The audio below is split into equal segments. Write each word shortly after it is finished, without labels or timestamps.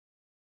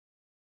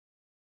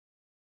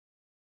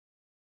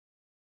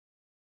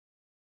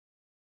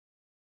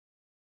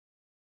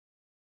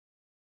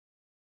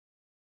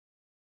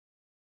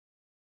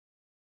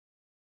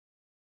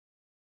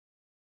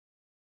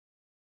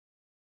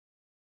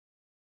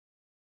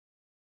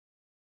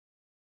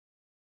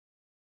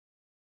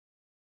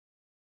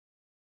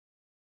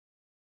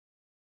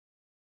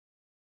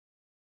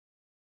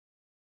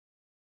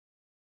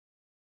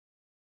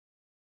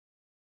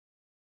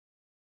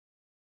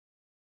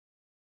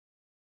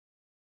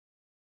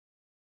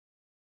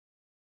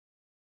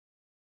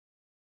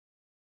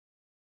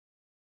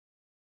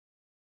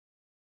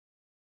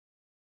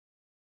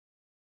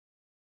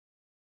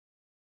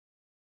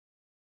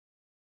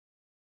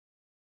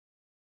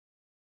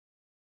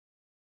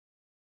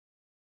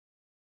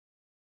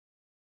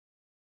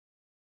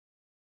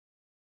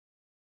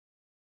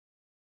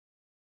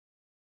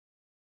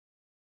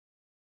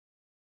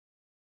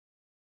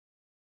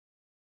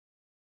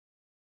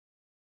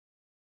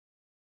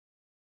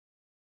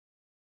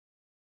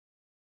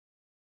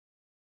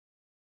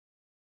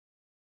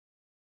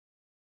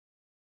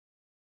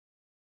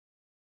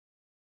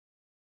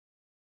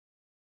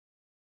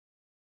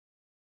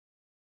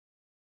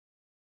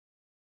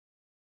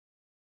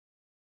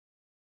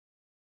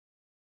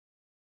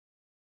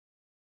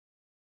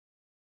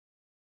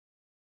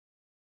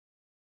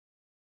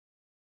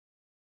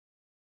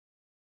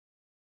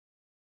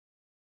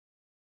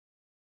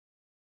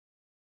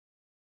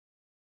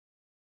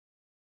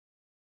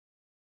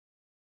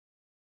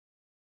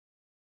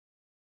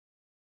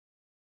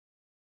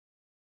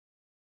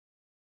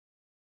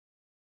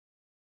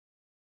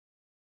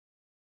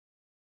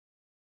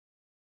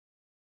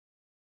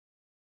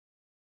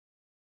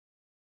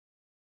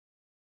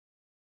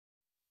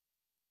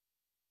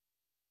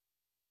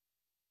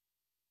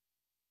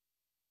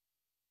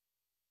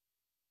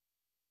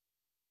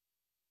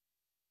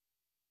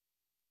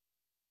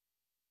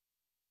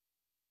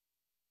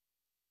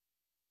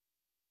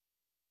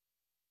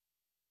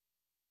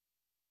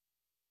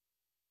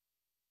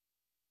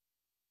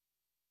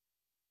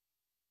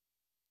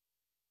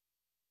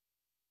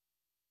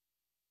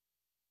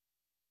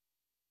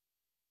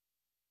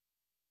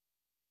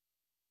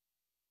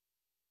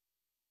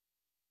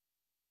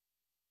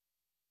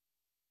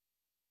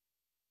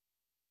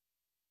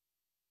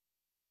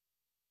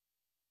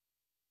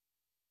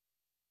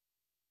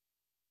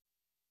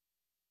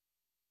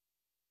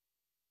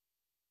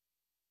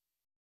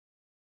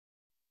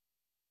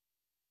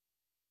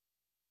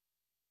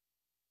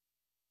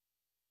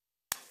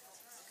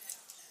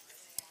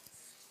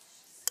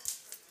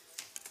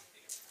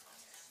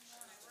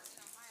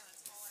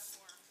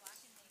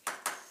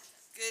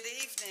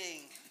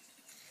evening.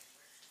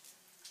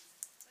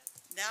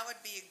 Now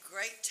would be a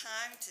great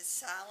time to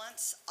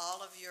silence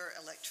all of your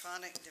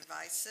electronic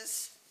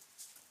devices.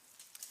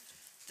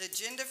 The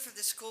agenda for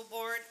the school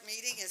board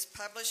meeting is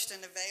published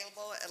and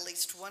available at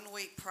least 1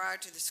 week prior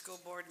to the school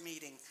board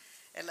meeting.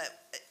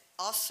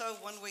 Also,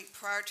 1 week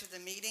prior to the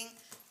meeting,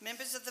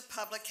 members of the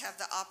public have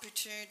the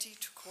opportunity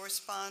to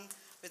correspond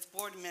with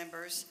board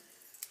members,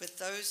 with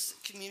those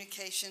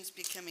communications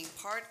becoming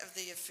part of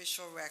the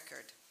official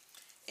record.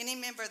 Any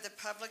member of the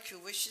public who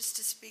wishes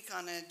to speak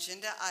on an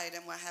agenda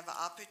item will have an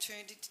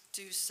opportunity to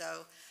do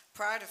so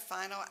prior to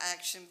final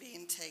action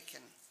being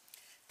taken.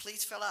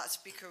 Please fill out a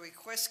speaker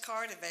request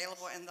card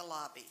available in the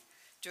lobby.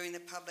 During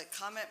the public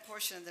comment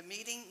portion of the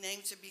meeting,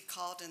 names will be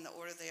called in the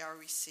order they are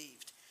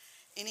received.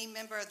 Any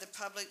member of the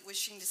public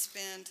wishing to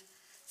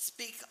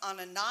speak on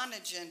a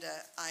non-agenda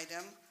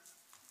item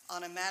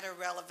on a matter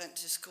relevant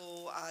to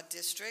school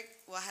district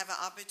will have an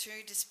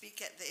opportunity to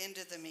speak at the end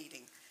of the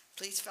meeting.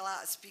 Please fill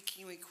out a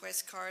speaking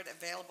request card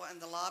available in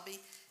the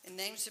lobby, and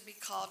names will be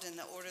called in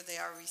the order they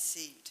are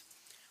received.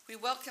 We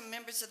welcome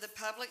members of the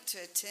public to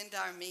attend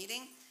our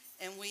meeting,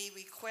 and we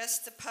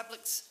respect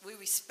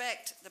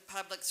the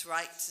public's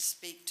right to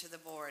speak to the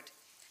board.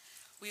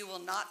 We will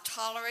not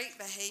tolerate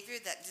behavior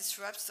that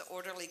disrupts the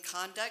orderly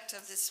conduct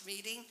of this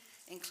meeting,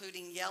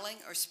 including yelling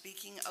or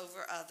speaking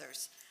over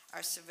others.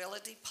 Our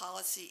civility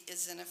policy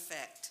is in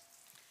effect.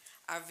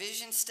 Our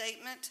vision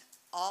statement: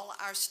 all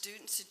our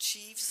students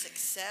achieve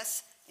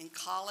success in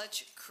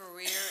college,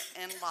 career,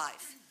 and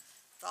life.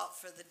 Thought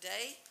for the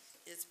day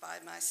is by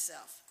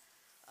myself.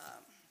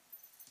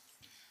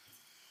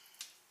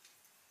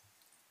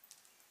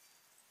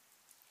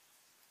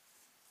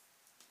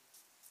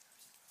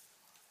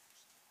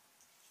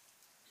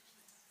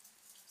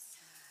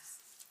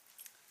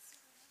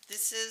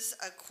 This is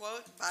a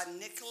quote by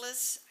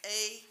Nicholas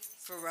A.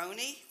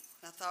 Ferroni.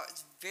 I thought it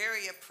was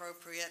very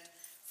appropriate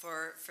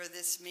for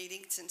this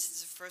meeting since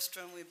it's the first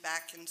one we're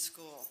back in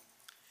school.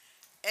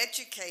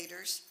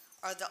 Educators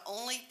are the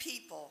only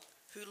people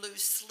who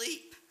lose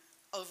sleep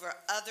over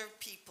other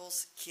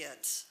people's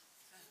kids.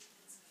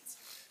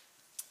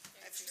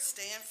 If you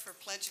stand for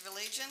Pledge of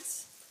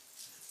Allegiance.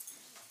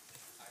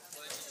 I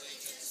pledge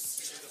allegiance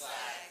to the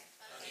flag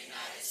of the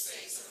United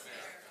States of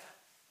America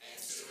and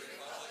to the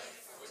republic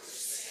for which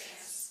it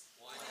stands,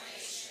 one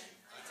nation,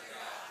 under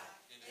God,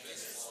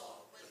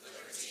 indivisible, with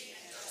liberty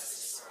and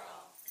justice for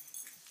all.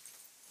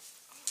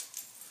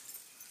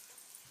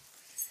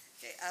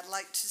 Okay, I'd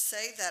like to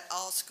say that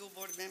all school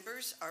board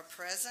members are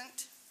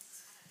present,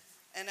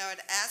 and I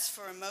would ask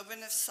for a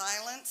moment of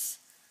silence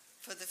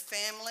for the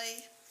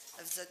family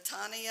of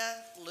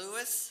Zatania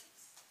Lewis,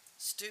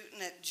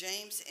 student at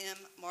James M.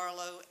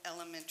 Marlowe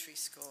Elementary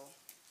School.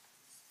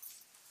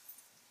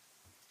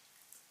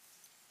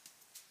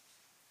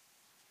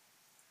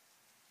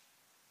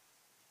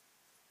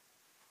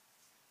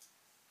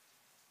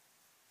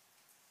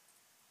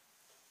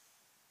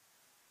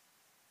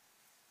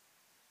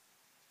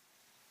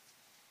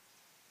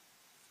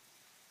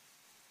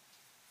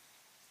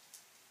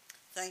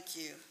 Thank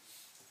you.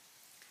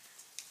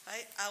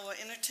 I will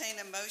entertain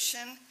a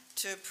motion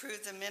to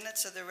approve the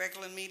minutes of the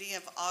regular meeting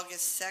of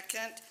August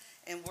 2nd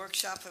and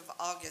workshop of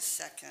August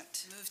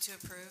 2nd. Move to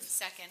approve.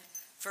 Second.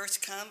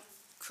 First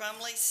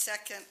Crumley,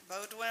 second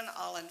Bodwin.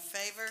 All in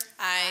favor?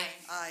 Aye.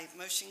 Aye.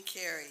 Motion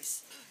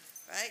carries.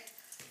 Right?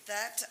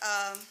 That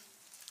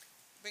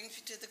brings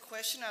me to the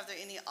question, are there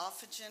any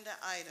off-agenda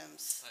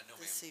items No,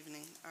 this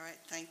evening? All right,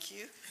 thank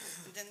you.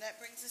 And then that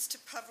brings us to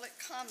public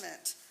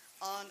comment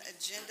on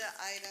agenda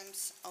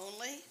items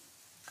only.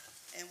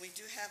 And we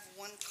do have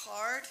one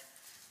card.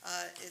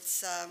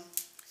 It's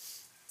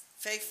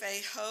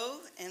Fei Ho,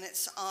 and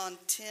it's on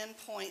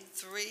 10.3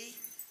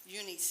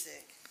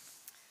 Unisig.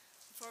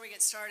 Before we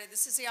get started,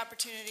 this is the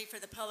opportunity for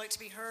the public to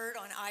be heard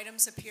on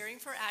items appearing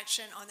for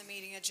action on the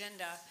meeting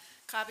agenda.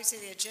 Copies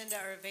of the agenda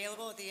are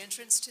available at the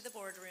entrance to the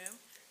boardroom.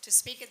 To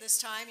speak at this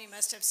time, you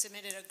must have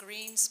submitted a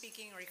green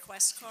speaking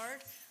request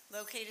card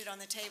located on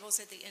the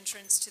tables at the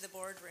entrance to the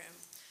boardroom.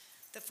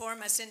 The form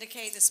must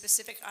indicate the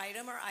specific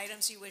item or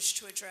items you wish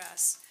to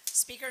address.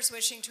 Speakers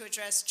wishing to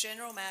address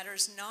general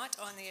matters not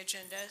on the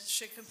agenda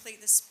should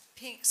complete the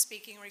pink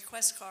speaking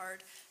request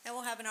card and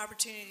will have an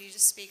opportunity to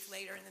speak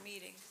later in the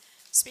meeting.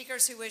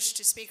 Speakers who wish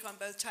to speak on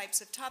both types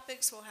of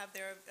topics will have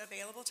their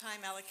available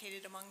time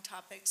allocated among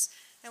topics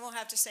and will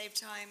have to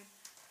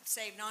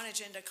save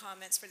non-agenda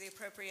comments for the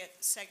appropriate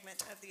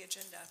segment of the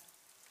agenda.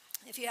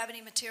 If you have any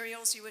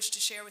materials you wish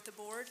to share with the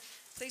board,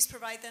 please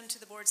provide them to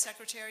the board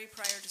secretary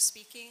prior to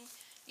speaking.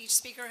 Each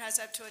speaker has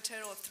up to a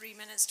total of 3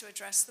 minutes to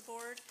address the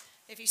board.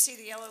 If you see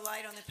the yellow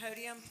light on the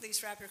podium,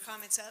 please wrap your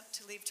comments up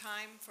to leave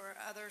time for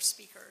other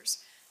speakers.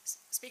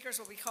 Speakers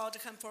will be called to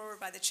come forward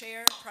by the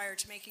chair. Prior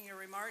to making your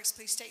remarks,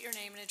 please state your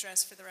name and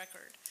address for the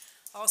record.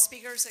 All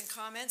speakers and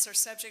comments are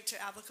subject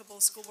to applicable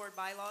school board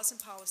bylaws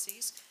and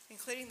policies,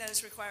 including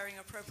those requiring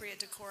appropriate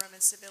decorum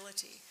and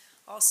civility.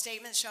 All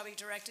statements shall be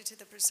directed to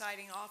the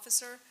presiding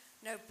officer.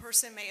 No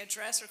person may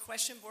address or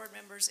question board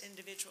members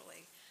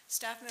individually.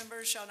 Staff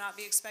members shall not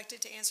be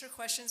expected to answer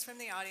questions from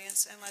the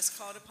audience unless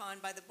called upon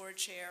by the board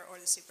chair or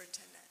the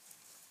superintendent.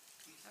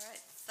 All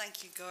right,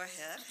 thank you. Go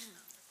ahead.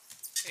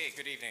 Hey,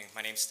 good evening.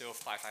 My name's Stu,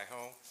 55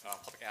 Home.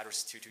 Public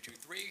address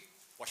 2223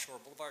 West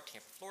Shore Boulevard,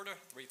 Tampa, Florida,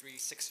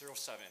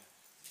 33607.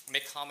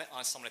 Make comment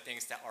on some of the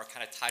things that are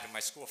kind of tied to my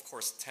school. Of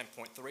course,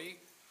 10.3,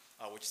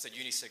 which is the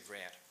UNICEF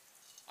grant.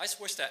 I just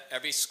wish that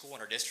every school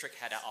in our district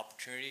had that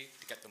opportunity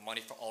to get the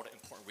money for all the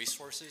important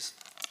resources.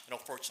 And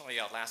unfortunately,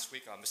 last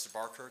week, Mr.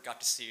 Barker got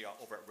to see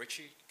over at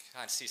Ritchie,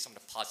 kind of see some of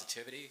the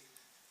positivity.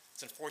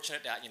 It's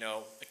unfortunate that,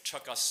 it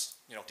took us,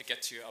 to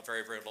get to a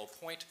very, very low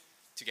point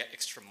to get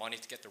extra money,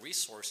 to get the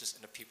resources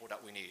and the people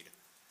that we need.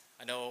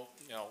 I know,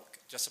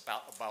 just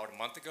about a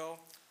month ago,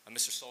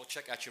 Mr.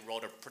 Solchek actually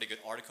wrote a pretty good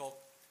article.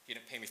 He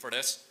didn't pay me for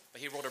this,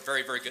 but he wrote a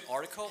very, very good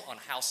article on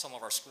how some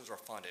of our schools are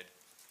funded.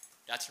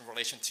 That's in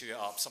relation to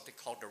something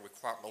called the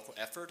required local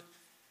effort.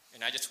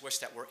 And I just wish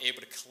that we're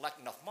able to collect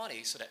enough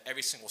money so that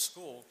every single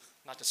school,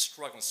 not just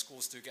struggling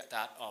schools, do get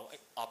that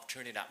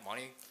opportunity, that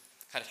money.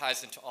 Kind of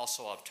ties into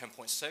also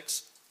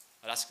 10.6.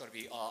 That's going to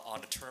be on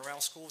the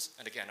turnaround schools.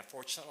 And again,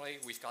 unfortunately,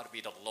 we've got to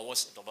be the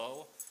lowest of the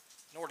low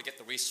in order to get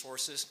the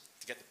resources,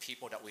 to get the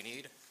people that we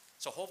need.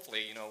 So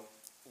hopefully,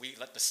 we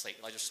let the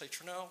state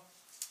legislature know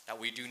that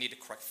we do need the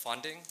correct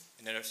funding,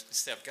 and then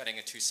instead of getting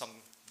into some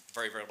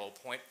very, very low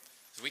point,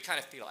 because we kind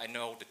of feel, I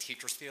know the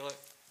teachers feel it,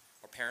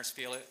 our parents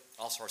feel it,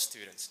 also our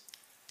students.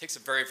 It takes a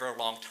very, very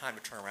long time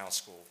to turn around a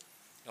school.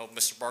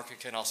 Mr. Barker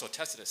can also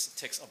attest to this. It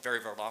takes a very,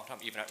 very long time,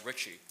 even at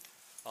Ritchie.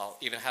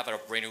 Even having a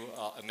brand new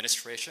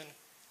administration,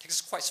 it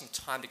takes us quite some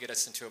time to get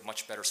us into a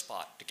much better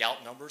spot. The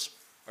Gallup numbers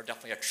are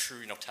definitely a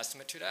true,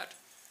 testament to that.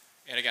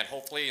 And again,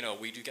 hopefully,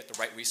 we do get the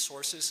right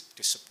resources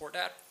to support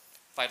that.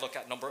 If I look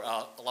at number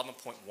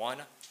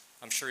 11.1,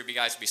 I'm sure you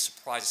guys would be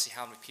surprised to see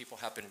how many people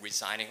have been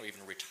resigning or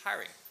even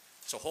retiring.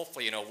 So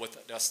hopefully, with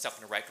a step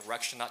in the right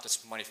direction, not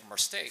just money from our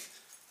state,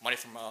 money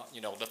from,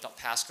 Lift Up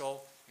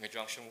Pasco, in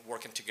conjunction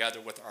working together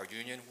with our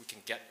union, we can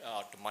get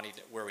the money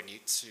where we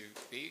need to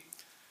be.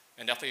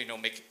 And definitely,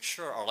 make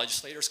sure our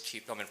legislators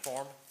keep them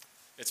informed.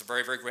 It's a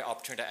very, very great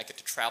opportunity. I get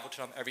to travel to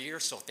them every year,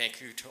 so thank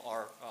you to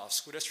our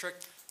school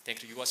district.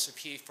 Thank you to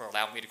USCP for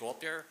allowing me to go up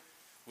there.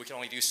 We can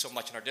only do so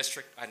much in our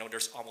district. I know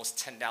there's almost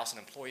 10,000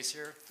 employees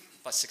here,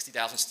 about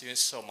 60,000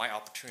 students, so my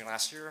opportunity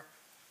last year,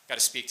 got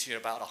to speak to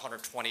about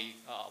 120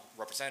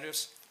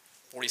 representatives,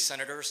 40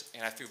 senators,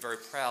 and I feel very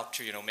proud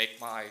to, make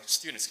my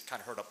students kind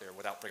of heard up there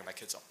without bringing my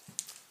kids up.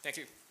 Thank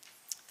you.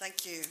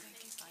 Thank you.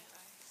 Thank you.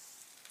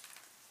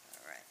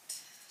 All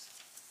right.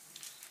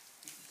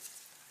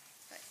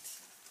 Right.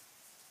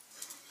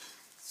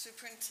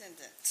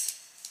 Superintendent.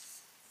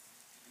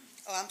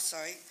 Oh, I'm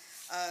sorry.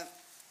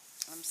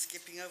 I'm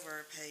skipping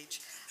over a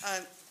page.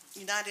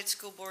 United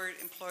School Board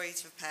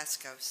Employees of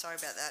Pasco. Sorry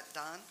about that,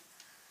 Don.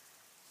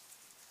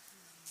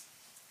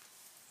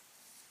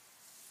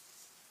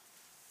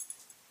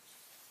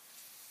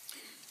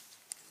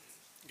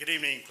 Good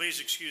evening.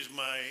 Please excuse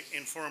my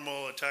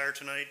informal attire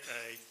tonight.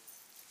 I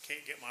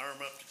can't get my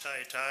arm up to tie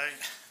a tie.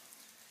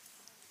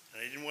 I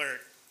didn't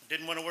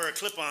want to wear a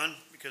clip-on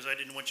because I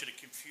didn't want you to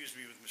confuse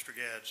me with Mr.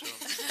 Gadd. So.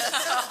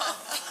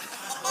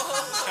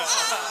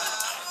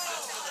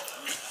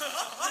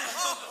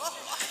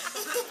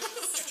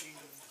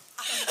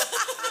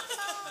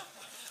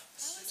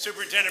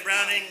 Superintendent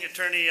Browning,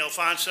 Attorney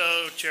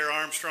Alfonso, Chair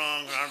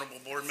Armstrong, honorable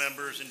board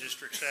members and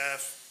district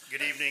staff,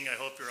 good evening. I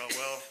hope you're all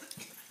well.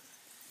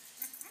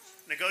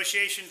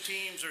 Negotiation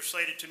teams are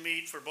slated to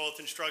meet for both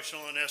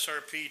instructional and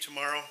SRP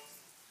tomorrow.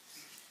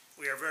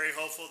 We are very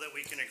hopeful that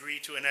we can agree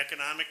to an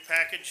economic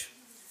package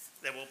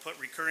that will put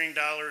recurring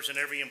dollars in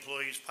every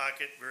employee's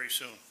pocket very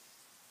soon.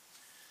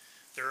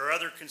 There are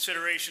other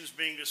considerations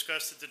being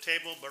discussed at the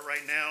table, but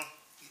right now,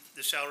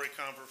 the salary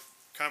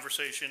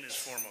conversation is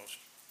foremost.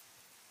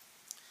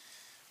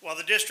 While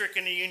the district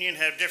and the union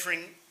have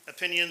differing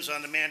opinions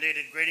on the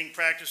mandated grading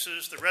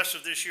practices, the rest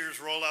of this year's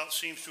rollout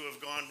seems to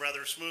have gone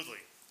rather smoothly.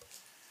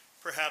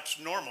 Perhaps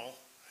normal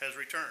has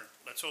returned.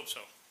 Let's hope so.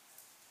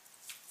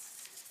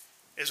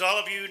 As all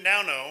of you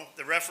now know,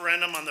 the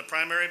referendum on the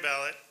primary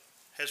ballot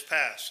has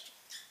passed.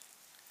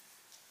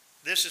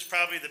 This is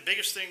probably the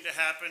biggest thing to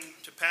happen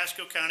to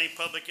Pasco County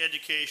public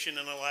education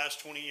in the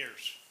last 20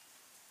 years.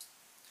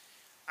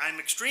 I'm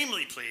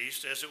extremely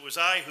pleased, as it was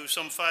I who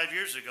some 5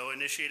 years ago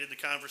initiated the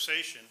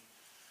conversation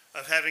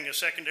of having a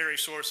secondary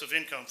source of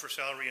income for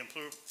salary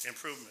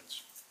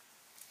improvements.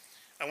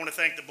 I want to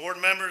thank the board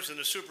members and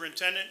the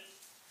superintendent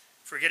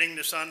for getting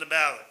this on the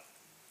ballot.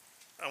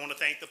 I want to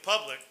thank the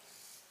public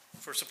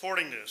for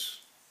supporting this.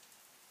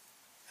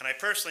 And I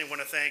personally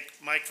want to thank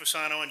Mike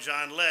Fasano and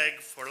John Legg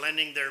for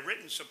lending their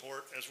written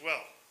support as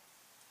well.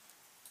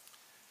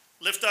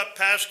 Lift Up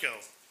Pasco,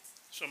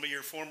 some of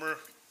your former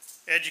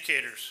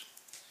educators,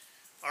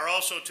 are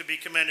also to be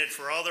commended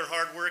for all their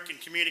hard work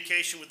and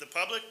communication with the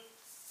public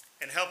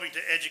and helping to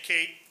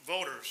educate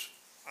voters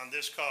on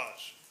this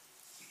cause.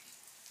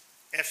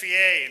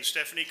 FEA and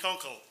Stephanie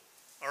Kunkel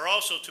are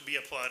also to be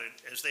applauded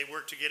as they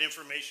work to get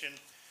information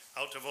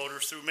out to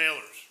voters through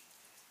mailers.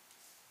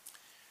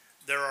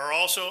 There are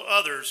also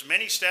others,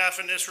 many staff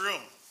in this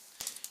room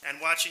and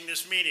watching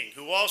this meeting,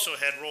 who also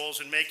had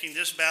roles in making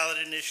this ballot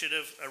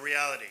initiative a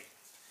reality.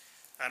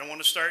 I don't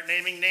want to start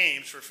naming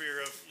names for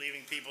fear of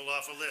leaving people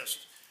off a list,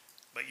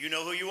 but you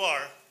know who you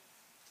are,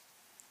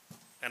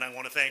 and I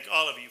want to thank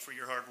all of you for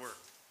your hard work.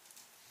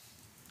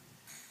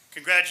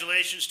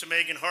 Congratulations to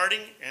Megan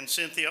Harding and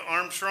Cynthia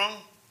Armstrong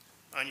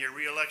on your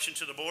re-election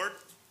to the board.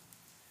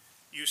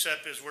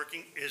 USEP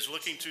is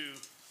looking to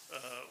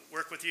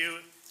work with you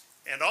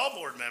and all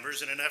board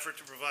members in an effort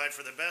to provide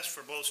for the best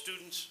for both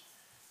students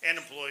and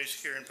employees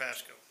here in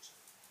Pasco.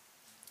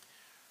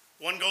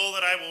 One goal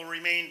that I will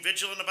remain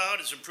vigilant about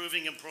is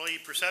improving employee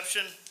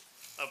perception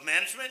of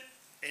management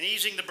and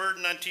easing the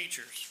burden on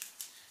teachers.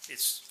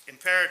 It's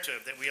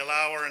imperative that we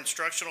allow our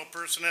instructional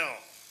personnel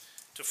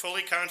to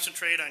fully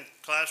concentrate on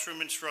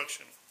classroom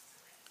instruction.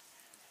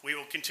 We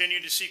will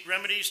continue to seek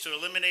remedies to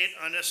eliminate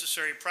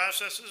unnecessary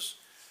processes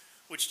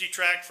which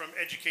detract from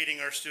educating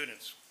our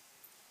students.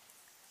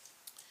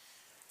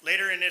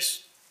 Later in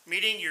this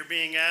meeting, you're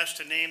being asked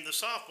to name the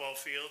softball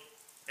field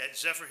at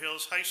Zephyr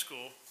Hills High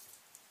School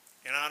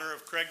in honor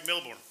of Craig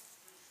Milbourne.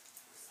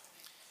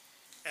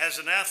 As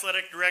an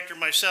athletic director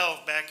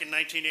myself back in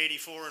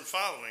 1984 and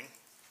following,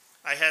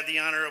 I had the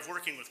honor of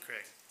working with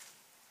Craig.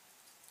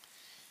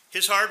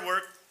 His hard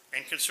work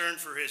and concern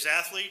for his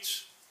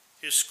athletes,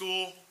 his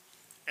school,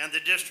 and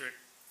the district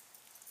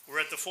were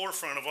at the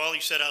forefront of all he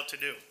set out to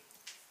do.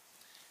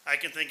 I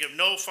can think of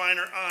no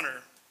finer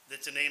honor than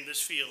to name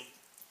this field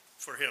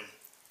for him.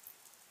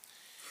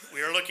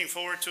 We are looking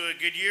forward to a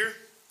good year.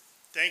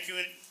 Thank you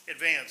in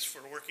advance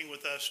for working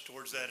with us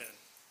towards that end.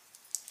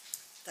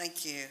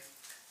 Thank you.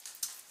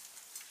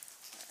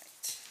 All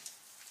right.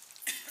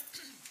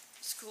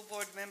 School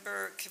board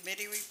member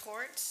committee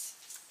reports.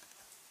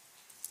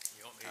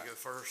 You want me to go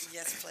first?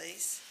 Yes,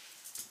 please.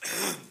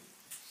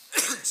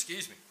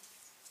 Excuse me.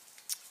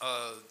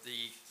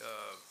 The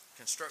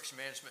Construction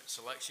Management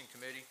Selection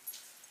Committee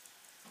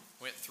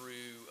went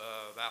through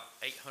about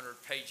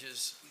 800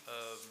 pages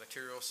of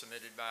material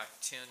submitted by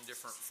 10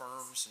 different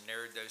firms and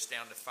narrowed those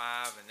down to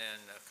 5. And then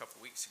a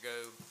couple weeks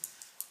ago,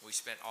 we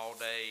spent all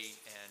day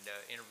and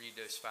interviewed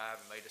those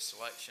 5 and made a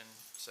selection.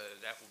 So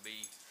that will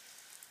be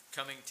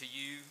coming to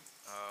you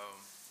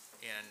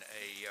in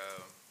a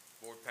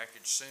board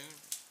package soon,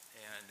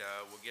 and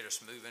will get us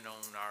moving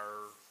on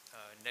our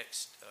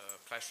next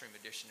classroom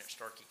edition at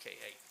Starkey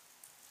K-8.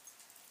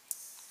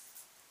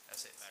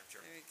 That's it, Madam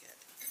Chair. Very good.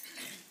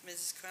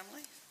 Mrs.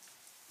 Crumley?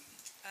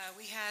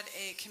 We had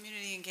a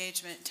community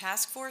engagement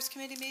task force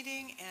committee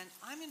meeting, and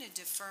I'm going to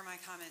defer my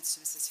comments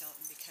to Mrs.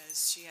 Hilton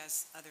because she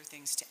has other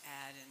things to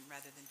add, and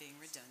rather than being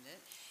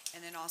redundant.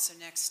 And then also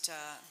next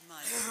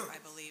month,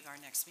 I believe our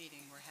next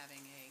meeting, we're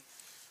having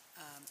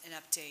an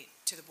update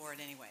to the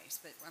board anyways.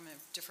 But I'm going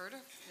to defer to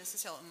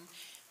Mrs. Hilton.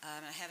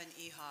 I have an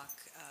EHOC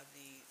of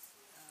the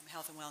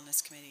Health and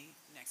Wellness Committee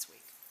next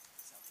week.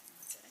 So,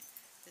 Okay.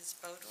 Ms.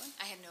 Baldwin?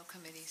 I had no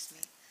committees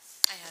meet.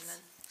 I had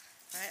none.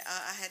 All right,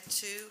 I had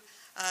 2.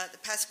 The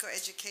Pasco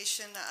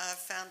Education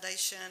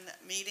Foundation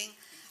meeting,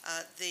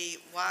 the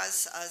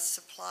WISE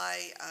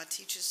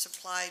Teachers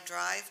Supply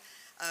Drive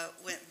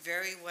went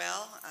very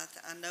well.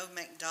 I know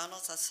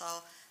McDonald's, I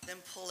saw them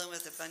pull in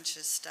with a bunch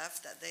of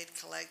stuff that they'd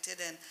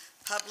collected, and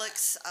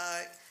Publix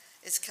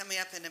is coming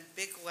up in a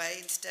big way.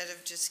 Instead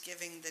of just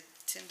giving the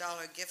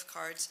 $10 gift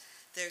cards,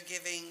 they're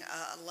giving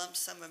a lump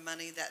sum of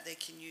money that they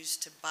can use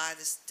to buy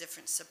the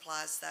different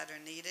supplies that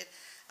are needed.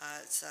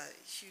 It's a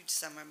huge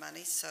sum of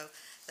money, so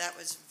that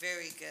was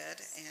very good.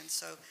 And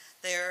so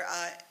there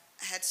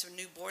had some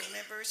new board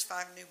members,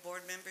 5 new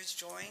board members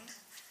join,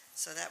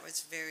 so that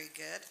was very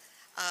good.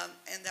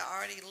 And they're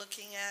already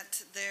looking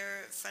at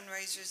their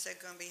fundraisers they're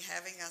going to be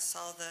having. I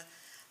saw the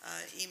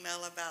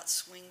email about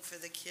Swing for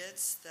the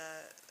Kids.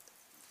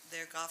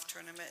 Their golf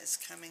tournament is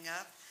coming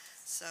up.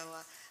 So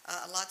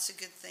lots of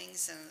good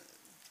things and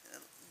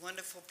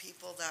wonderful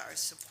people that are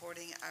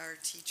supporting our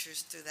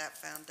teachers through that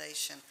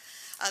foundation.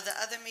 The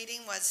other meeting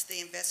was the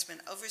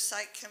Investment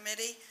Oversight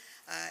Committee.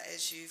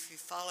 If you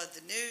followed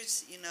the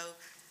news, you know,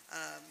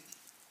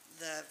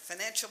 the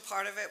financial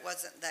part of it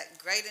wasn't that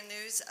great a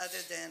news,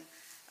 other than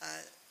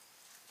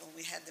when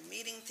we had the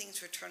meeting,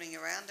 things were turning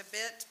around a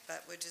bit,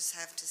 but we'll just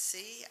have to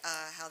see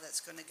how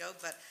that's going to go.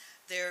 But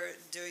they're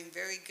doing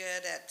very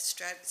good at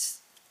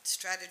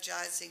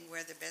strategizing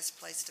where the best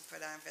place to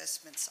put our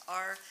investments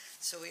are.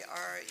 So we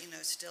are, you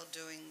know, still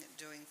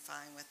doing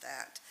fine with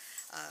that.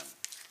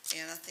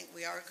 And I think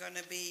we are going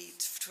to be,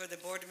 for the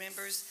board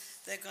members,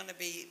 they're going to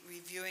be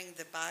reviewing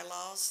the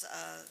bylaws.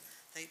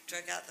 They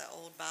drug out the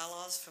old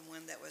bylaws from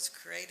when that was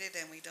created,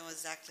 and we don't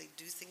exactly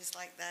do things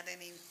like that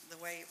the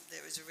way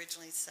that was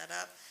originally set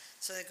up.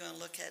 So they're going to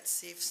look at,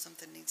 see if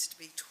something needs to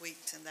be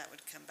tweaked, and that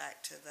would come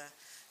back to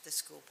the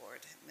school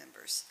board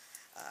members.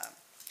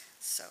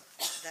 So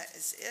that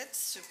is it.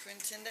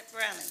 Superintendent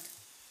Browning.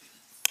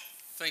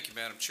 Thank you,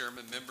 Madam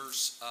Chairman.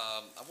 Members,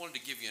 I wanted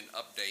to give you an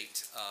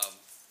update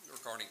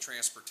regarding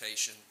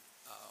transportation,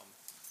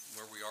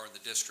 where we are in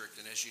the district.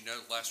 And as you know,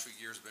 the last few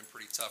years have been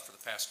pretty tough for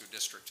the Pasco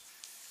district.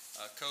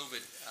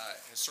 COVID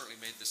has certainly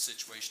made this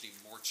situation even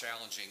more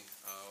challenging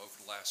over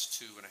the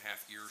last 2.5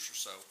 years or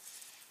so.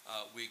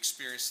 We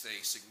experienced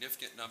a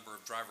significant number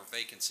of driver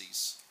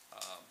vacancies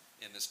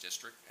in this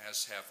district,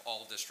 as have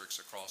all districts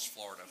across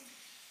Florida.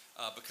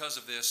 Because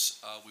of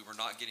this, we were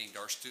not getting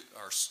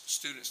our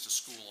students to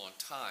school on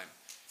time.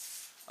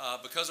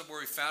 Because of where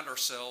we found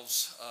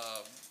ourselves,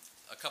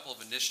 a couple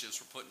of initiatives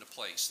were put into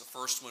place. The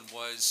first one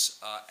was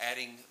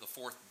adding the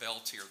 4th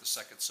bell tier the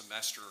second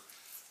semester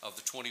of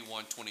the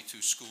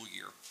 21-22 school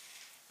year.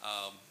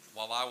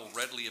 While I will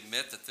readily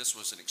admit that this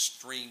was an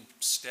extreme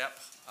step,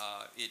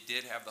 it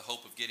did have the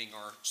hope of getting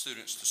our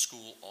students to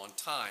school on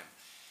time.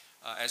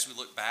 As we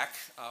look back,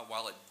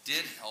 while it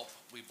did help,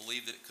 we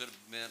believe that it could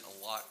have been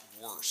a lot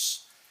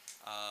worse.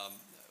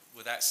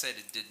 With that said,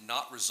 it did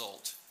not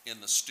result in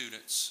the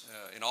students,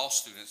 in all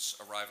students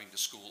arriving to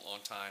school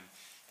on time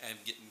and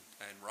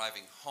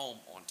arriving home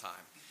on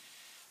time.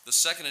 The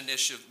second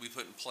initiative we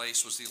put in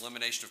place was the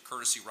elimination of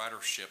courtesy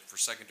ridership for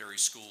secondary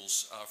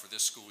schools for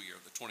this school year,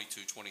 the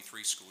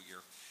 22-23 school year.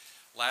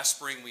 Last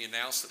spring, we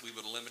announced that we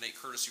would eliminate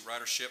courtesy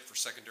ridership for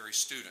secondary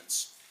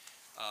students.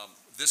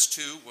 This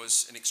too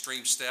was an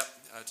extreme step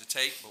to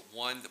take, but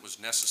one that was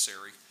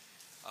necessary.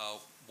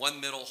 One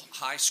middle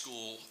high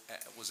school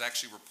was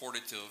actually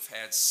reported to have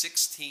had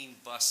 16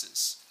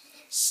 buses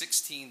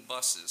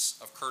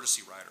of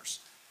courtesy riders.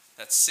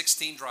 That's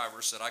 16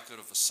 drivers that I could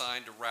have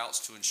assigned to routes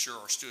to ensure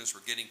our students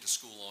were getting to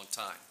school on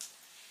time.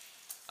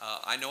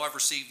 I know I've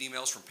received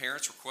emails from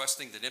parents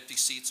requesting that empty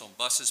seats on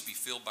buses be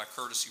filled by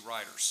courtesy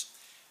riders.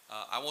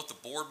 I want the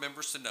board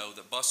members to know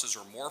that buses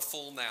are more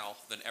full now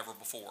than ever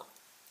before.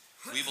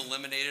 We've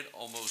eliminated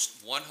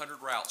almost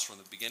 100 routes from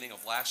the beginning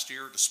of last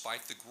year,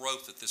 despite the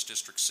growth that this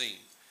district's seen.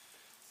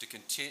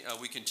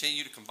 We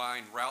continue to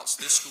combine routes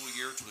this school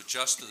year to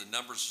adjust to the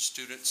numbers of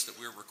students that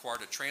we're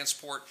required to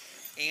transport,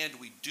 and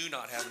we do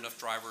not have enough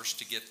drivers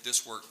to get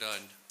this work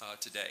done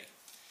today.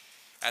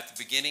 At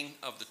the beginning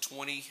of the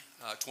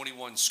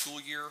 2021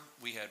 school year,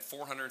 we had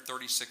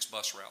 436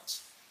 bus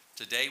routes.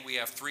 Today, we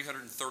have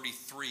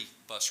 333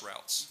 bus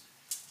routes.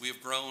 We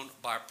have grown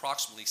by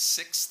approximately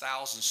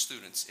 6,000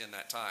 students in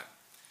that time.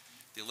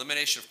 The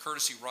elimination of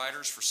courtesy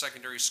riders for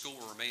secondary school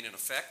will remain in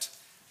effect.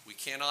 We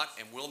cannot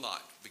and will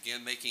not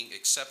begin making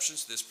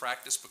exceptions to this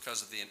practice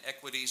because of the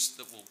inequities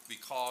that will be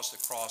caused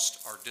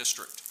across our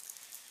district.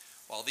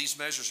 While these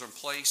measures are in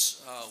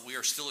place, we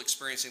are still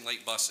experiencing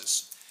late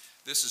buses.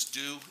 This is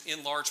due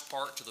in large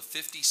part to the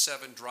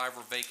 57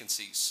 driver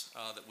vacancies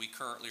that we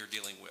currently are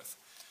dealing with.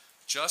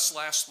 Just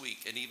last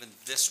week and even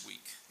this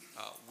week,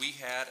 we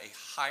had a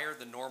higher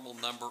than normal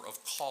number of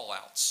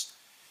call-outs,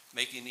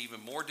 making it even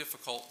more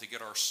difficult to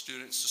get our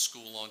students to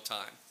school on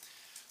time.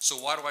 So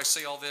why do I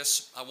say all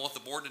this? I want the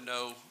board to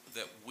know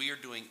that we are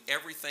doing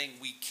everything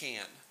we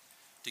can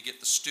to get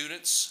the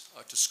students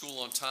to school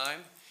on time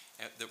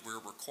and that we're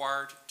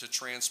required to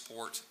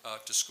transport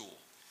to school.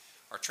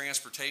 Our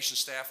transportation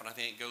staff, and I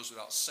think it goes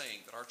without saying,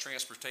 that our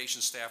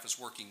transportation staff is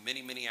working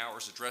many, many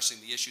hours addressing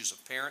the issues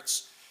of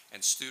parents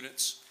and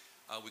students.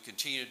 We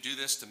continue to do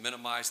this to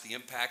minimize the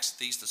impacts that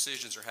these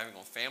decisions are having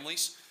on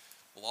families.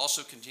 We'll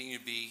also continue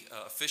to be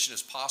efficient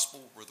as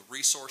possible with the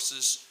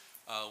resources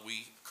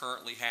we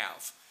currently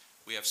have.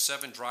 We have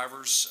 7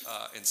 drivers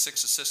and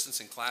 6 assistants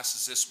in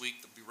classes this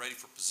week that will be ready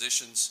for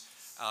positions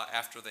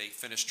after they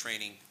finish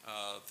training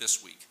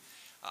this week.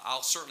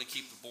 I'll certainly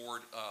keep the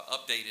board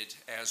updated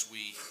as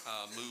we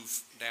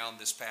move down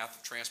this path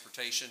of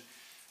transportation.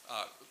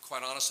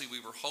 Quite honestly,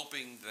 we were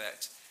hoping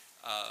that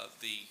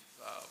the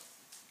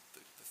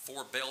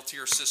 4 bell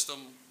tier system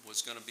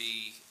was going to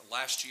be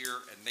last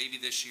year and maybe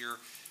this year,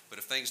 but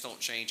if things don't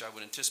change, I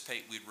would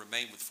anticipate we'd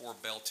remain with 4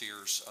 bell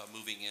tiers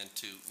moving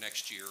into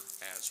next year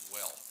as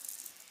well.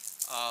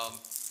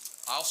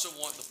 I also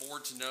want the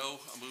board to know,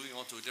 moving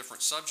on to a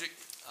different subject,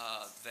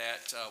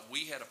 that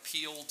we had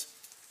appealed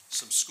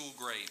some school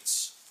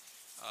grades.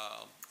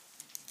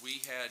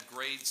 We had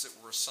grades that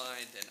were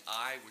assigned an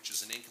I, which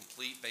is an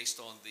incomplete based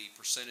on the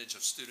percentage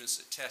of students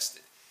that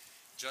tested.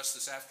 Just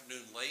this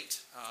afternoon late,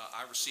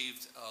 I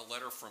received a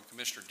letter from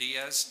Commissioner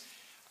Diaz.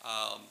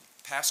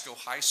 Pasco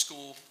High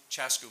School,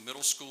 Chasco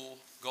Middle School,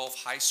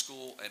 Gulf High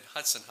School, and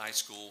Hudson High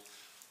School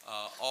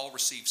all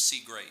received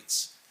C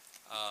grades.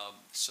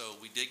 So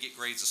we did get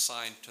grades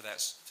assigned to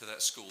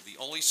that school.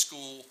 The only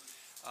school,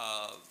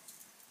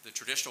 the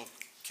traditional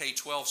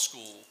K-12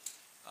 school,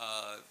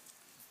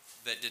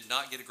 that did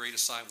not get a grade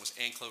assigned was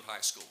Anclote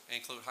High School.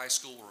 Anclote High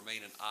School will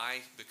remain an I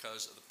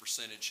because of the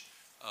percentage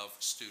of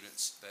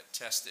students that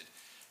tested.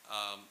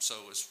 So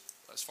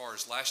as far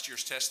as last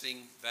year's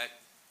testing, that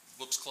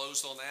looks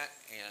closed on that,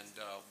 and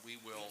we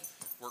will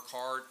work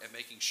hard at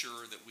making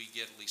sure that we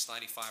get at least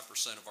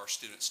 95% of our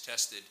students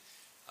tested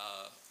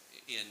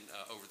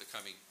over the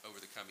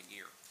coming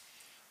year.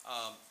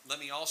 Let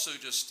me also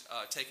just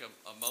take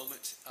a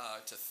moment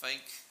to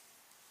thank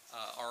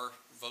our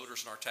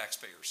voters and our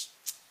taxpayers.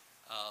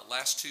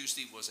 Last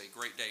Tuesday was a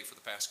great day for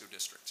the Pasco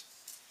district.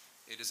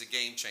 It is a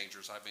game changer,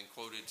 as I've been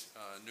quoted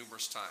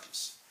numerous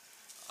times.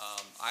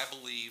 I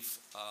believe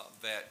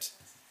that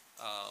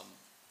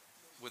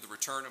with the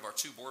return of our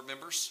 2 board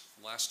members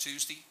last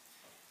Tuesday,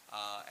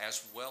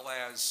 as well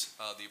as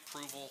the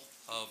approval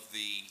of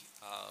the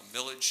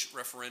millage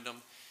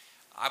referendum,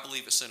 I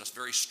believe it sent a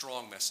very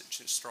strong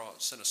message. It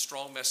sent a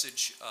strong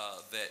message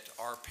that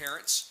our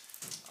parents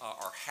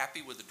are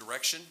happy with the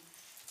direction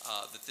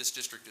that this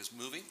district is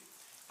moving.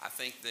 I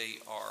think they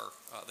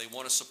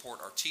want to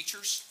support our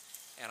teachers,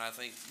 and I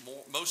think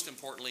most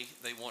importantly,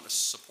 they want to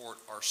support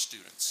our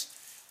students.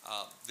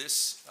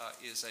 This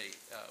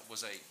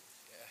was a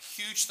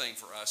huge thing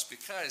for us,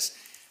 because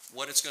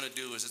what it's going to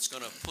do is it's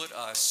going to put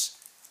us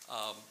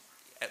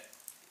at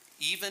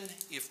even,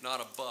 if not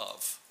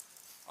above,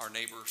 our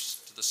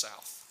neighbors to the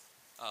south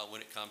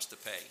when it comes to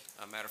pay.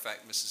 Matter of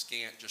fact, Mrs.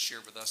 Gant just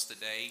shared with us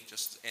today,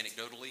 just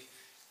anecdotally,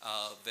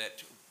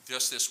 that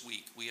just this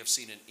week we have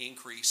seen an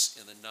increase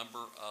in the number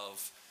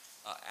of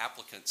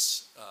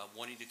applicants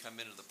wanting to come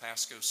into the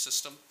Pasco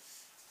system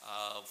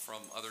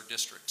from other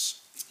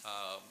districts,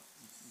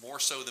 more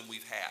so than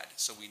we've had.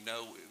 So we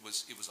know it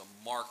was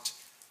a marked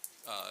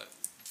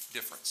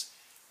difference.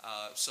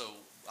 So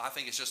I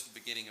think it's just the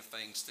beginning of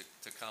things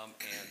to come,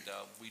 and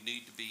we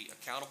need to be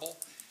accountable.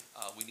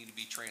 We need to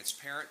be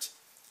transparent,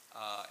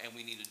 and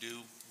we need to do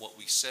what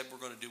we said we're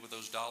going to do with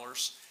those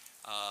dollars,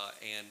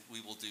 and we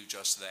will do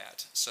just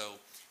that. So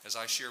as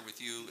I share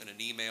with you in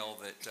an email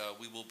that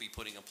we will be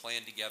putting a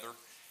plan together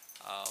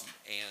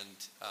and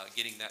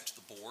getting that to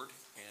the board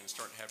and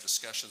starting to have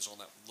discussions on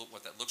that,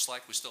 what that looks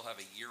like. We still have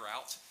a year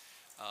out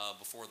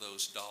before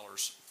those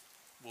dollars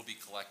will be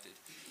collected.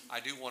 I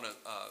do want to,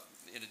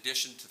 in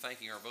addition to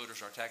thanking our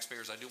voters, our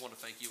taxpayers, I do want to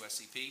thank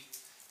USCP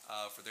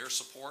for their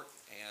support,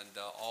 and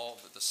all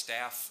the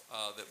staff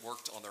that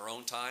worked on their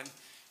own time,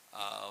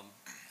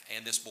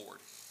 and this board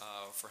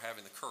for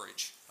having the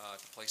courage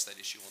to place that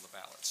issue on the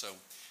ballot. So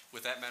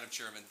with that, Madam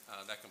Chairman,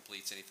 that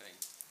completes anything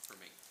for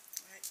me.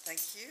 All right,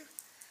 thank you.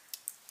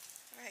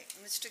 All right,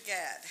 Mr.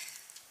 Gadd.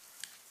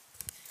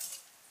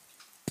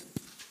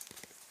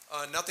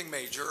 Nothing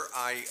major.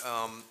 I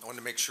want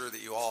to make sure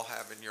that you all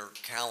have in your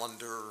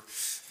calendar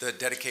the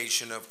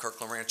dedication of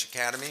Kirkland Ranch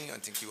Academy. I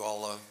think you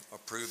all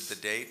approved the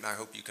date, and I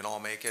hope you can all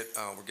make it.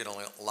 We're getting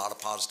a lot of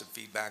positive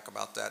feedback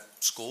about that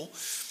school.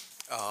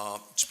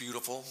 It's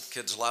beautiful.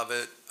 Kids love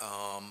it.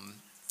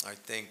 I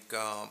think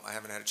I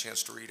haven't had a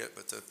chance to read it,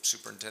 but the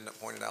superintendent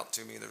pointed out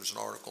to me there's an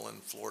article in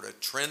Florida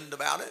Trend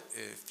about it.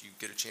 If you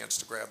get a chance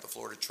to grab the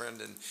Florida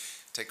Trend and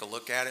take a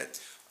look at it.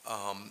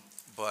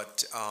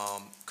 But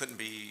couldn't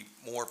be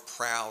more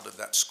proud of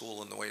that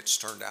school and the way it's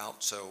turned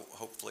out. So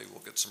hopefully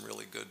we'll get some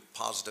really good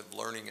positive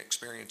learning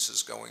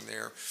experiences going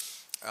there,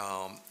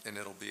 and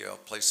it'll be a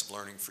place of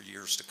learning for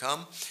years to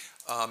come.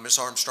 Ms.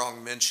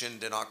 Armstrong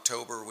mentioned in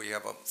October we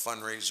have a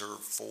fundraiser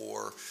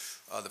for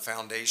the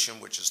foundation,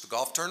 which is the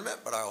golf tournament,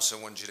 but I also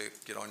want you to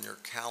get on your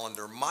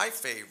calendar my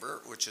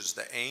favorite, which is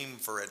the AIM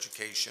for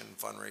Education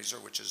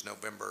fundraiser, which is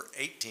November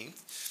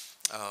 18th.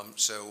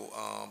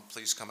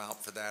 Please come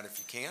out for that if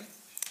you can.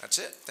 That's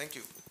it. Thank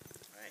you.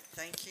 All right,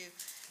 thank you.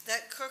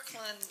 That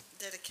Kirkland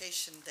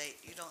dedication date,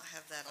 you don't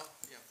have that on?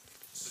 Yeah.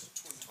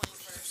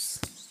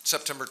 21st.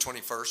 September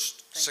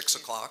 21st, Thank 6 you.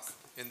 o'clock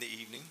in the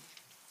evening,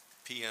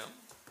 p.m.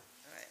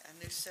 All right,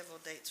 I knew several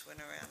dates went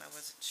around, I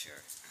wasn't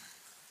sure.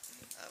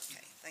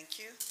 Okay, thank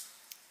you.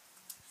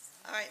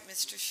 All right,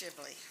 Mr.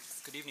 Shibley.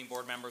 Good evening,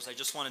 board members. I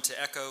just wanted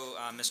to echo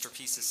Mr.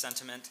 Peace's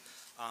sentiment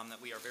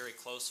that we are very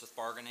close with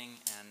bargaining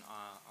and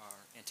are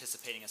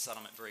anticipating a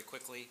settlement very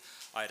quickly.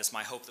 It is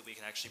my hope that we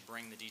can actually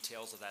bring the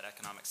details of that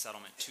economic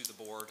settlement to the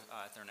board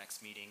at their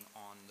next meeting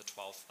on the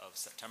 12th of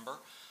September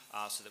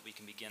so that we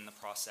can begin the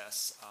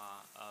process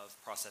of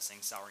processing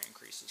salary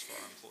increases for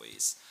our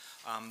employees.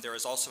 There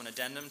is also an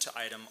addendum to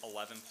item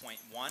 11.1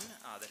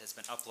 that has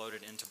been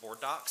uploaded into board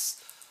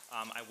docs.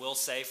 I will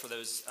say, for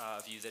those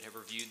of you that have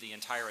reviewed the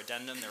entire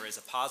addendum, there is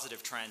a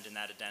positive trend in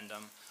that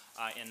addendum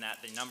in that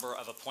the number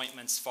of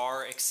appointments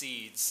far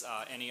exceeds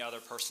any other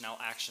personnel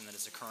action that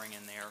is occurring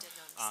in there.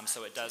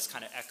 So it does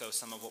kind of echo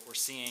some of what we're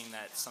seeing,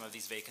 that some of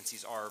these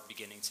vacancies are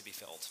beginning to be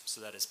filled. So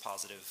that is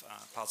positive,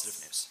 positive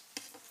news.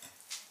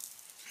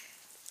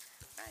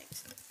 All right,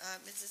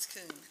 Mrs.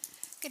 Kuhn.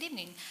 Good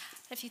evening.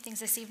 A few things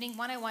this evening.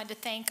 One, I wanted to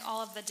thank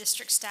all of the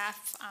district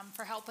staff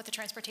for help with the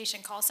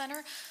transportation call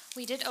center.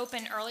 We did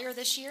open earlier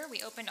this year.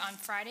 We opened on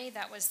Friday.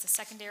 That was the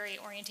secondary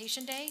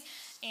orientation day,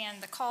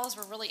 and the calls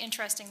were really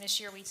interesting this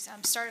year. We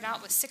started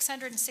out with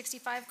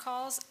 665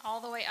 calls, all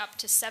the way up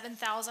to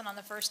 7,000 on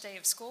the first day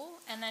of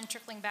school, and then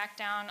trickling back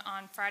down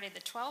on Friday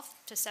the 12th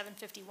to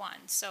 751.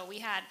 So we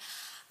had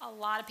a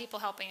lot of people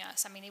helping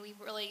us. I mean, we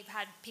really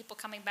had people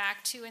coming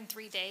back 2 and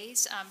 3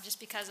 days just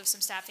because of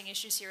some staffing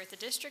issues here at the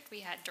district.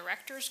 We had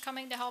directors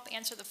coming to help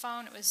answer the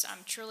phone. It was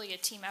truly a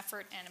team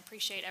effort, and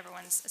appreciate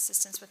everyone's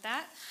assistance with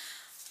that.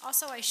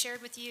 Also, I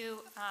shared with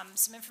you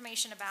some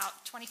information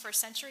about 21st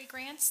Century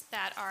grants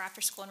that our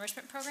after-school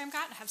enrichment program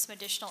got. I have some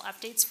additional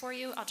updates for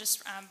you. I'll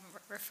just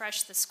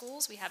refresh the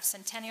schools. We have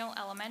Centennial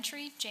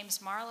Elementary, James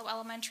Marlowe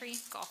Elementary,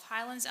 Gulf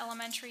Highlands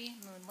Elementary,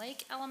 Moon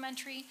Lake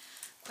Elementary,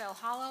 Quail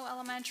Hollow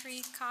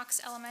Elementary, Cox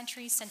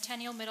Elementary,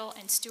 Centennial Middle,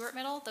 and Stewart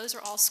Middle. Those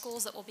are all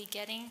schools that will be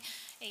getting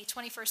a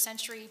 21st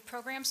century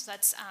program, so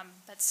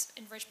that's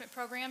enrichment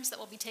programs that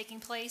will be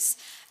taking place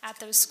at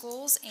those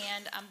schools.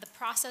 And the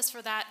process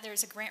for that,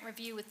 there's a grant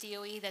review with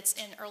DOE that's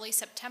in early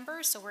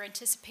September, so we're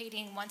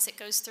anticipating once it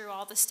goes through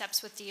all the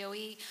steps with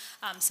DOE,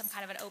 some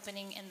kind of an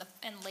opening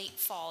in late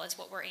fall is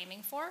what we're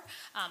aiming for.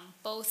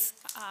 Both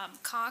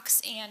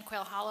Cox and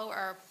Quail Hollow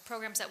are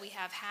programs that we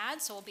have had,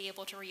 so we'll be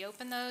able to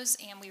reopen those,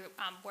 and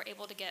we're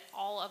able to get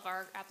all of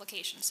our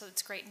applications. So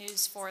it's great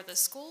news for the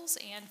schools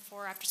and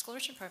for after-school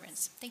enrichment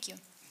programs. Thank you.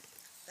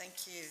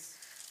 Thank you.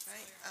 All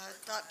right,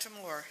 Dr.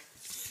 Moore.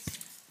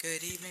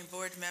 Good evening,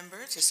 board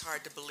members. It's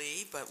hard to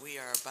believe, but we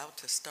are about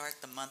to start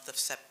the month of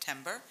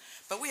September.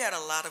 But we had a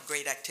lot of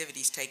great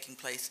activities taking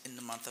place in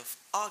the month of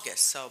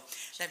August. So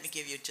let me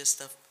give you just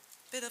a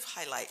bit of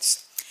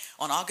highlights.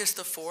 On August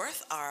the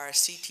 4th, our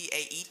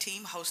CTAE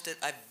team hosted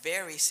a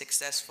very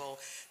successful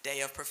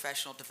day of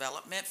professional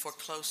development for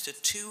close to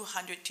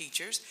 200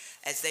 teachers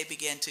as they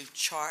began to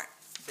chart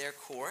their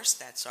course.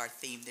 That's our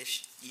theme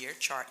this year,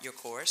 Chart Your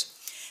Course,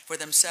 for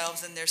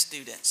themselves and their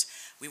students.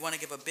 We want to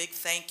give a big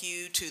thank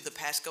you to the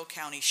Pasco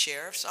County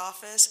Sheriff's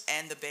Office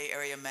and the Bay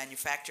Area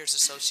Manufacturers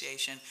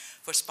Association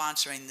for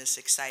sponsoring this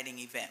exciting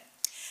event.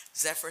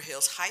 Zephyr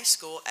Hills High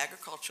School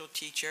agricultural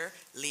teacher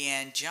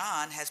Leanne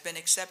John has been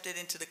accepted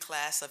into the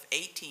class of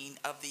 18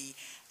 of the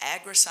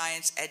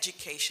Agri-Science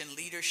Education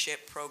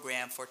Leadership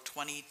Program for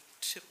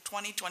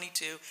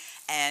 2022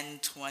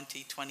 and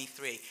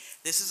 2023.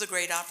 This is a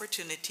great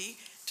opportunity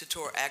to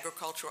tour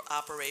agricultural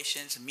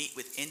operations, meet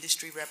with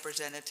industry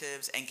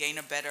representatives, and gain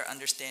a better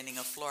understanding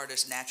of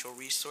Florida's natural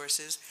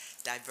resources,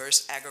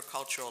 diverse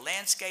agricultural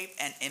landscape,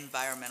 and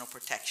environmental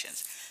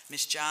protections.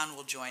 Ms. John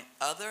will join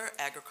other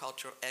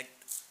agricultural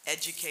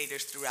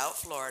educators throughout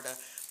Florida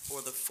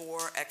for the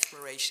 4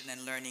 exploration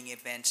and learning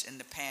events in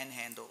the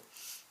Panhandle,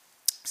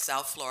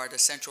 South Florida,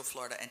 Central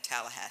Florida, and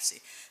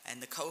Tallahassee.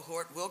 And the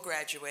cohort will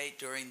graduate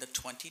during the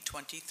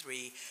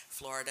 2023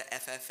 Florida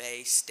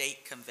FFA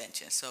State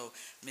Convention. So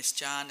Ms.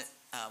 John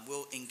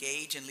will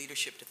engage in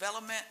leadership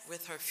development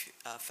with her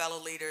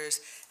fellow leaders,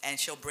 and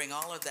she'll bring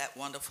all of that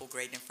wonderful,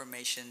 great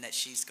information that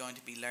she's going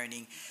to be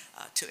learning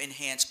to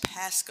enhance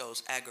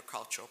Pasco's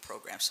agricultural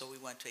program. So we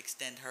want to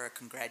extend her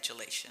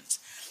congratulations.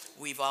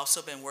 We've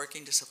also been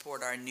working to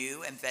support our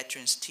new and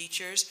veterans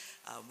teachers.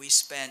 We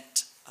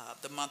spent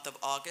the month of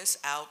August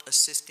out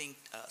assisting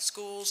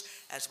schools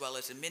as well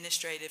as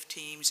administrative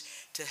teams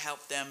to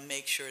help them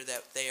make sure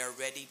that they are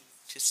ready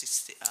to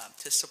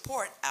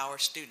support our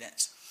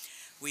students.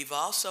 We've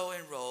also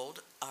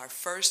enrolled our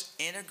first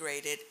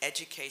integrated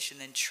education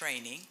and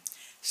training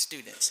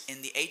students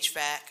in the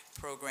HVAC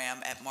program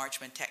at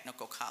Marchman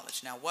Technical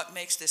College. Now, what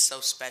makes this so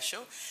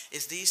special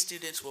is these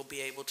students will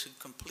be able to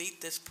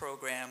complete this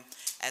program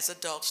as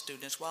adult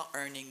students while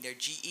earning their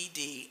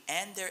GED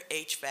and their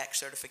HVAC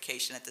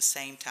certification at the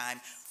same time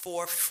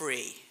for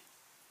free.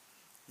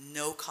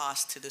 No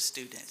cost to the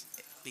student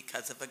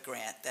because of a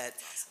grant that,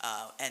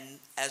 and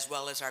as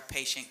well as our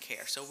patient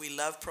care. So we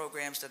love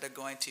programs that are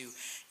going to,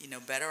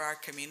 better our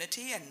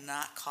community and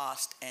not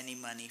cost any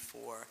money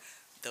for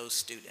those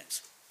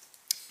students.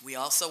 We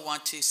also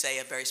want to say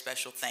a very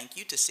special thank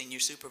you to Senior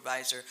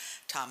Supervisor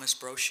Thomas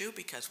Brochu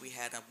because we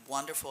had a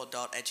wonderful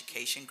adult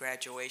education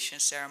graduation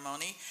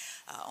ceremony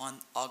on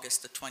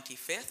August the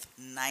 25th.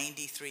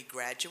 93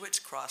 graduates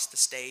crossed the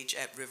stage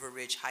at River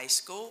Ridge High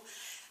School.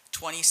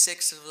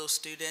 26 of those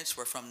students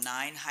were from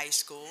 9 high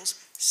schools,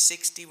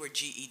 60 were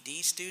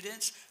GED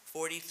students,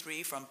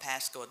 43 from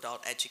Pasco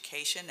Adult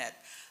Education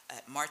at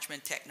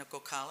Marchman Technical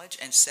College,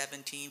 and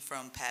 17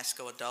 from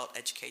Pasco Adult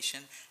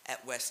Education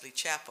at Wesley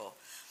Chapel.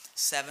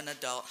 7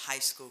 adult high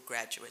school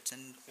graduates,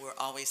 and we're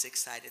always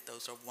excited.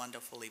 Those are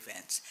wonderful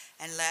events.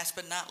 And last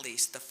but not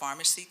least, the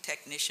Pharmacy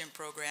Technician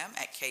Program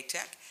at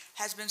K-Tech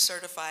has been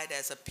certified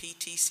as a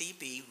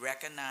PTCB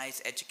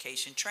recognized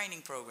education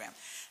training program.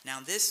 Now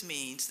this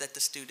means that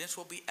the students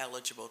will be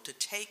eligible to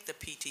take the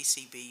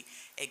PTCB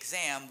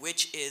exam,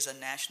 which is a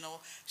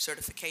national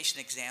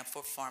certification exam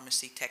for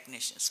pharmacy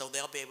technicians. So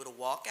they'll be able to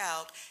walk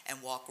out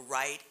and walk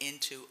right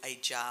into a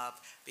job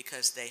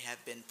because they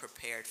have been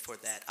prepared for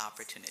that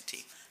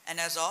opportunity. And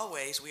as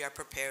always, we are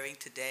preparing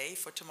today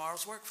for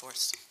tomorrow's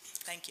workforce.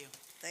 Thank you.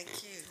 Thank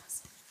you.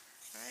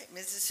 All right,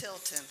 Mrs.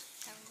 Hilton.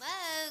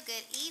 Hello,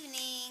 good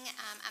evening.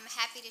 I'm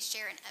happy to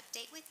share an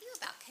update with you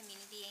about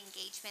community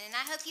engagement, and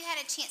I hope you had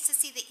a chance to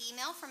see the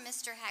email from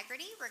Mr.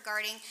 Haggerty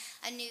regarding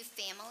a new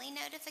family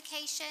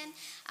notification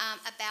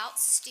about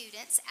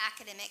students'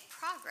 academic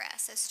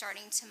progress. So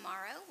starting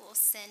tomorrow, we'll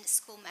send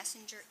school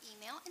messenger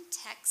email and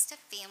text to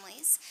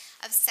families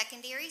of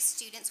secondary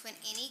students when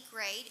any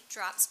grade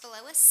drops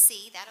below a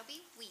C. That'll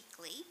be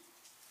weekly.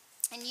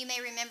 And you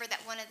may remember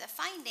that one of the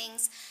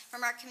findings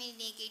from our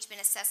community engagement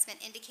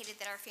assessment indicated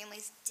that our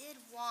families did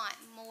want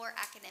more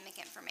academic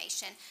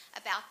information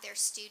about their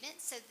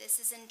students, so this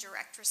is in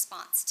direct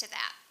response to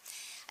that.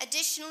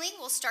 Additionally,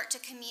 we'll start to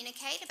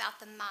communicate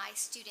about the My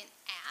Student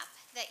app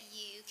that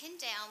you can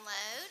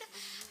download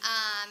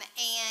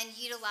and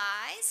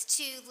utilize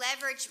to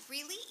leverage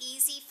really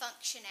easy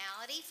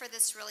functionality for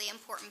this really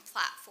important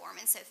platform.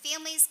 And so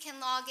families can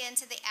log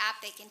into the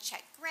app, they can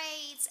check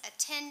grades,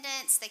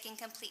 attendance, they can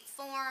complete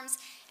forms,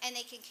 and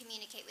they can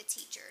communicate with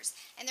teachers.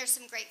 And there's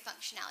some great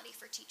functionality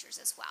for teachers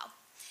as well.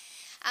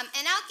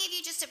 And I'll give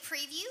you just a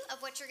preview of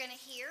what you're going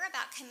to hear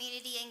about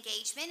community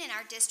engagement in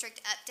our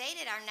district update.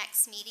 At our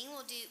next meeting,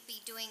 we'll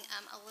be doing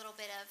a little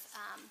bit of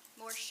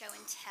more show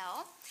and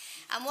tell.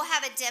 We'll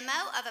have a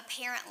demo of a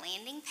parent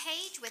landing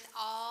page with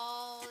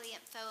all the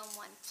info in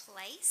one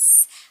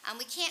place.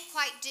 We can't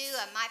quite do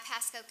a My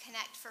Pasco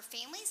Connect for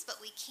families, but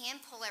we can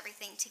pull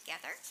everything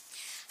together.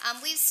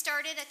 We've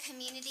started a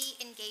community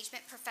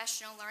engagement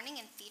professional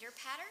learning and feeder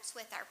patterns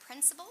with our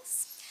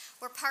principals.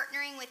 We're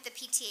partnering with the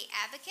PTA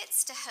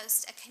Advocates to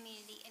host a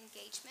community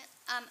engagement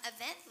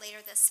event later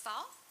this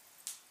fall.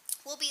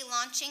 We'll be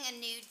launching a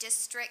new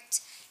district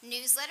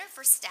newsletter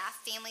for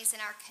staff, families in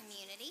our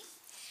community.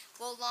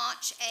 We'll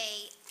launch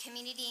a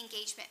community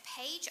engagement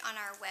page on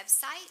our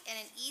website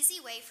and an easy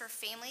way for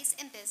families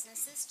and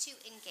businesses to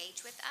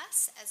engage with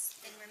us.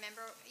 And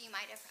remember, you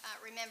might have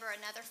remember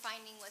another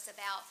finding was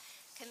about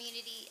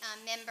community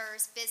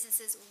members,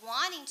 businesses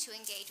wanting to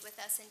engage with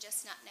us and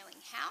just not knowing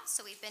how.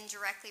 So we've been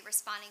directly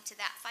responding to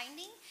that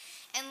finding.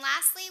 And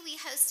lastly, we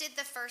hosted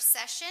the first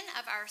session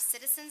of our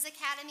Citizens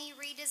Academy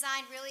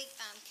redesign, really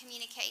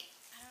communicate.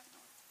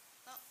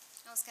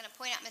 I was going to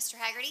point out Mr.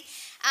 Haggerty.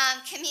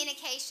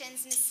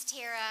 Communications, Ms.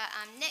 Tara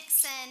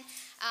Nixon,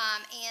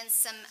 and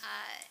some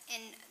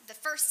in the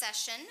first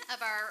session of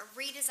our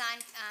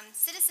redesigned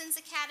Citizens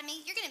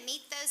Academy. You're going to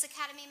meet those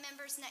Academy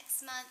members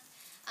next month.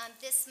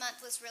 This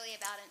month was really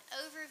about an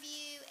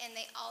overview, and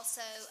they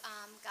also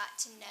got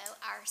to know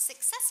our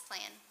success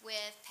plan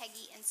with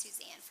Peggy and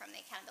Suzanne from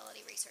the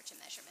Accountability Research and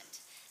Measurement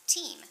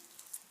team.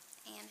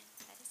 And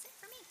that is it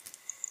for me.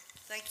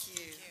 Thank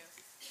you.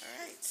 All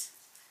right.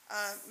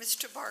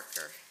 Mr.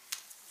 Barker.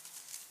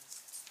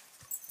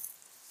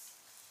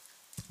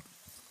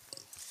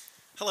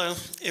 Hello.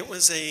 It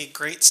was a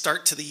great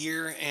start to the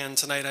year, and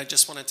tonight I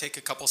just want to take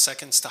a couple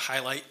seconds to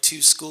highlight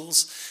two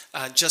schools.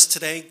 Just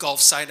today,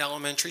 Gulfside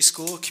Elementary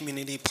School, a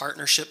community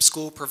partnership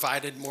school,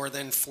 provided more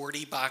than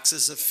 40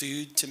 boxes of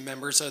food to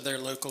members of their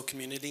local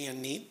community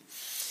in need.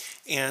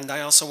 And I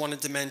also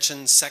wanted to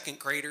mention second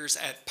graders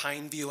at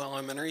Pineview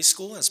Elementary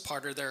School, as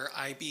part of their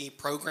IB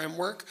program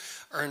work,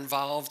 are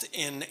involved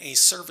in a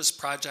service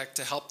project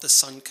to help the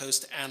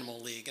Suncoast Animal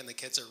League. And the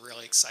kids are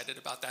really excited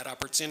about that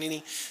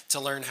opportunity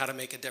to learn how to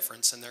make a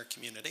difference in their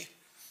community.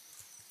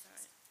 All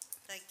right.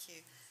 Thank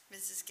you.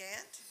 Mrs.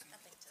 Gant?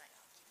 Nothing tonight.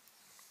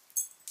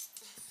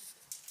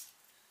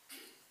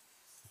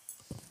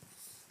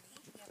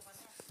 No.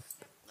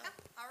 Oh,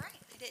 all right.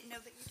 I didn't know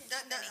that you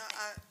didn't No, have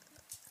anything.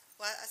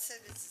 well, I said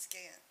Mrs.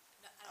 Gant.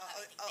 No, I don't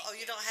have anything. Oh,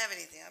 you don't have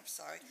anything. I'm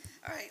sorry.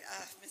 All right,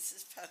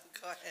 Mrs. Poe,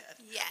 go ahead.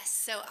 Yes,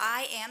 so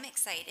I am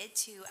excited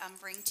to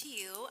bring to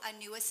you a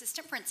new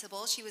assistant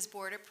principal. She was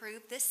board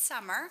approved this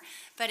summer,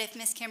 but if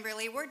Miss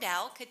Kimberly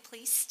Wardell could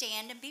please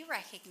stand and be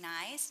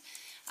recognized.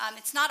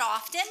 It's not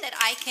often that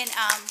I can,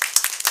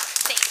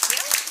 thank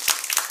you.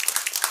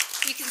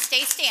 You can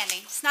stay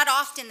standing. It's not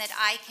often that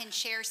I can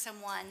share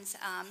someone's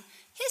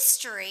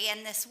history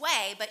in this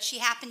way, but she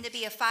happened to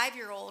be a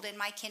 5-year-old in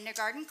my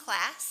kindergarten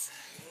class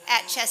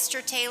at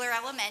Chester Taylor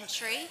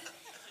Elementary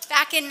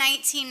back in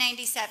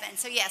 1997.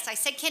 So yes, I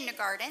said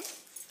kindergarten.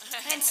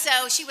 And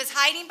so she was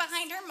hiding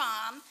behind her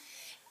mom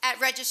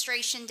at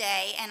registration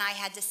day, and I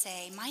had to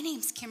say, "My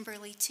name's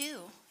Kimberly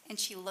too." And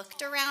she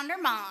looked around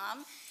her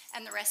mom,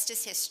 and the rest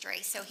is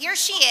history. So here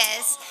she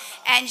is,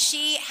 and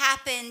she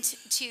happened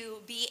to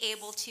be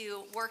able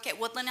to work at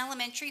Woodland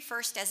Elementary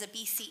first as a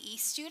BCE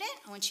student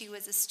when she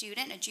was a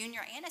student, a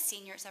junior and a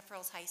senior at Zephyr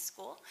High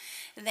School.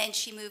 And then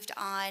she moved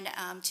on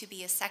to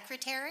be a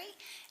secretary,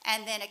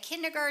 and then a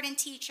kindergarten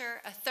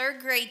teacher, a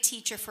 3rd grade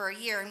teacher for a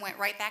year, and went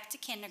right back to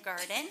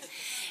kindergarten.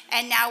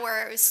 And now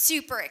we're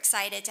super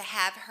excited to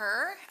have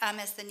her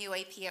as the new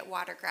AP at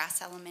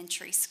Watergrass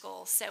Elementary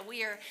School. So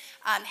we are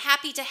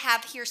happy to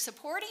have here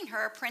supporting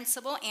her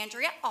Principal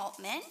Andrea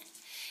Altman,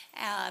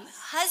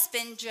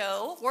 husband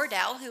Joe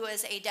Wardell, who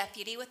is a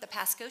deputy with the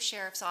Pasco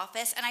Sheriff's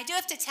Office. And I do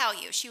have to tell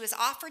you, she was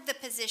offered the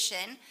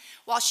position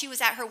while she was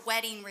at her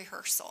wedding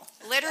rehearsal,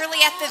 literally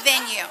at the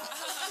venue.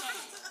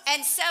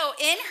 And so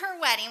in her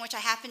wedding, which I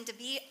happened to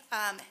be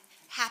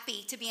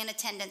happy to be in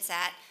attendance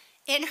at,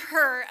 in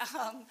her,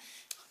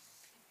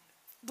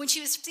 when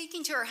she was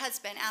speaking to her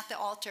husband at the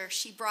altar,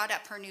 she brought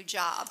up her new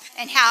job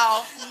and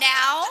how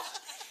now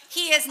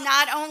he is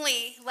not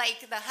only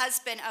like the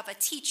husband of a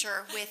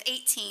teacher with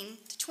 18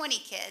 to 20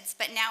 kids,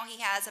 but now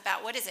he has about,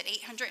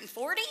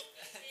 840?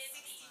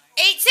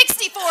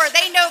 864,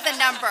 they know the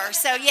number.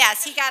 So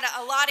yes, he got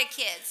a lot of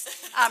kids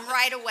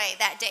right away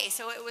that day.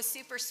 So it was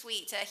super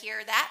sweet to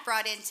hear that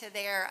brought into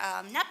their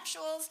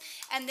nuptials.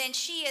 And then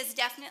she is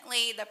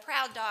definitely the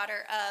proud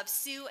daughter of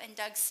Sue and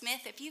Doug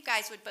Smith. If you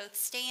guys would both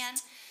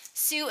stand.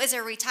 Sue is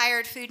a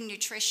retired food and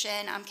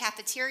nutrition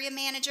cafeteria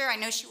manager. I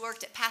know she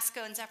worked at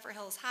Pasco and Zephyr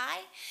Hills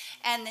High.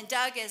 And then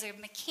Doug is a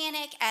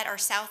mechanic at our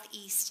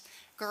southeast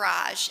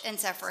garage in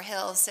Zephyr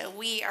Hills. So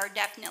we are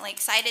definitely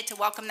excited to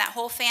welcome that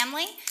whole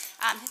family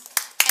and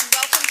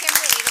welcome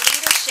Kimberly to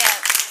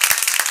leadership.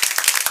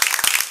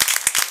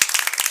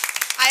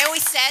 I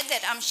always said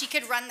that she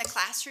could run the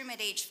classroom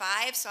at age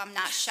 5, so I'm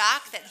not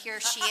shocked that here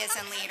she is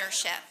in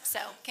leadership. So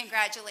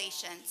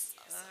congratulations.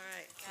 All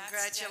right,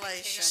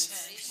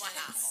 congratulations. Wow.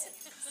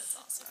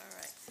 All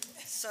right,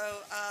 so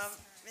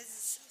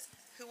Mrs.,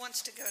 who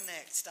wants to go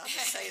next? I'll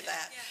just say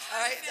that.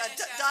 All right,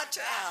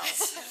 Dr.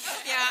 Alves.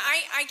 Yeah,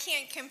 I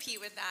can't compete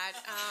with that.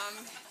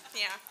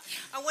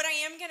 What I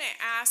am going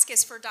to ask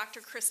is for Dr.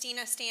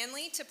 Christina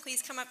Stanley to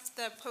please come up to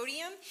the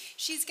podium.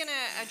 She's going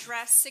to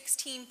address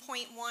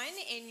 16.1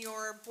 in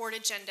your board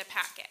agenda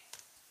packet.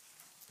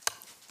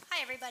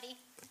 Hi, everybody.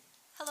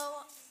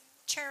 Hello,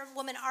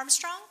 Chairwoman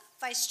Armstrong,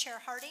 Vice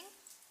Chair Harding,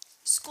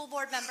 school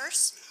board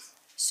members,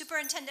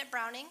 Superintendent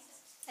Browning,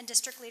 and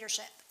district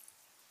leadership.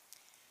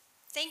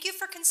 Thank you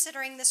for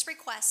considering this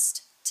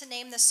request to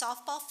name the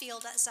softball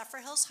field at Zephyr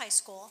Hills High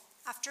School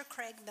after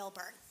Craig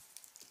Milburn.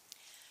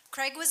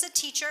 Craig was a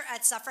teacher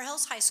at Zephyr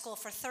Hills High School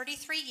for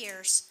 33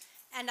 years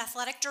and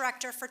athletic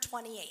director for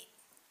 28.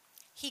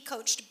 He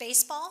coached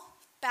baseball,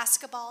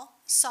 basketball,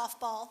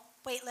 softball,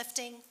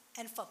 weightlifting,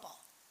 and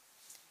football.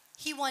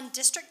 He won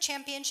district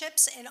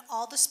championships in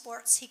all the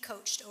sports he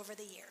coached over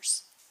the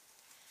years.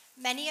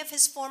 Many of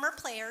his former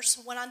players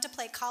went on to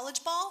play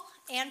college ball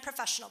and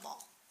professional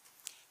ball.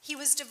 He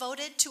was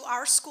devoted to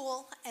our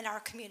school and our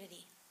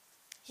community.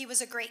 He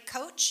was a great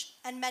coach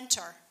and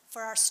mentor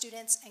for our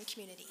students and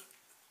community.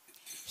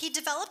 He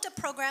developed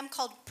a program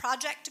called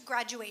Project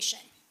Graduation,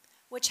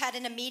 which had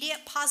an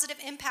immediate positive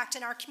impact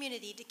in our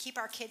community to keep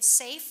our kids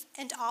safe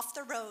and off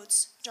the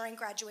roads during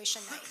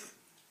graduation night.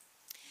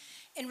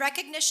 In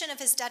recognition of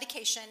his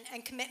dedication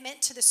and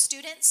commitment to the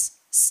students,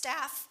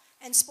 staff,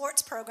 and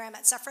sports program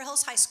at Zephyr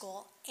Hills High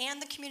School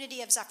and the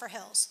community of Zephyr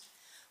Hills,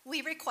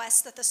 we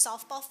request that the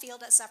softball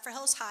field at Zephyr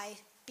Hills High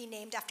be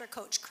named after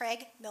Coach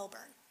Craig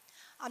Milburn.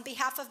 On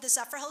behalf of the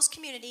Zephyr Hills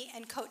community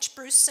and Coach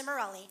Bruce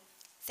Cimarelli,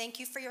 thank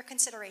you for your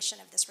consideration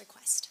of this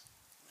request.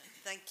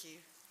 Thank you.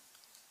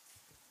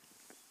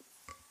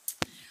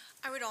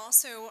 I would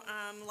also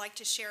like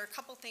to share a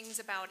couple things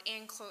about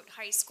Anclote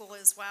High School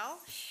as well.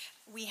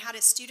 We had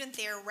a student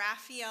there,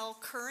 Raphael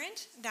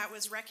Current, that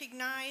was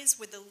recognized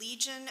with the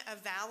Legion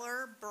of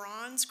Valor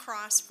Bronze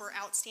Cross for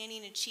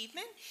Outstanding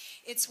Achievement.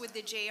 It's with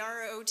the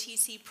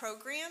JROTC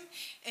program.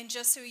 And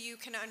just so you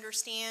can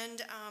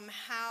understand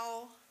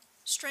how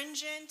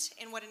stringent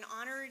and what an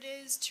honor it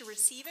is to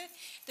receive it,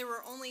 there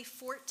were only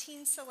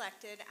 14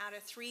 selected out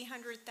of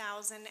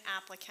 300,000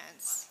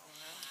 applicants.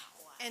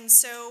 And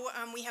so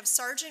we have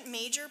Sergeant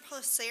Major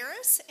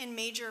Placeris and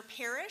Major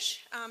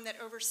Parrish that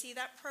oversee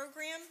that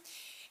program.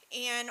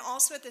 And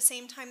also at the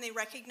same time they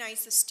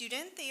recognize the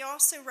student, they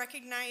also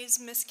recognize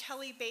Miss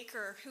Kelly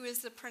Baker, who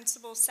is the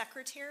principal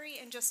secretary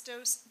and just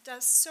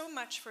does so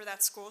much for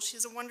that school.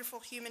 She's a wonderful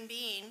human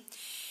being.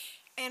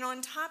 And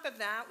on top of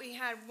that, we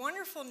had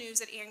wonderful news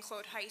at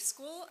Anclote High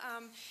School.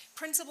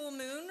 Principal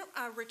Moon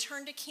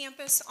returned to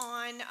campus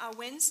on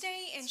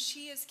Wednesday, and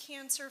she is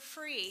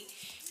cancer-free.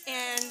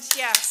 And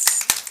yes.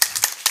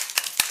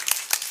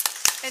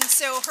 And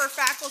so her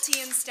faculty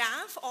and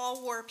staff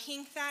all wore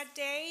pink that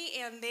day,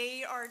 and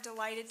they are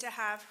delighted to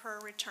have her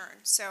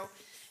return. So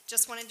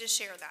just wanted to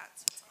share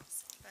that.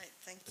 Right,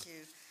 thank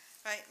you.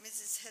 All right,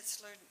 Mrs.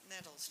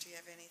 Hetzler-Nettles, do you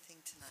have anything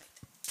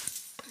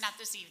tonight? Not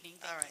this evening.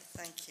 All right,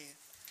 thank you.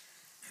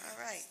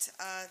 All right,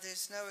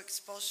 there's no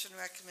expulsion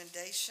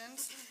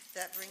recommendations.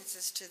 That brings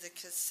us to the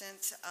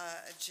consent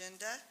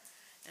agenda,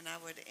 and I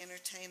would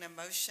entertain a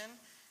motion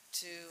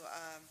to,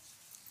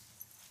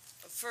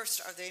 first,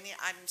 are there any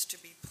items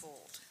to be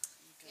pulled?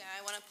 Yeah,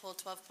 I want to pull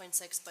 12.6,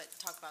 but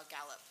talk about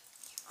Gallup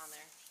on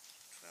there.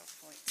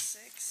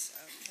 12.6,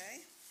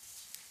 okay.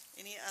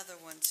 Any other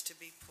ones to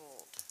be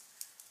pulled?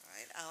 All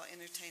right, I'll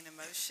entertain a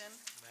motion.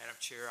 Madam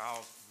Chair,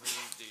 I'll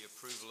move the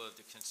approval of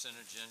the consent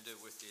agenda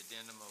with the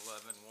addendum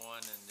 11.1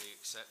 and the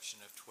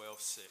exception of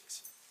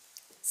 12.6.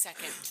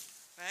 Second.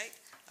 Right,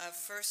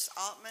 first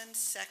Altman,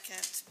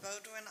 second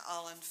Bodwin,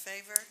 all in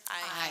favor?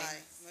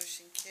 Aye.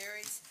 Motion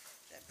carries.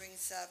 That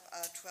brings up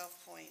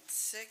 12.6,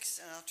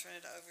 and I'll turn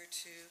it over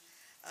to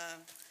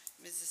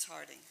Mrs.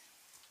 Harding.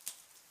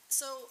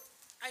 So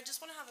I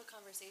just want to have a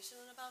conversation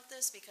about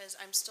this because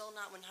I'm still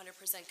not 100%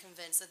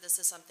 convinced that this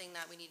is something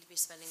that we need to be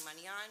spending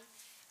money on.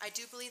 I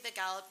do believe that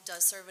Gallup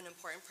does serve an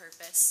important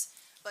purpose,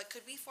 but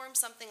could we form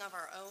something of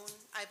our own?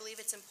 I believe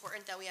it's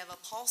important that we have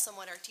a pulse on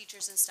what our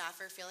teachers and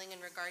staff are feeling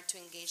in regard to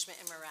engagement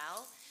and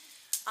morale.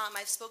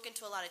 I've spoken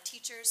to a lot of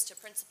teachers, to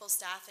principal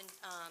staff, and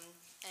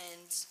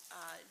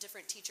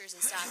different teachers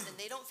and staff, and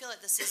they don't feel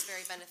that this is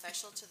very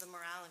beneficial to the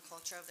morale and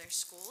culture of their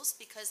schools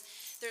because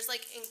there's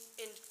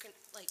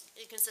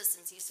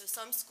inconsistency. So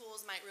some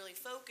schools might really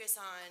focus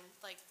on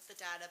like the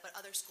data, but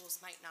other schools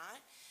might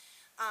not.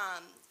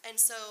 And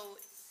so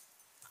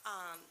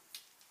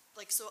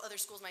like, so other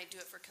schools might do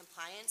it for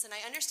compliance, and I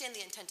understand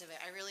the intent of it,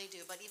 I really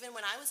do, but even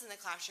when I was in the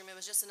classroom, it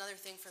was just another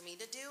thing for me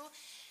to do,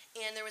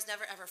 and there was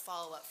never ever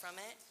follow-up from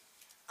it.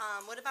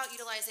 What about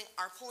utilizing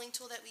our polling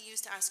tool that we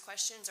use to ask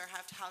questions, or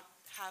have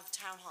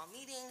town hall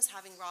meetings,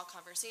 having raw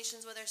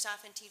conversations with our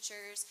staff and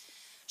teachers?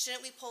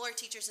 Shouldn't we poll our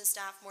teachers and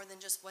staff more than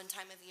just one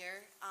time of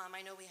year?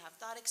 I know we have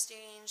thought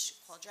exchange,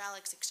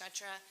 quadratics, et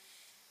cetera,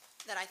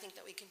 that I think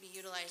that we can be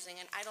utilizing,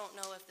 and I don't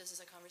know if this is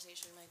a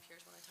conversation my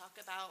peers want to talk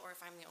about, or if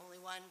I'm the only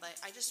one, but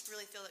I just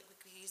really feel like we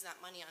could use that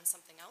money on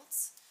something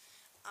else.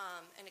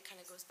 And it kind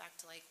of goes back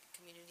to like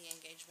community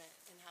engagement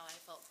and how I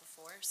felt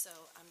before, so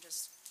I'm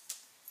just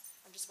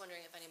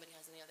wondering if anybody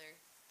has any other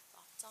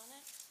thoughts on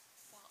it?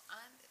 Well,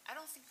 I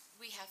don't think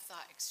we have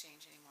thought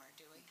exchange anymore,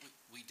 do we?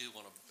 We do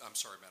want to, I'm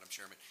sorry, Madam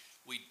Chairman,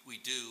 we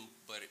do,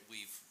 but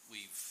we've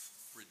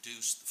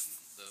reduced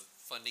the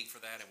funding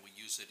for that, and we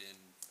use it in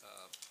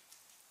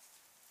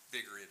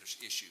bigger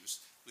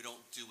issues. We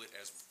don't do it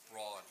as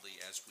broadly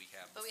as we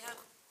have before. But we have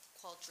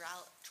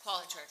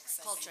Qualtrics.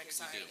 Qualtrics,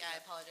 sorry, do. yeah,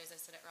 I apologize, I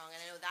said it wrong, and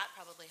I know that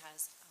probably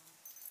has,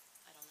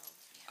 I don't know.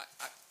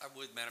 I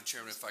would, Madam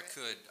Chairman, if I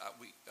could,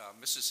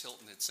 Mrs.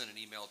 Hilton had sent an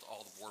email to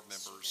all the board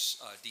members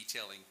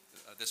detailing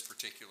this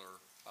particular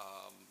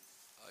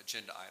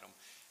agenda item,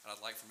 and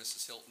I'd like for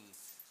Mrs. Hilton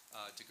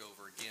to go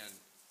over again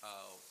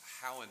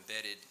how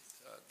embedded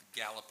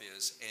Gallup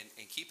is,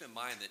 and keep in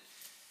mind that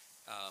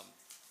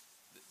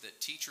that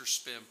teachers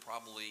spend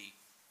probably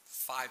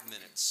 5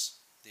 minutes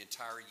the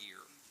entire year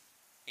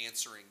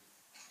answering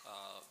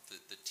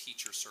the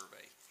teacher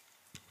survey.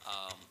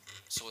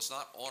 So it's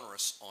not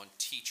onerous on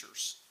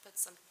teachers. But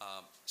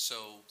sometimes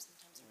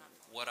they're not.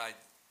 What I'd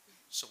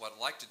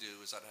like to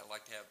do is I'd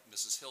like to have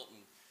Mrs.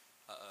 Hilton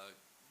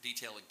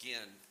detail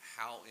again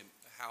how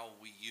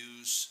we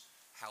use,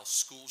 how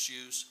schools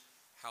use,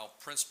 how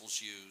principals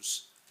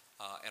use,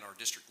 and our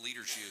district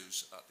leaders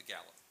use the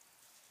Gallup.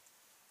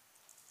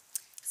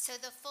 So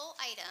the full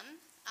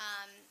item,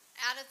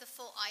 out of the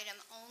full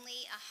item,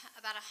 only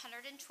about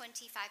 $125,000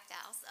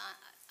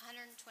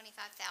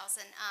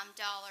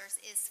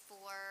 is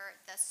for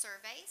the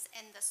surveys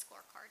and the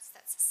scorecards.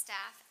 That's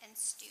staff and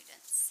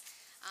students.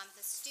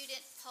 The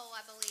student poll,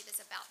 I believe, is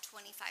about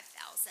 $25,000.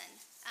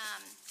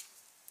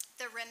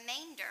 The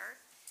remainder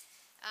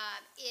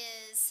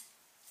is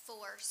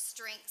for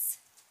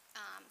strengths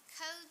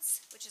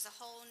codes, which is a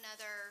whole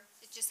nother,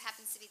 it just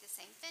happens to be the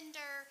same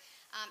vendor,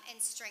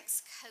 and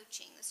strengths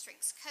coaching. The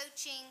strengths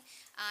coaching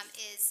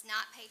is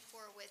not paid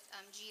for with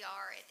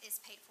GR, it is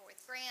paid for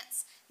with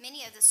grants.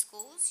 Many of the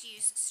schools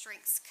use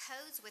strengths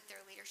codes with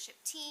their leadership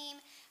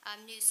team.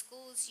 New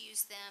schools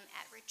use them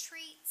at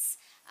retreats,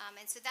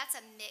 and so that's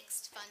a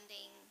mixed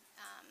funding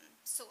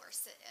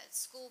source.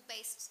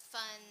 School-based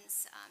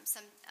funds,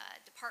 some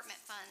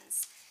department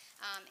funds,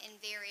 in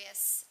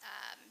various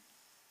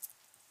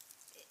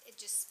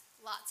just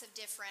lots of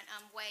different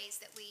ways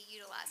that we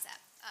utilize that.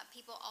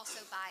 People also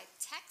buy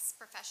texts,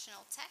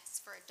 professional texts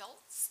for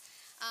adults,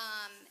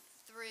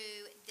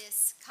 through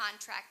this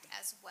contract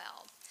as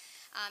well.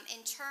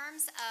 In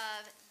terms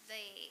of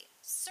the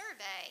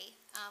survey,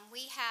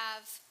 we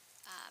have,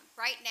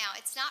 right now,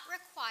 it's not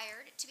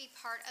required to be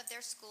part of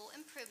their school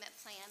improvement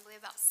plan. We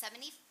have about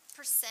 70%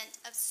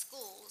 of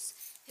schools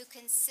who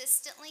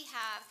consistently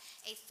have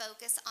a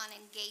focus on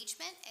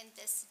engagement and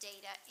this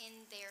data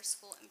in their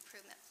school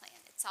improvement plan.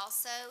 It's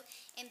also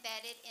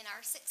embedded in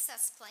our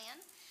success plan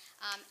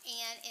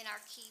and in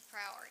our key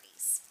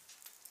priorities.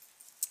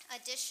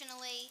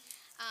 Additionally,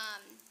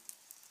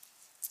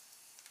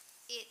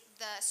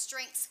 the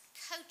strengths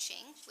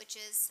coaching, which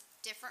is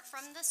different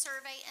from the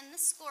survey and the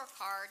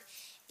scorecard,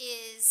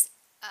 is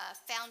a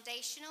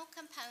foundational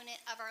component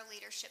of our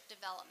leadership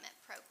development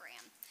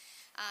program.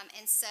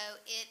 And so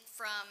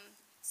from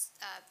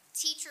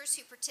teachers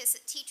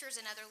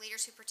and other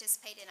leaders who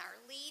participate in our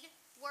LEAD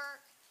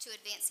work, to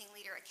Advancing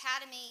Leader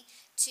Academy,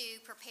 to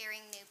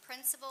preparing new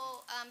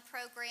principal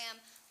program,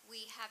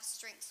 we have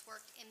strengths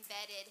work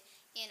embedded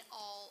in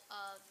all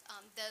of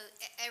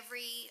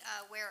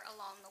everywhere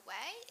along the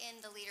way in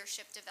the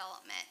leadership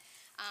development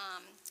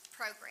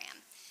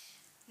program.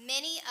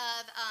 Many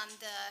of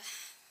the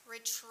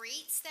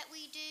retreats that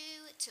we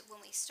do when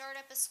we start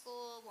up a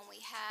school, when we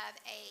have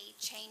a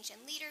change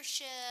in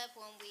leadership,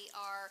 when we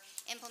are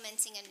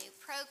implementing a new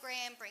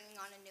program, bringing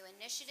on a new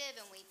initiative,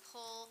 and we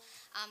pull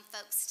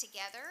folks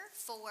together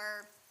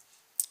for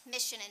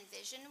mission and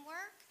vision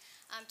work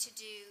to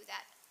do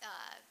that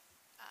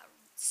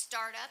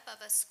startup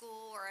of a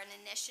school or an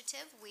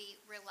initiative,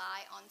 we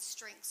rely on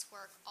strengths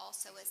work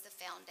also as the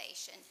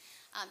foundation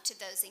to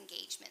those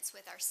engagements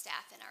with our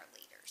staff and our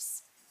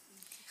leaders.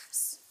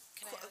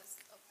 Can I ask?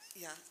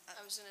 Yeah.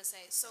 I was going to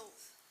say, so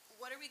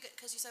what are we,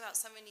 because you said about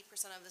 70%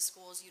 of the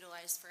schools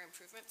utilize for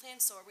improvement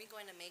plans, so are we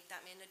going to make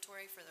that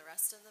mandatory for the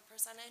rest of the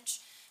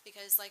percentage?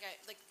 Because and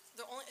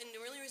the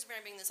only reason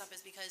I bring this up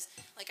is because,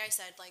 like I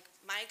said, like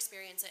my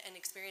experience and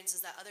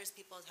experiences that others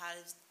people have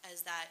had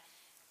is that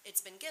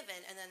it's been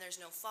given and then there's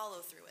no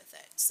follow through with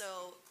it.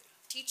 So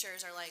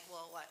teachers are like,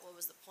 well, what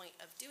was the point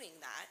of doing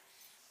that?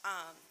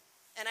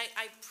 And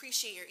I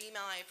appreciate your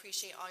email, I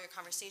appreciate all your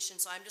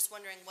conversations, so I'm just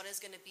wondering what is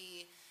going to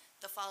be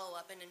the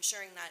follow-up and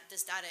ensuring that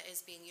this data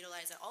is being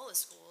utilized at all the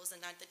schools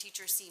and that the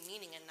teachers see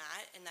meaning in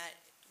that, and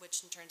that,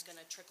 which in turn is going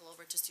to trickle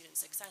over to student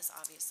success,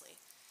 obviously.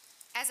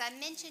 As I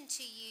mentioned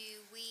to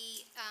you,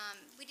 we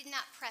did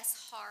not press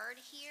hard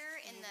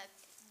here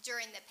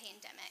during the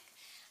pandemic.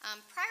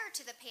 Prior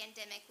to the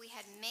pandemic, we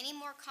had many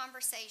more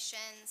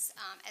conversations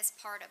as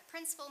part of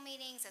principal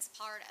meetings, as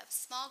part of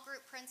small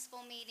group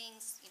principal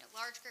meetings,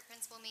 large group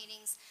principal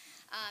meetings,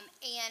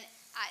 and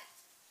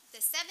the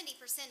 70%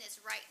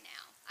 is right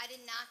now. I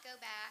did not go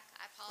back.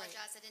 I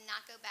apologize. I did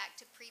not go back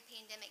to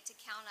pre-pandemic to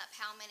count up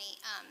how many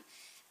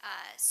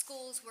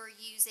schools were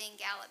using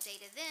Gallup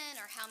data then,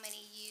 or how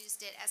many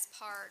used it as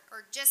part,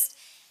 or just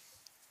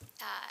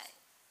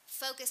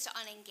focused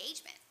on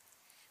engagement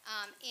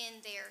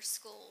in their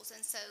schools.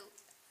 And so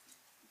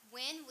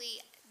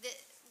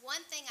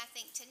one thing I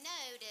think to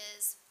note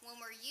is when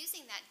we're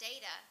using that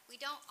data, we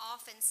don't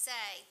often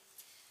say,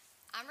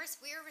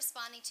 we're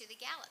responding to the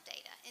Gallup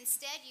data.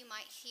 Instead, you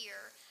might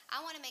hear,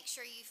 I want to make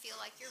sure you feel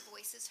like your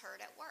voice is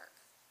heard at work.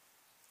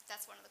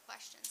 That's one of the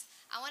questions.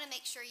 I want to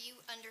make sure you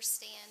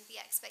understand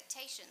the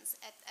expectations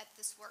at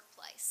this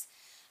workplace.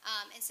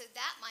 And so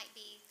that might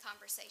be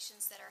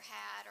conversations that are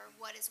had, or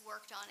what is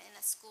worked on in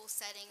a school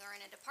setting or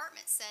in a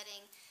department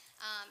setting.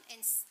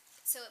 And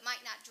so it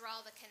might not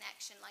draw the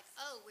connection like,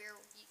 oh,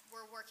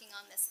 we're working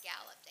on this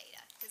Gallup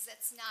data, because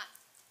it's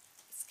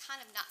kind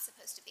of not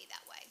supposed to be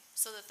that way.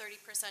 So the 30%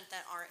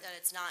 that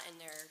it's not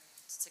in their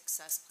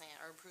success plan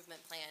or improvement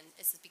plan,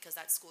 is it because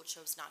that school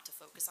chose not to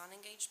focus on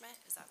engagement?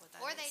 Is that what that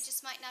Or is? they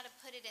just might not have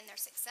put it in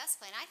their success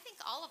plan. I think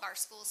all of our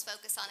schools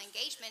focus on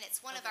engagement.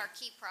 It's one of our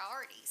key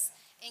priorities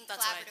in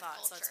That's what I collaborative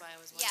thought, culture. so that's why I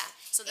was wondering. Yeah.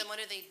 So then what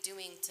are they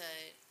doing to,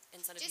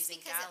 instead of Just using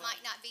because Gallup? it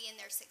might not be in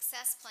their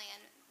success plan,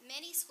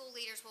 many school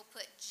leaders will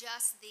put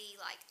just the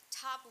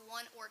top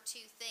 1 or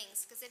 2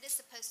 things, because it is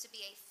supposed to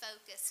be a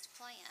focused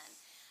plan.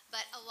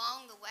 But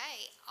along the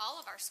way,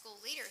 all of our school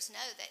leaders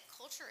know that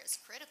culture is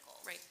critical.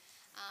 Right.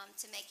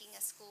 To making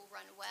a school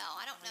run well.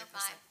 I don't know if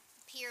my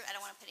I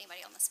don't want to put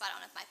anybody on the spot.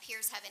 I don't know if my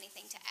peers have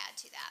anything to add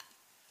to that.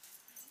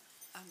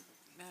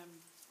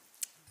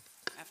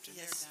 After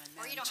Yes. they're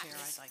done, Or you Madam don't have Chair,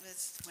 to. I'd like,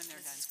 when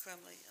they're done. Mrs.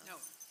 Crumley. No,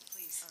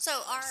 please.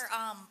 So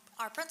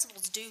our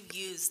principals do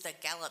use the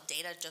Gallup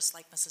data, just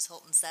like Mrs.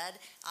 Hilton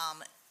said,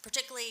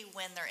 particularly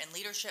when they're in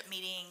leadership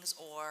meetings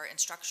or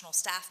instructional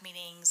staff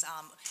meetings,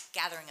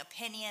 gathering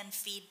opinion,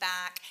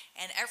 feedback,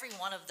 and every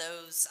one of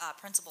those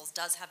principals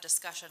does have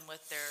discussion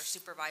with their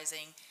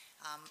supervising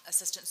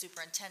assistant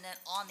superintendent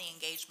on the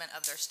engagement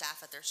of their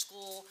staff at their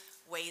school,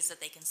 ways that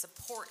they can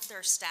support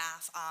their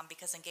staff,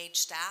 because engaged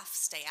staff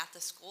stay at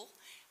the school,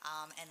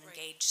 and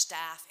engaged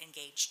staff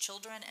engage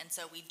children, and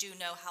so we do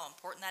know how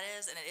important that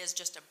is, and it is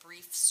just a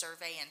brief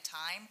survey in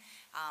time,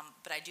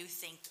 but I do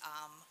think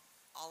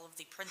all of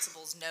the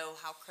principals know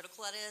how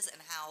critical that is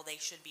and how they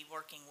should be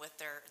working with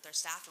their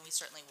staff, and we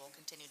certainly will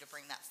continue to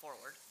bring that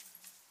forward.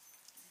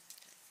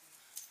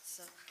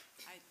 So,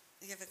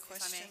 you have a If I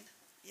question? may?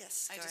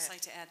 Yes, go I'd just ahead.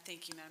 like to add,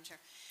 thank you, Madam Chair.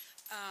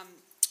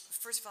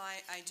 First of all,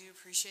 I do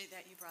appreciate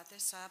that you brought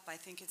this up. I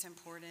think it's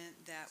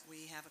important that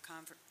we have a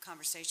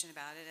conversation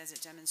about it, as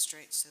it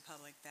demonstrates to the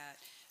public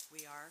that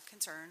we are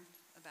concerned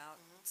about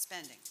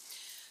spending.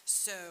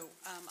 So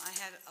I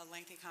had a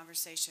lengthy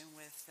conversation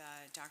with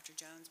Dr.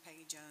 Jones,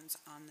 Peggy Jones,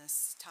 on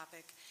this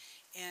topic.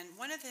 And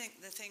one of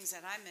the things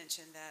that I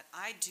mentioned that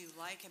I do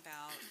like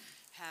about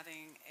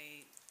having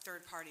a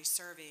third-party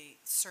survey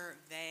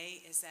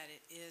is that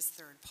it is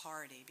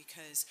third-party,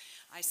 because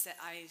I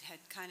had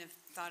kind of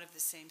thought of the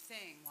same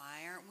thing.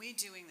 Why aren't we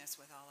doing this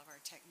with all of our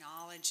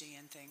technology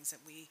and things that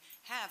we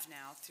have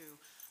now through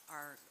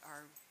our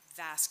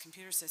vast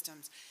computer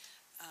systems?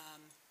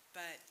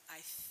 But I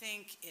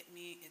think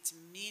it's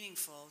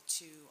meaningful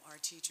to our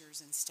teachers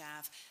and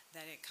staff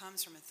that it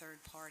comes from a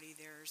third party.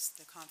 There's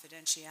the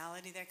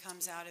confidentiality that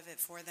comes out of it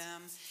for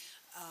them.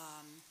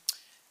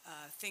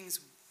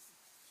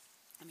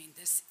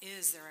 This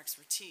is their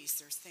expertise.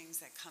 There's things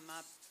that come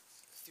up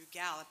through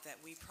Gallup that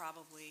we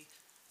probably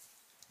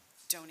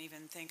don't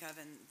even think of,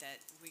 and that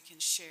we can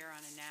share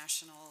on a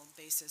national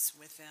basis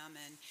with them.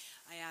 And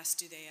I asked,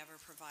 do they ever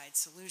provide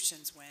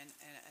solutions when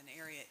an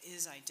area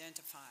is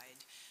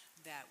identified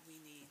that we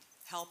need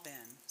help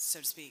in, so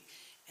to speak?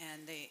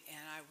 And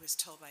I was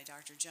told by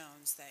Dr.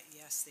 Jones that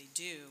yes, they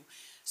do.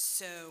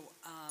 So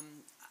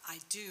I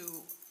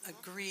do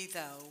agree,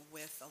 though,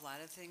 with a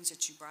lot of things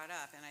that you brought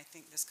up, and I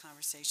think this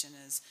conversation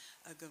is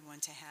a good one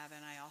to have.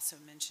 And I also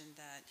mentioned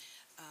that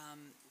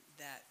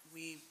that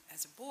we,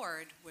 as a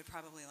board, would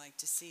probably like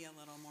to see a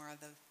little more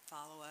of the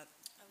follow-up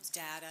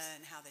data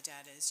and how the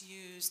data is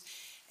used.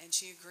 And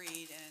she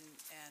agreed,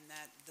 and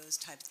that those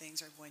type of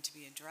things are going to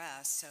be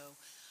addressed. So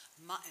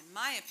in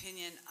my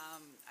opinion,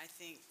 I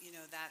think,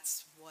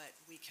 that's what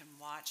we can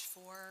watch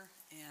for,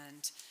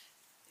 and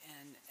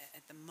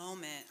at the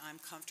moment, I'm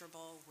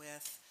comfortable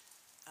with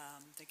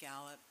the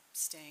Gallup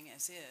staying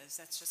as is.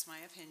 That's just my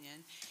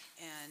opinion,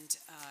 and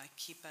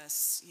keep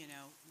us,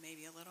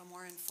 maybe a little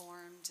more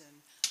informed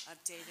and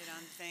updated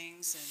on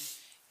things,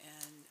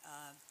 and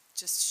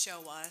just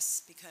show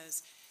us,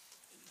 because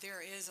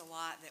there is a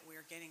lot that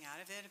we're getting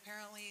out of it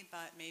apparently,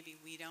 but maybe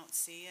we don't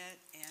see it,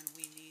 and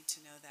we need to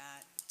know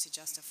that to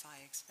justify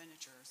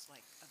expenditures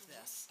like of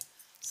this.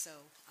 So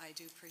I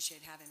do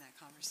appreciate having that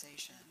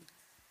conversation.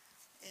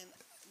 And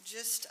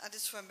I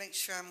just want to make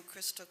sure I'm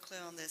crystal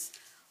clear on this.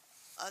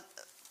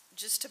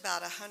 Just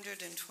about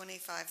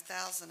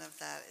 125,000 of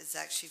that is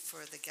actually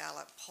for the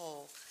Gallup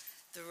poll.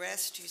 The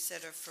rest, you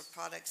said, are for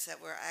products that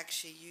we're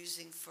actually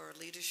using for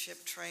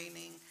leadership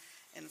training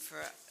and for,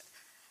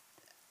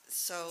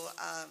 so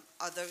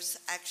are those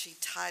actually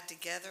tied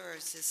together, or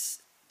is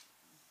this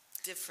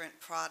different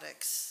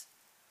products?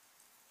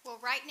 Well,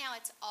 right now,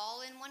 it's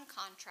all in one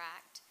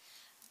contract,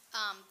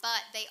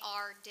 but they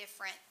are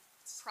different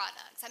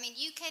products. I mean,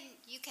 you can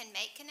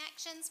make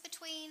connections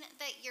between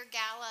your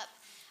Gallup,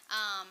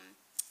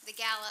 the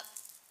Gallup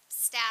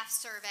staff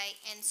survey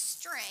and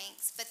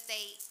strengths, but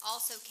they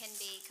also can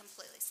be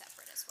completely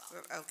separate as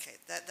well. Okay,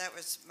 that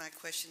was my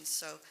question.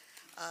 So,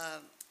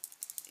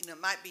 it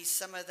might be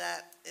some of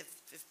that,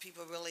 if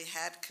people really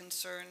had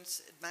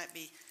concerns, it might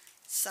be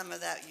some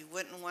of that you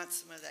wouldn't want,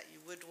 some of that you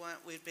would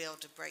want. We'd be able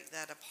to break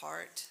that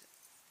apart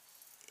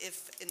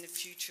if in the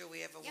future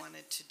we ever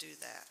wanted to do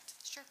that.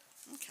 Sure.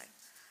 Okay,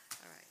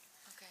 all right.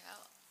 Okay,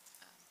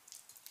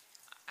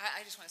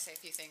 I just want to say a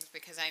few things,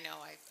 because I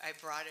know I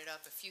brought it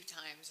up a few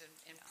times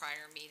in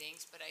prior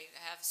meetings, but I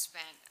have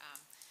spent,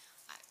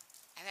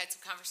 I've had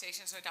some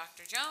conversations with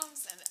Dr.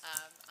 Jones and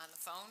on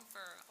the phone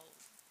for a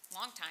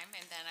long time,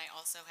 and then I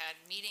also had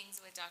meetings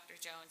with Dr.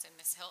 Jones and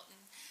Ms.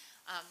 Hilton,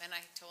 and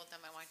I told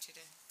them, I want you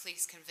to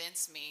please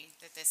convince me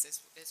that this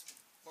is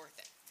worth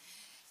it.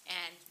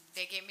 And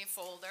they gave me a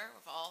folder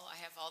of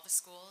I have all the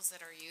schools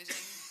that are using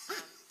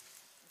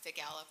the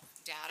Gallup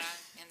data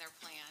in their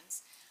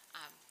plans.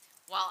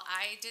 While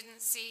I didn't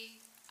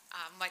see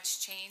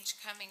much change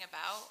coming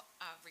about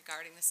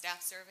regarding the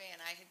staff survey,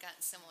 and I had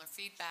gotten similar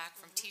feedback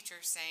from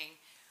teachers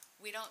saying,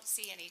 we don't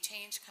see any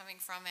change coming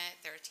from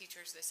it. There are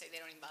teachers that say they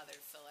don't even bother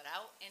to fill it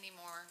out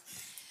anymore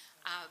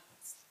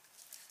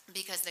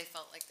because they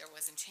felt like there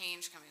wasn't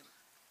change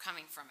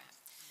coming from it.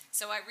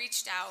 So I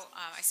reached out.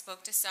 I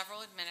spoke to several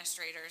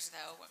administrators,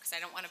 though, because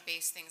I don't want to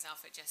base things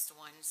off of just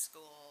one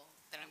school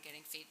that I'm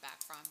getting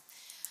feedback from.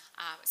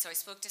 So I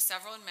spoke to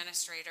several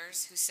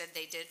administrators who said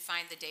they did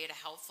find the data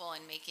helpful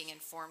in making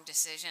informed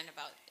decisions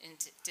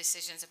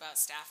about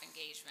staff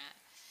engagement.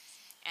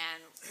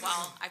 And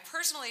while I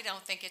personally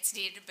don't think it's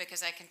needed,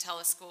 because I can tell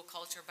a school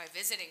culture by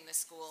visiting the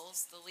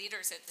schools, the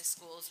leaders at the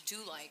schools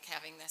do like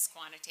having this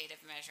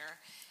quantitative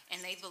measure, and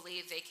they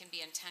believe they can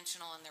be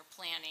intentional in their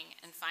planning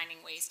and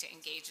finding ways to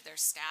engage their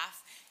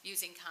staff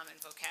using common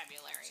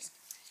vocabulary.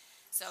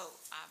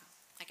 So,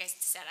 like I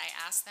said, I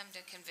asked them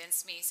to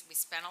convince me. So we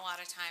spent a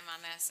lot of time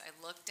on this. I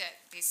looked at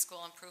these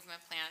school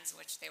improvement plans,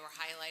 which they were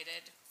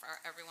highlighted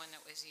for everyone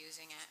that was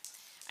using it.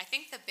 I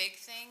think the big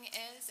thing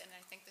is, and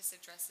I think this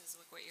addresses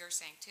what you're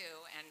saying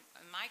too, and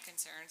my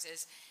concerns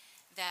is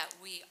that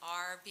we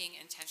are being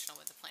intentional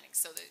with the planning.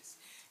 So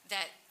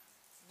that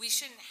we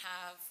shouldn't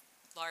have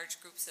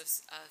large groups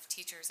of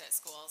teachers at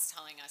schools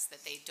telling us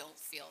that they don't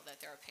feel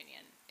that their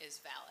opinion is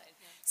valid.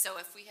 Yeah. So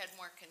if we had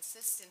more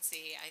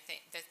consistency, I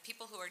think that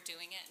people who are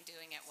doing it and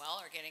doing it well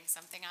are getting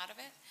something out of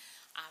it.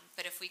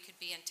 But if we could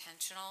be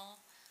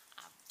intentional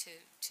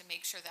to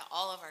make sure that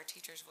all of our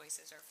teachers'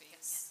 voices are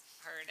being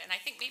heard. And I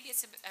think maybe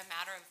it's a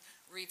matter of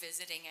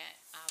revisiting it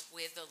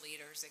with the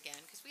leaders again,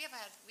 because we've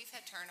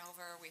had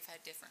turnover, we've had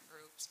different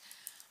groups,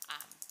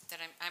 that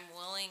I'm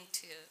willing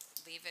to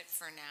leave it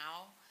for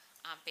now,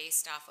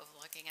 based off of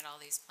looking at all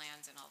these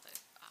plans and all the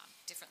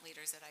different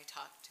leaders that I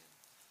talked to.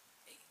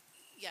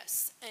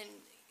 Yes, and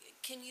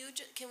can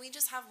we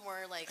just have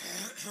more, like,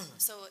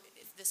 so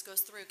if this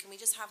goes through, can we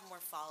just have more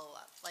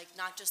follow-up? Like,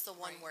 not just the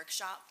one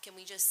workshop, can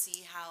we just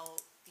see how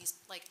these,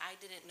 like, I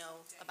didn't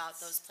know about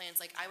those plans.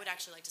 Like, I would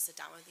actually like to sit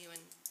down with you and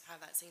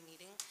have that same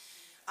meeting,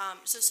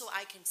 so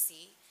I can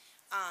see,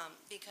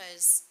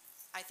 because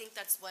I think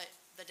that's what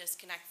the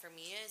disconnect for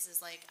me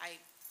is like, I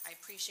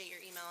appreciate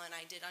your email and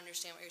I did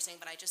understand what you're saying,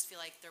 but I just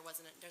feel like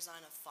there's not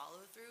enough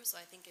follow-through. So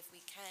I think if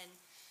we can,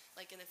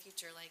 like in the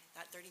future, like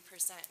that 30%,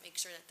 make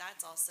sure that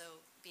that's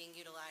also being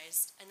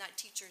utilized and that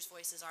teachers'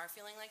 voices are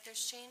feeling like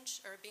there's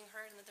change or being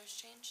heard and that there's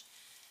change.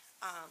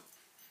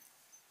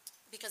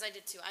 Because I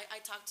did too. I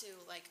talked to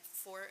like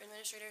 4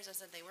 administrators that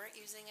said they weren't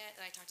using it,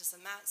 and I talked to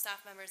some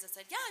staff members that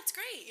said, yeah, it's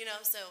great,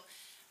 so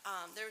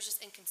there was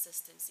just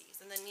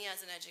inconsistencies. And then me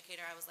as an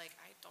educator, I was like,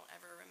 I don't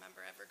ever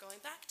remember ever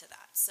going back to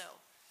that. So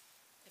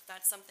if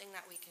that's something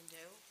that we can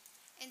do.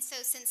 And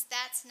so since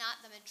that's not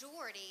the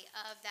majority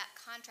of that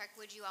contract,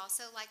 would you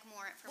also like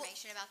more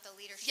information about the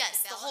leadership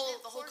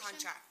development the whole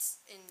portion? contract.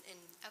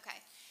 Okay.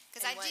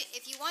 Because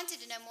if you wanted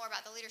to know more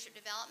about the leadership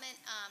development,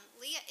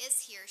 Leah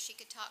is here. She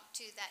could talk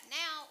to that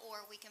now,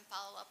 or we can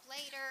follow up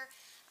later.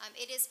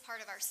 It is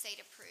part of our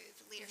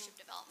state-approved leadership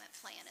development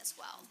plan as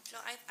well.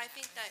 No, I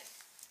think that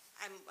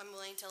I'm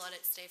willing to let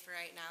it stay for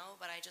right now,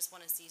 but I just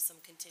want to see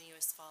some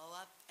continuous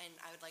follow-up, and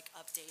I would like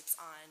updates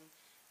on,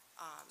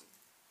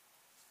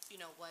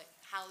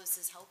 how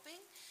this is helping.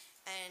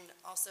 And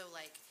also,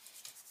 like,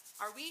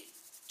 are we,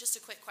 just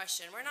a quick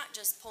question, we're not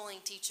just polling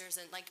teachers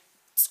and, like,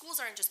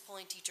 schools aren't just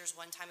polling teachers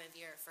one time of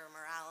year for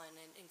morale and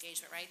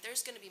engagement, right?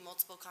 There's going to be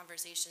multiple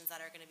conversations that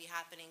are going to be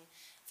happening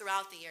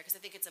throughout the year, because I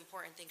think it's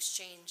important things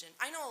change. And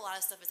I know a lot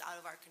of stuff is out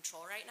of our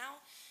control right now,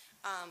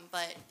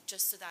 but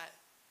just so that,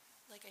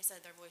 like I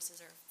said, their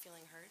voices are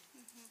feeling heard.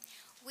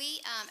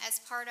 We, as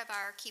part of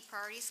our key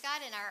priorities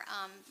guide and our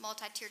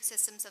multi-tiered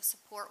systems of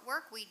support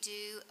work, we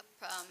do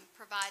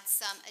provide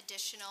some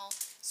additional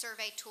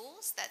survey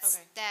tools that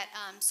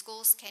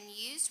schools can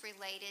use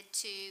related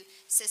to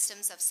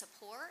systems of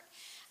support.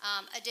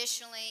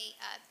 Additionally,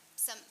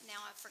 now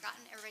I've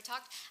forgotten, everybody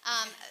talked.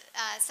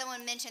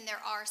 Someone mentioned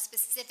there are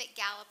specific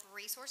Gallup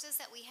resources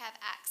that we have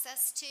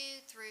access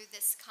to through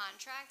this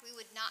contract. We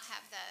would not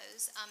have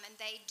those, and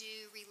they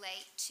do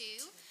relate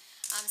to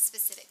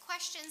specific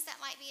questions that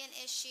might be an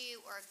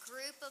issue or a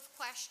group of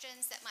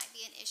questions that might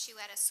be an issue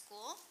at a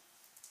school.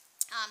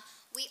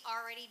 We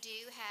already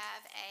do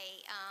have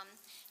a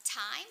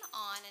time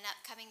on an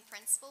upcoming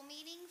principal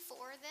meeting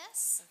for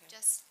this,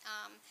 just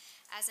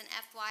as an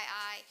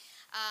FYI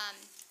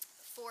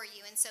for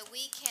you. And so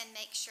we can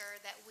make sure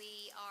that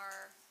we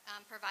are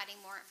providing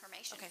more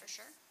information for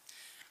sure.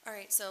 All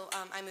right, so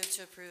I move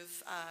to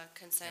approve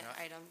consent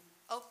item.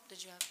 Oh,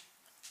 did you have?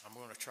 I'm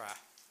going to try.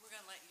 We're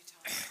going to let you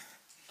talk.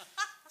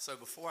 So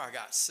before I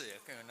got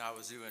sick and I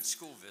was doing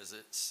school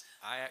visits,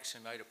 I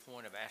actually made a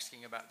point of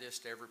asking about this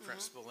to every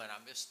principal, and I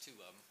missed two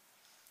of them.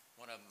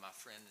 One of them, my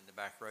friend in the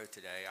back row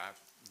today, I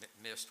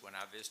missed when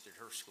I visited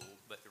her school,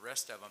 but the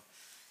rest of them,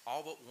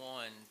 all but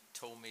one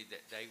told me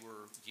that they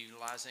were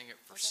utilizing it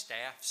for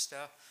staff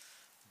stuff,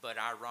 but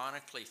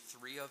ironically,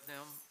 three of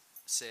them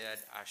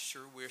said, I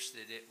sure wish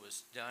that it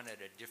was done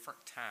at a different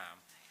time.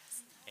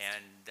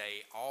 And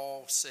they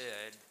all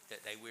said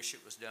that they wish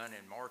it was done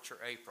in March or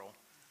April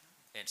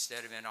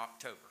instead of in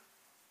October.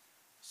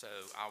 So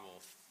I will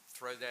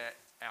throw that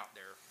out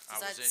there. Is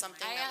that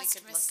something that we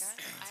could look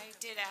at? I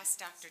did ask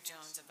Dr.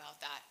 Jones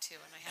about that too,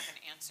 and I have an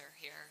answer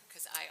here,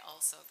 because I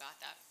also got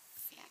that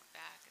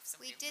feedback.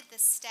 We did the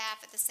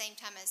staff at the same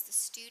time as the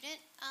student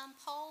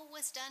poll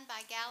was done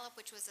by Gallup,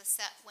 which was a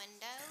set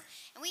window.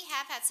 And we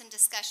have had some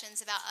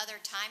discussions about other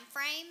time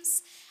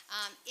frames.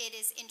 It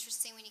is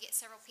interesting when you get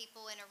several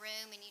people in a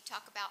room and you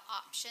talk about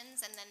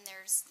options, and then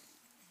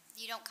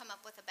you don't come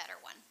up with a better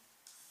one,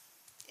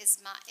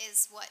 is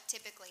what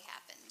typically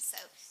happens. So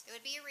there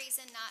would be a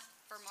reason not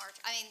for March.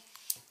 I mean,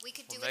 we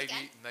could do it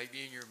again.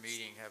 Maybe in your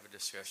meeting have a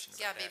discussion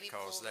about that, maybe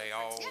because pull they the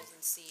all, principals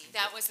and see.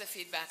 That was the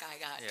feedback I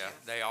got too.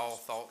 they all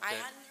thought I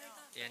that hadn't heard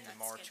that. into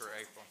March or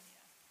April.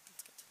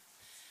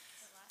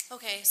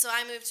 Okay, so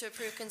I move to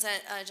approve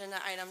consent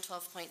agenda item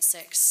 12.6.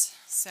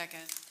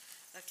 Second.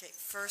 Okay,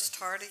 first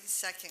Hardy,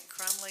 second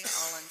Crumley,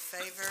 all in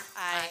favor?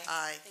 Aye.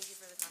 Aye. Thank you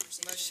for the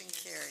conversation. Motion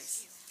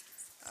carries.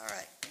 All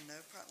right, no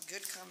problem,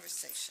 good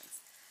conversation.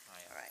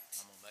 All right.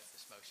 I'm going to make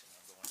this motion.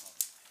 I'm going home.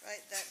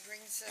 Right, that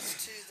brings us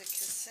to the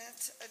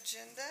consent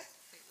agenda,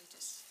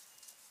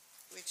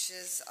 which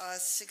is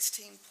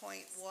 16.1.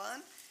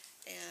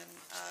 And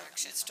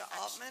Mr.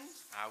 Altman?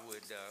 I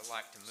would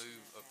like to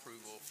move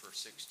approval for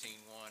 16-1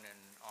 in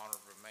honor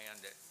of a man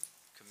that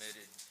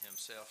committed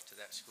himself to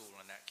that school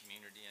and that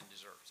community and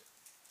deserves it.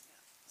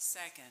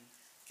 Second.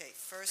 Okay,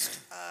 first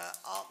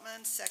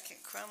Altman,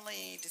 second Crumley.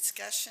 Any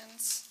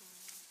discussions?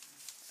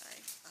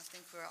 I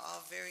think we're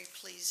all very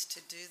pleased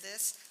to do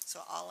this.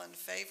 So all in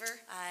favor?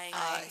 Aye.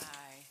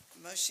 Aye.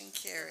 Motion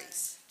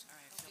carries. All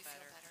right, feel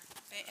better.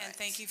 And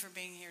thank you for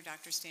being here,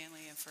 Dr.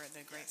 Stanley, and for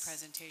the great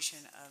presentation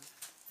of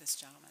this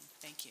gentleman.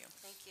 Thank you.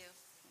 Thank you.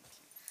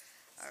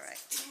 All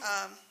right.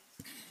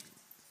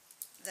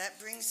 That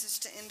brings us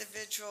to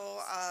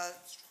individual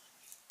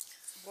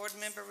board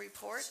member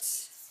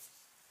reports.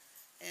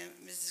 And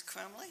Mrs.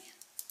 Crumley?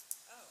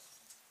 Oh,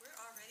 we're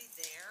already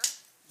there?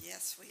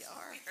 Yes, we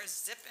are. We are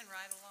zipping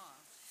right along.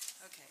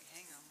 Okay,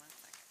 hang on one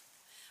second.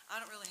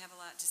 I don't really have a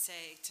lot to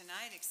say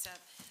tonight,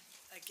 except,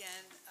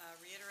 again,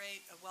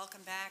 reiterate a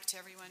welcome back to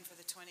everyone for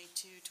the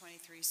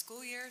 22-23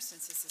 school year,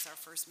 since this is our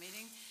first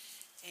meeting.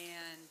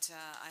 And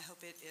I hope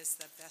it is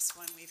the best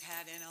one we've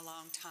had in a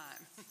long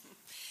time.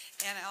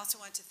 And I also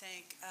want to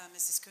thank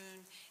Mrs.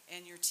 Kuhn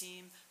and your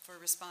team for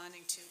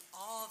responding to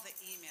all the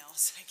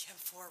emails I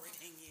kept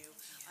forwarding you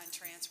on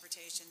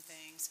transportation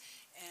things,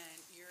 and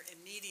your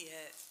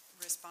immediate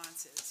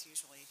responses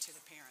usually to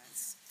the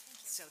parents.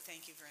 So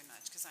thank you very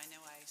much, because I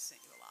know I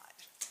sent you a lot.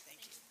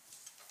 Thank you.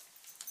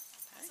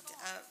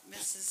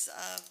 Mrs.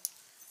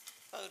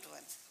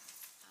 Bodwin.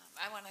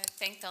 I want to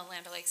thank the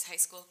Land O'Lakes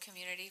High School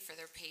community for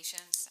their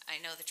patience.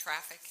 I know the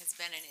traffic has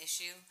been an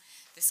issue.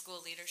 The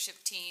school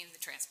leadership team,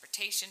 the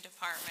transportation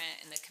department,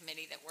 and the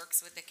committee that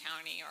works with the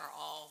county are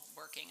all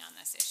working on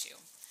this issue.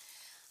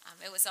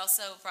 It was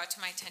also brought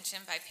to my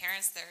attention by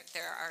parents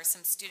there are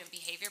some student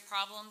behavior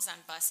problems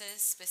on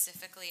buses,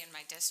 specifically in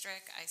my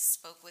district. I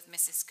spoke with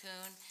Mrs.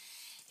 Kuhn,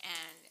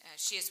 and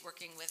she is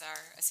working with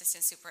our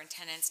assistant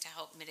superintendents to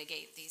help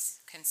mitigate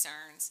these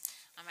concerns.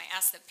 I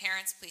ask that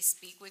parents please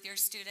speak with your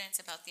students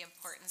about the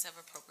importance of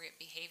appropriate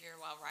behavior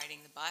while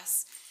riding the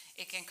bus.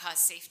 It can cause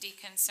safety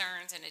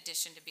concerns in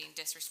addition to being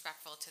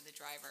disrespectful to the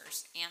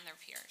drivers and their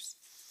peers.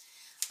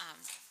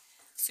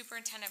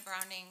 Superintendent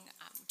Browning,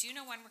 do you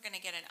know when we're going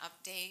to get an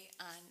update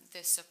on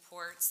the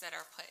supports that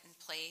are put in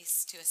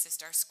place to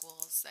assist our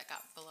schools that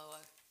got below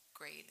a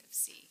grade of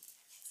C?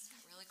 It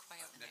got really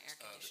quiet when the air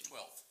conditioning. The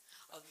 12th.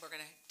 Oh, we're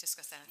going to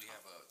discuss that. We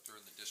have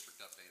during the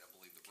district update, I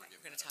believe that we're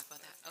going to talk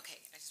about that.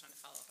 Okay, I just want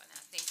to follow up on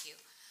that. Thank you.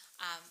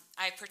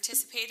 I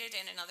participated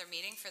in another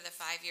meeting for the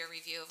 5-year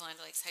review of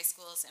Land O'Lakes High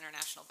School's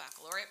International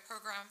Baccalaureate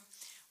Program.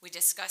 We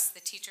discussed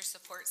the teacher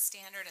support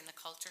standard and the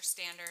culture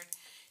standard.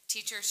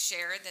 Teachers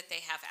shared that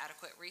they have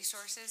adequate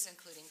resources,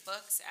 including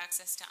books,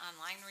 access to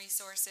online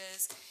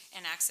resources,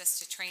 and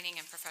access to training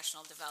and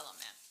professional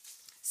development.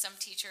 Some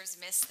teachers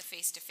missed the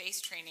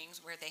face-to-face trainings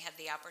where they had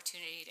the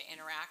opportunity to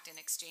interact and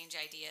exchange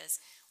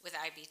ideas with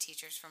IB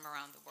teachers from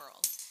around the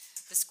world.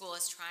 The school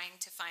is trying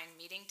to find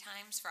meeting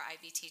times for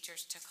IB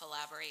teachers to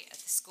collaborate at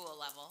the school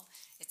level.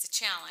 It's a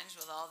challenge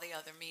with all the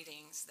other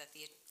meetings that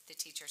the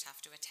teachers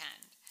have to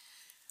attend.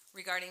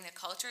 Regarding the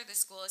culture, the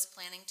school is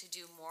planning to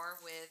do more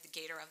with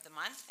Gator of the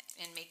Month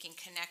and making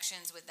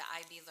connections with the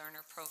IB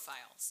learner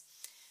profiles.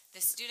 The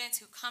students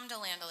who come to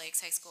Land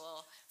O'Lakes High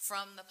School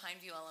from the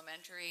Pineview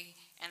Elementary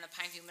and the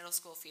Pineview Middle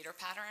School feeder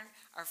pattern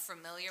are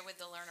familiar with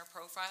the learner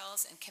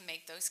profiles and can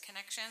make those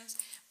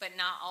connections, but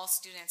not all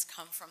students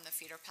come from the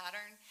feeder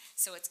pattern,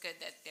 so it's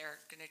good that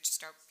they're going to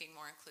start being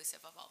more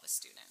inclusive of all the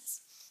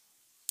students.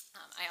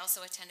 I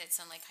also attended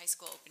Sun Lake High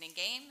School opening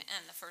game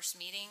and the first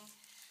meeting,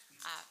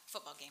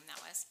 football game that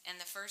was, and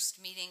the first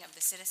meeting of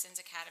the Citizens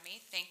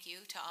Academy. Thank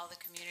you to all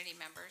the community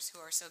members who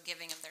are so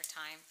giving of their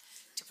time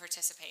to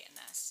participate in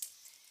this.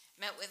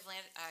 Met with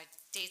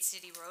Dade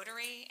City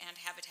Rotary and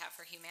Habitat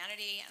for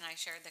Humanity, and I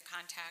shared the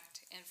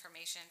contact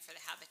information for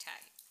the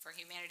Habitat for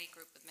Humanity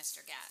group with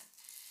Mr. Gadd.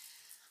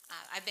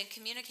 I've been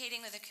communicating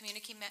with a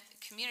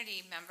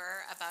community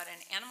member about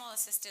an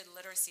animal-assisted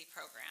literacy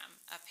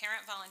program. A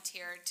parent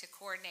volunteered to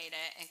coordinate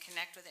it and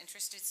connect with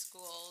interested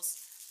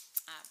schools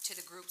to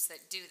the groups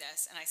that do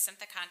this, and I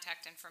sent the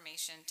contact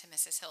information to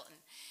Mrs.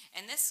 Hilton.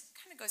 And this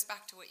kind of goes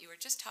back to what you were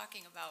just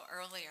talking about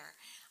earlier.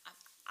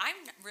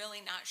 I'm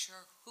really not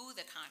sure who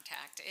the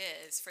contact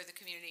is for the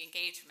community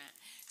engagement,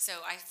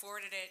 so I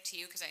forwarded it to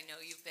you because I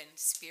know you've been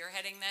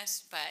spearheading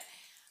this, but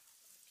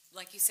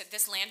like you said,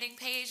 this landing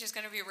page is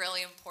going to be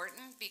really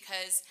important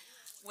because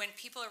when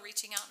people are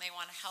reaching out and they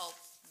want to help,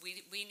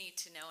 we need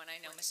to know, and I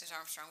know Mrs.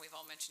 Armstrong, we've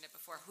all mentioned it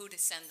before, who to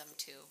send them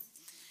to.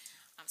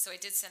 So I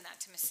did send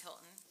that to Ms.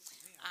 Hilton.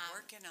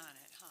 Working on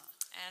it, huh?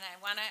 And I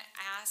want to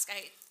ask,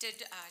 I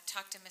did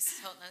talk to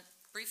Mrs. Hilton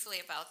briefly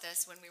about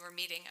this when we were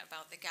meeting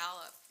about the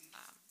Gallup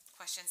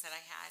questions that I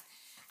had.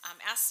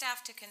 Asked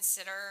staff to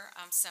consider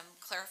some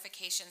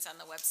clarifications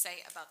on the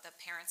website about the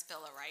Parents'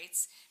 Bill of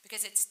Rights,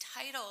 because it's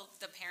titled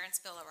the Parents'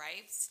 Bill of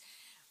Rights,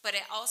 but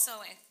it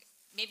also,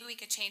 maybe we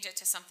could change it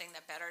to something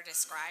that better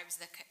describes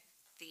the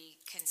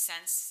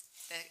consents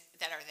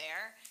that are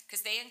there,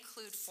 because they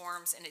include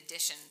forms in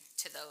addition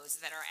to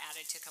those that are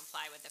added to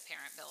comply with the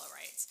Parent Bill of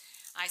Rights.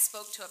 I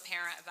spoke to a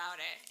parent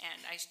about it,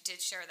 and I did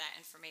share that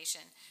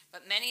information,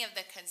 but many of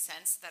the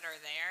consents that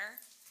are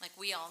there, like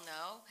we all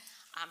know,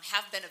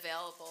 have been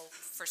available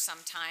for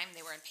some time.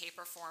 They were in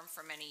paper form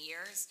for many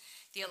years.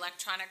 The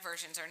electronic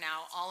versions are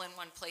now all in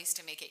one place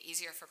to make it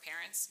easier for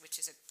parents,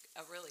 which is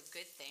a really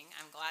good thing.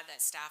 I'm glad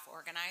that staff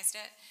organized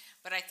it,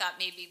 but I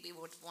thought maybe we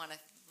would want to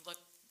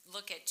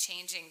look at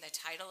changing the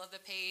title of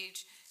the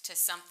page to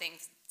something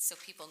so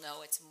people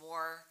know it's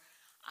more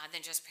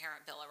than just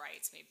Parent Bill of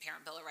Rights, maybe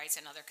Parent Bill of Rights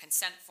and other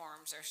consent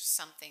forms or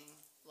something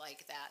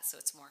like that, so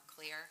it's more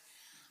clear.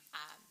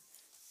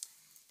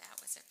 That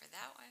was it for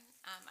that one.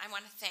 I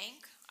want to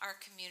thank our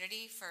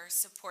community for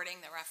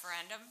supporting the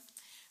referendum,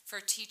 for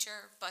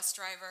teacher, bus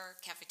driver,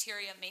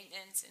 cafeteria,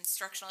 maintenance,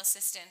 instructional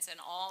assistants, and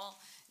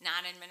all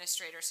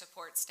non-administrator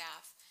support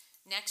staff.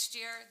 Next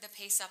year, the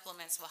pay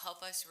supplements will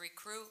help us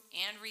recruit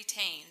and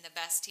retain the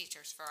best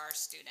teachers for our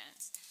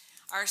students.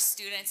 Our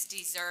students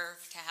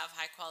deserve to have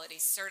high-quality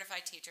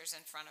certified teachers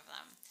in front of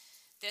them.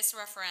 This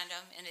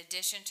referendum, in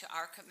addition to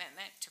our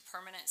commitment to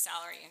permanent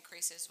salary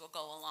increases, will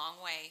go a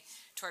long way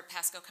toward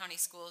Pasco County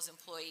Schools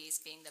employees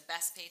being the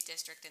best paid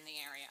district in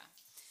the area.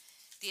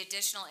 The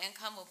additional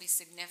income will be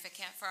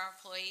significant for our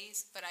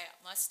employees, but I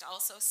must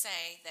also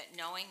say that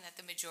knowing that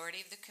the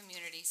majority of the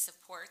community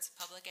supports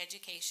public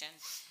education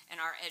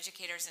and our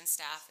educators and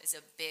staff is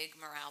a big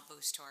morale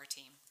boost to our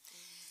team.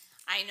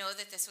 I know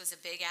that this was a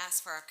big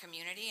ask for our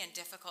community in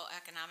difficult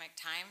economic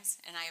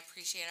times, and I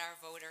appreciate our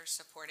voters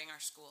supporting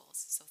our schools,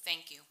 so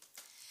thank you.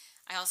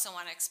 I also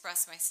want to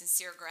express my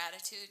sincere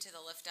gratitude to the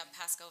Lift Up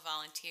Pasco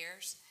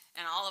volunteers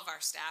and all of our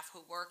staff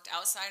who worked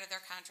outside of their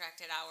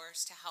contracted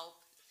hours to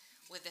help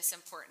with this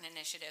important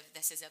initiative.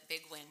 This is a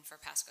big win for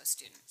Pasco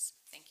students.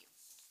 Thank you.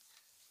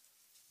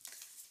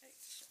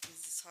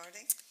 Mrs.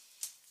 Harding?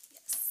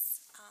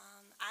 Yes.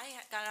 I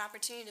got an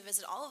opportunity to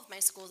visit all of my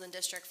schools in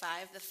District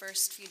 5 the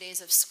first few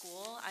days of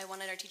school. I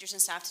wanted our teachers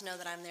and staff to know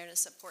that I'm there to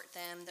support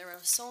them. There were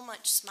so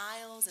much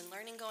smiles and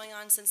learning going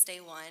on since day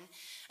one.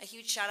 A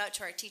huge shout out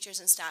to our teachers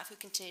and staff who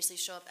continuously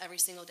show up every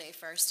single day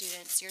for our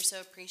students. You're so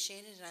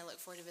appreciated, and I look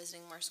forward to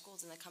visiting more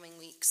schools in the coming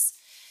weeks.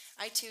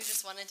 I too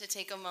just wanted to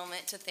take a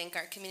moment to thank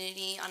our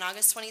community. On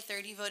August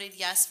 23rd, you voted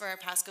yes for our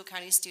Pasco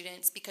County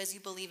students because you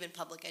believe in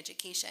public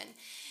education.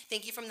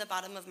 Thank you from the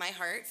bottom of my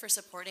heart for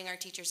supporting our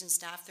teachers and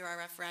staff through our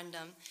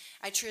referendum.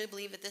 I truly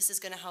believe that this is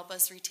going to help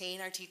us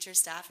retain our teachers,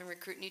 staff, and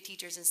recruit new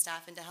teachers and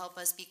staff, and to help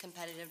us be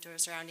competitive to our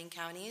surrounding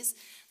counties.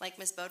 Like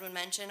Ms. Bodwin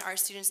mentioned, our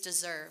students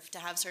deserve to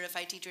have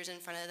certified teachers in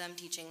front of them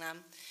teaching them.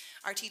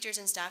 Our teachers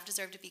and staff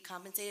deserve to be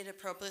compensated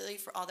appropriately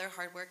for all their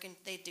hard work and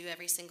they do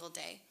every single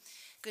day.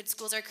 Good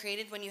schools are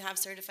created when you have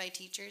certified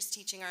teachers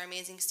teaching our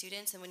amazing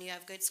students, and when you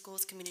have good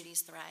schools,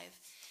 communities thrive.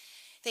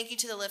 Thank you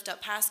to the Lift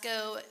Up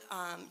Pasco,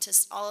 to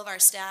all of our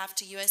staff,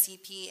 to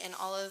USEP, and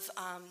all of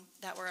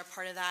that were a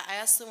part of that.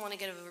 I also want to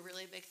give a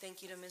really big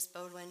thank you to Ms.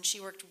 Bodwin.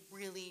 She worked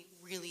really,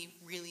 really,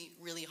 really,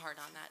 really hard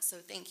on that. So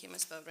thank you,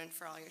 Ms. Bodwin,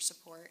 for all your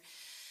support.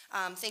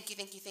 Thank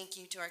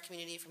you to our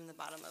community from the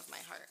bottom of my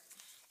heart.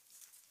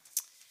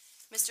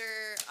 Mr.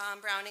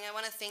 Browning, I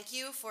want to thank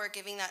you for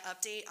giving that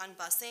update on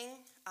busing,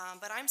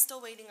 but I'm still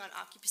waiting on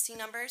occupancy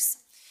numbers.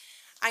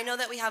 I know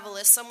that we have a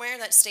list somewhere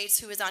that states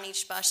who is on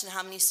each bus and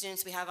how many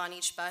students we have on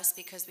each bus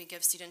because we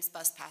give students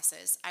bus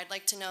passes. I'd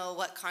like to know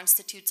what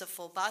constitutes a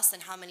full bus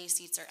and how many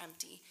seats are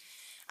empty.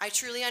 I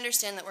truly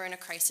understand that we're in a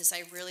crisis.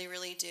 I really,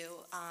 really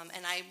do.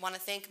 And I want to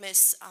thank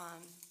Ms.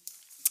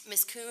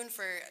 Kuhn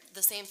for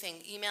the same thing,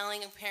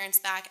 emailing parents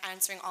back,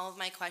 answering all of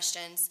my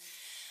questions.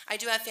 I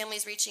do have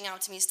families reaching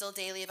out to me still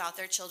daily about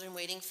their children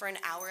waiting for an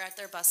hour at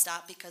their bus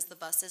stop because the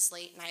bus is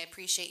late, and I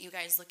appreciate you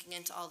guys looking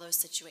into all those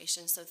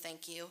situations, so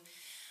thank you.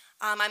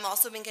 I've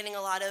also been getting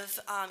a lot of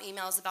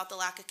emails about the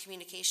lack of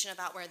communication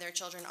about where their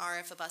children are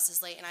if a bus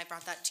is late, and I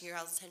brought that to your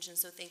all's attention,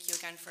 so thank you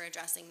again for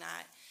addressing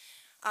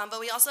that. But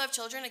we also have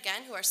children,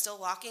 again, who are still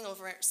walking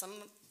over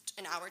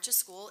an hour to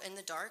school in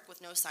the dark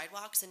with no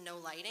sidewalks and no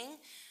lighting.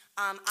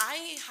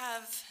 I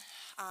have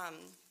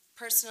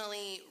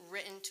personally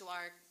written to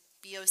our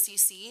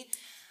BOCC.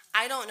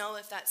 I don't know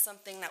if that's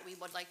something that we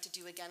would like to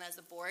do again as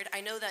a board. I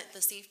know that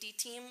the safety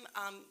team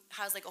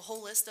has like a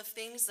whole list of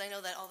things. I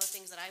know that all the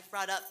things that I've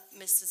brought up,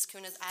 Mrs.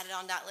 Kuhn has added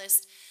on that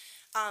list.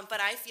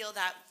 But I feel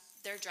that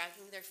they're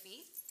dragging their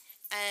feet,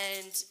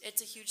 and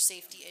it's a huge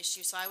safety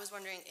issue. So I was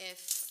wondering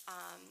if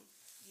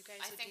you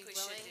guys would be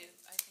willing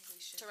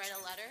to write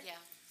a letter? Yeah.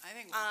 I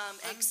think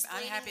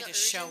I'm happy to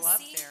show up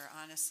there,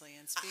 honestly,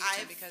 and speak to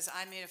them, because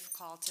I made a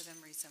call to them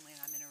recently, and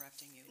I'm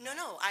interrupting you.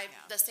 No,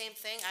 the same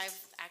thing. I've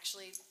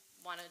actually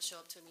wanted to show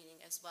up to a meeting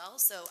as well.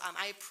 So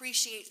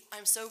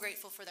I'm so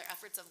grateful for their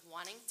efforts of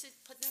wanting to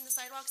put in the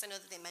sidewalks. I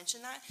know that they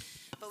mentioned that,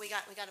 but we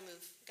got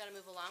to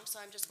move along. So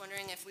I'm just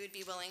wondering if we would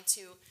be willing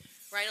to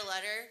write a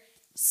letter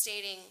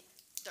stating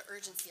the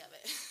urgency of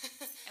it.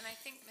 And I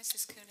think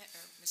Mrs. Kuhn,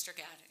 or Mr.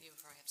 Gadd, you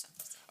probably have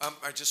something to say.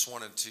 I just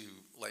wanted to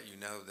let you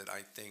know that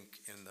I think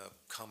in the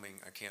coming,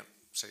 I can't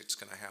say it's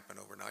going to happen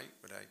overnight,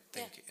 but I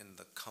think in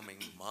the coming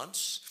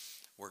months,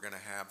 we're going to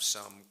have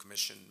some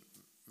commission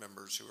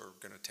members who are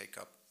going to take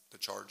up the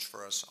charge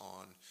for us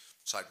on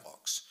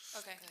sidewalks.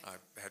 Okay.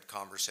 I've had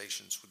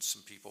conversations with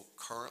some people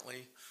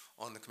currently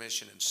on the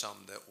commission and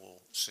some that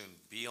will soon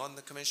be on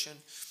the commission,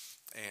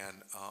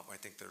 and I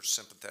think they're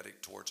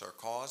sympathetic towards our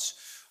cause.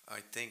 I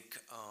think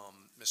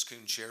Ms.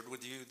 Kuhn shared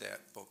with you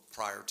that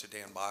prior to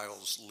Dan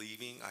Biles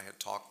leaving, I had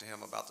talked to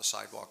him about the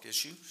sidewalk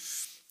issue,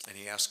 and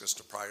he asked us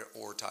to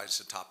prioritize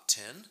the top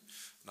 10.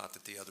 Not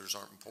that the others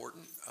aren't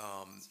important,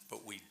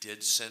 but we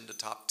did send a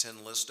top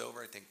 10 list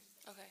over. I think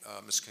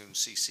Ms. Kuhn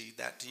CC'd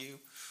that to you.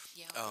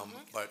 Yeah.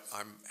 But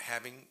I'm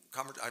having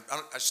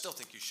I still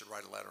think you should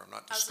write a letter. I'm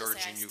not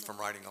discouraging you from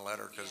writing a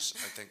letter, because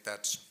I think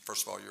that's,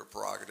 first of all, your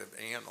prerogative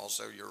and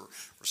also your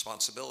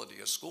responsibility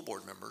as school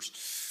board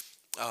members.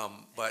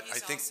 But he's I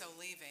think also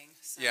leaving,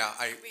 so we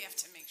have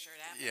to make sure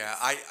it happens. Yeah,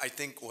 I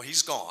think, well,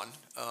 he's gone.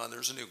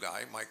 There's a new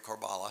guy, Mike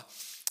Carbala.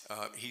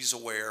 He's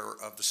aware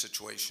of the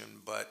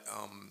situation, but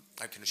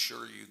I can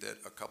assure you that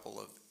a couple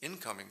of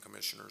incoming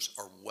commissioners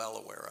are well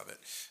aware of it,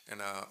 and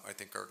I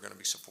think are going to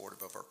be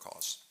supportive of our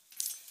cause.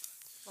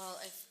 Well,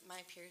 if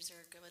my peers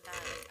are good with that,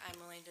 I'm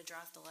willing to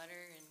draft the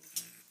letter and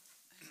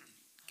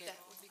get. That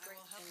would be great.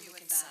 I will help you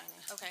with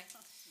that. Okay.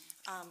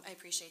 I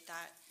appreciate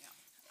that.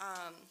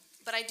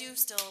 But I do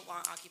still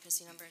want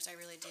occupancy numbers, I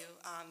really do,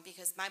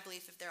 because my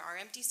belief, if there are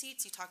empty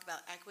seats, you talk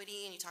about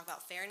equity and you talk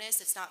about fairness.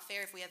 It's not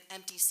fair if we have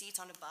empty seats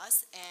on a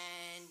bus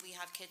and we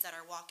have kids that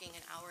are walking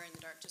an hour in the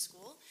dark to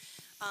school.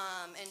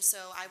 And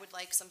so I would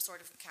like some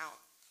sort of count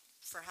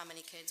for how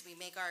many kids. We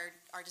make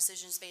our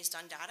decisions based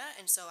on data,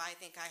 and so I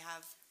think I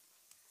have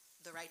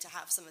the right to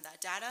have some of that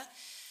data.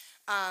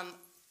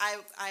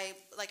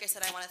 Like I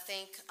said, I want to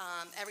thank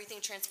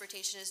everything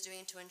transportation is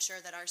doing to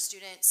ensure that our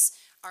students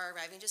are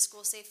arriving to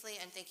school safely,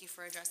 and thank you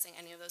for addressing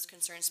any of those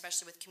concerns,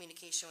 especially with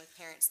communication with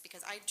parents,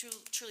 because I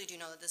truly do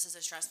know that this is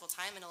a stressful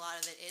time and a lot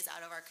of it is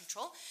out of our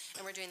control,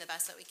 and we're doing the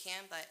best that we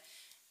can, but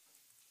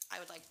I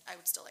I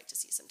would still like to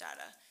see some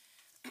data.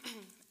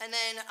 And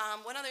then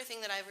one other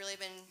thing that I've really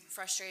been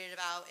frustrated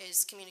about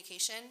is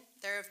communication.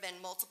 There have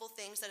been multiple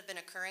things that have been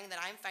occurring that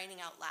I'm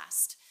finding out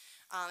last.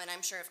 And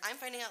I'm sure if I'm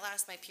finding out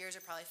last, my peers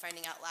are probably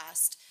finding out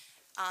last.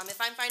 If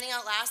I'm finding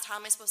out last, how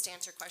am I supposed to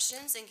answer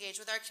questions, engage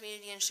with our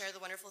community, and share the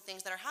wonderful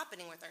things that are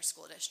happening with our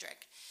school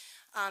district?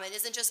 It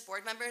isn't just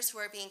board members who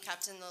are being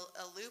kept in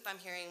a loop. I'm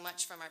hearing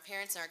much from our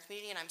parents and our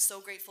community, and I'm so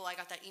grateful I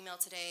got that email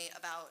today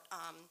about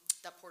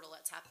that portal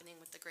that's happening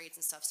with the grades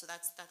and stuff, so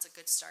that's a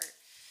good start.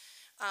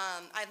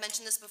 I've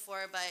mentioned this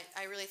before, but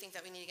I really think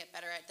that we need to get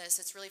better at this.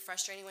 It's really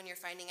frustrating when you're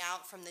finding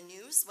out from the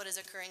news what is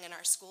occurring in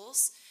our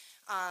schools.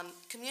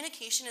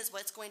 Communication is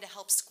what's going to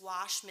help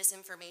squash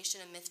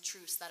misinformation and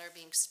myth-truths that are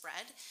being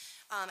spread,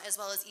 as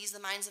well as ease the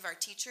minds of our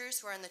teachers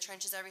who are in the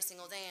trenches every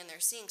single day and they're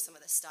seeing some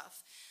of this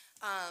stuff.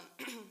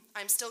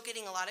 I'm still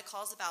getting a lot of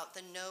calls about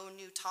the no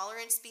new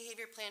tolerance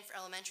behavior plan for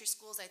elementary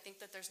schools. I think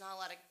that there's not a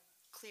lot of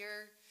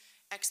clear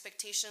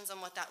expectations on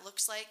what that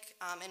looks like.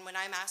 And when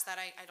I'm asked that,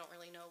 I don't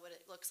really know what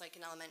it looks like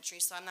in elementary,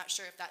 so I'm not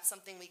sure if that's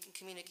something we can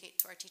communicate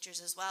to our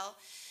teachers as well.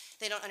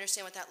 They don't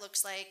understand what that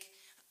looks like,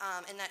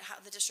 and that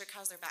the district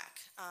has their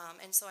back.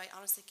 And so I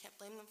honestly can't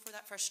blame them for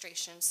that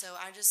frustration. So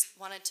I just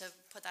wanted to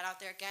put that out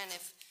there again.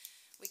 If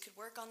we could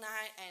work on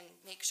that and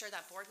make sure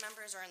that board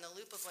members are in the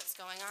loop of what's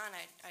going on,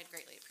 I'd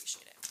greatly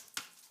appreciate it.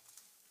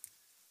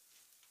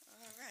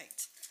 All right.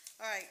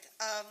 All right.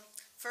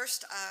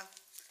 First,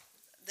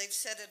 they've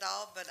said it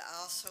all, but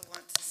I also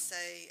want to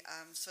say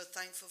I'm so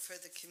thankful for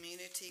the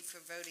community for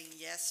voting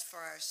yes for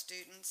our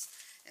students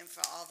and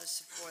for all the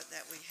support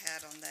that we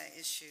had on that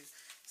issue.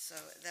 So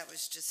that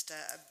was just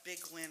a big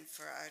win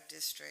for our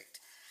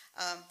district.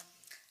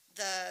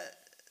 The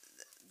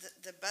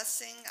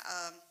busing,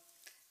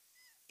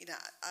 you know,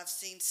 I've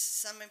seen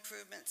some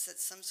improvements at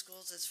some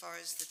schools as far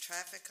as the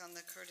traffic on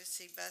the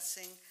courtesy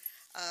busing.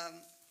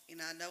 You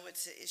know, I know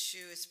it's an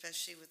issue,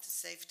 especially with the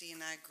safety,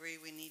 and I agree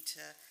we need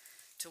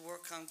to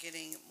work on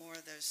getting more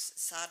of those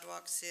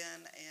sidewalks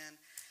in. And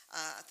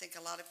I think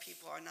a lot of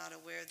people are not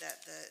aware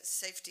that the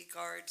safety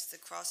guards, the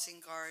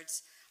crossing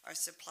guards, are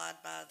supplied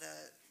by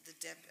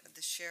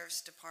the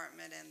sheriff's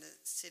department and the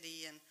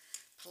city and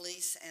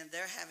police, and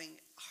they're having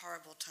a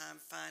horrible time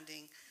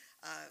finding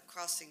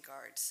crossing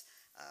guards.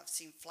 I've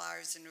seen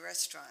flyers in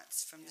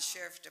restaurants from the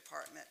sheriff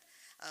department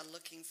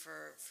looking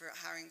for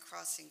hiring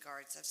crossing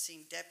guards. I've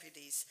seen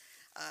deputies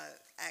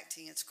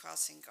acting as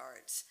crossing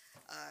guards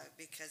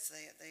because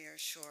they are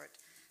short.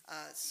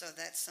 So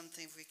that's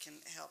something, if we can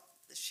help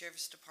the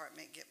sheriff's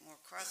department get more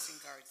crossing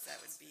guards,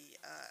 that would be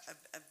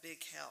a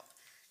big help,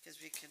 because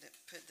we could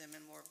put them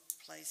in more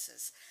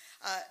places.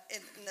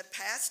 In the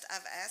past,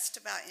 I've asked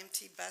about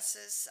empty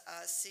buses,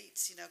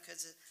 seats, you know,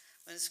 because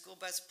when a school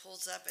bus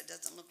pulls up, it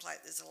doesn't look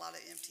like there's a lot of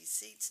empty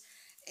seats.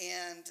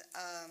 And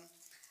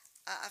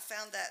I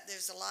found that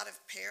there's a lot of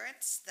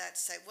parents that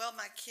say, well,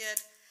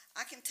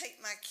 I can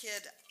take my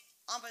kid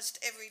almost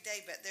every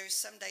day, but there's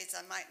some days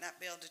I might not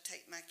be able to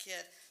take my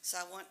kid, so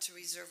I want to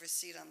reserve a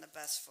seat on the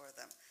bus for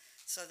them.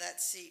 So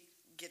that seat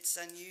gets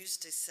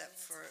unused except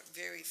for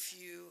very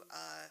few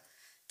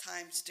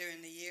times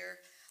during the year.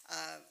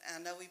 I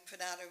know we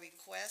put out a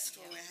request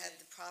when we had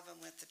the problem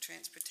with the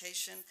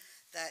transportation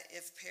that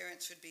if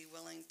parents would be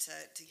willing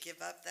to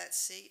give up that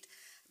seat,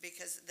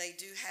 because they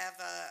do have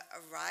a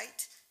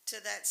right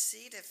to that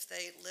seat if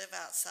they live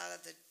outside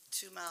of the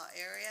 2-mile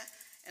area,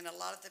 and a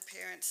lot of the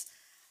parents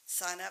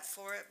sign up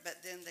for it,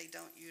 but then they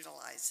don't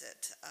utilize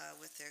it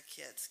with their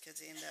kids because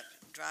they end up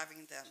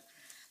driving them.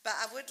 But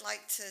I would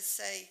like to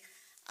say,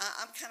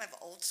 I'm kind of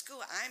old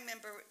school. I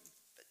remember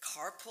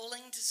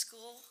carpooling to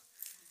school.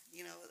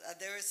 You know,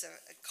 there was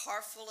a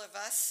car full of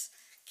us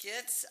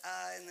kids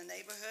in the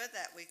neighborhood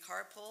that we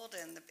carpooled,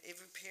 and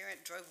every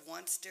parent drove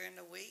once during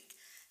the week.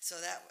 So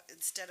that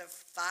instead of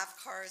 5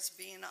 cars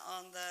being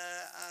on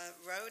the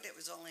road, it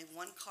was only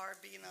 1 car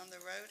being on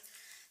the road.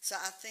 So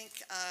I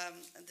think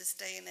in this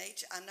day and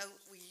age, I know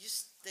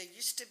there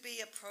used to be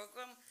a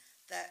program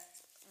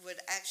that would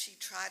actually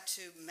try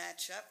to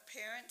match up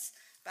parents,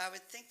 but I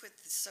would think with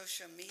the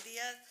social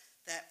media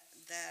that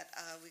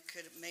we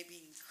could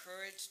maybe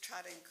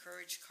try to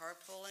encourage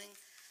carpooling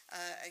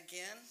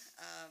again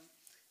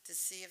to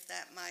see if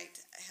that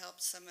might help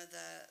some of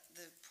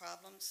the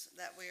problems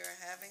that we are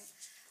having.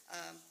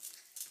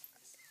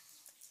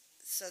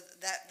 So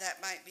that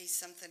might be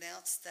something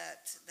else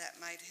that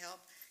might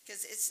help,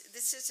 because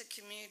this is a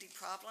community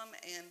problem,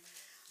 and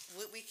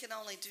we can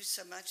only do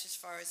so much as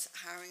far as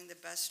hiring the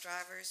bus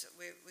drivers.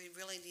 We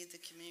really need the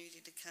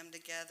community to come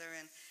together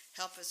and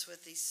help us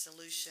with these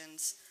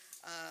solutions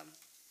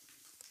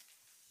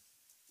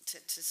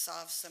to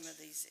solve some of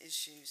these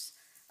issues.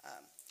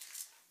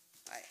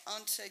 All right,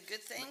 on to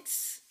good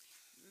things.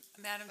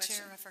 Madam Question?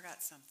 Chair, I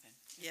forgot something.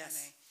 if I Yes.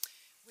 may.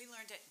 We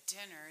learned at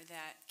dinner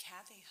that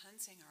Kathy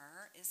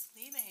Hunsinger is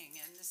leaving,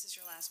 and this is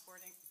your last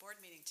board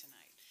meeting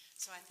tonight.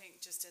 So I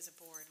think just as a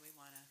board, we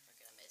want to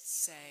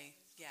say,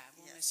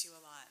 we'll miss you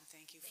a lot, and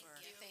thank you for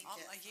Thank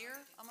you. a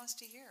year,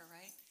 almost a year,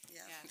 right?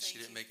 Yeah. She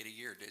didn't make it a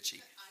year, did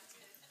she?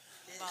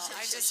 Well,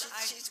 I just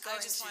going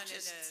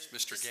wanted to to.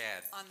 Mr.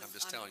 Gadd. on the- I'm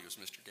just on- telling you, it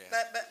was Mr. Gadd.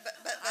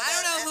 But I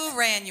don't know who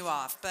ran you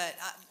off, but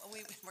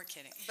we're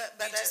kidding. But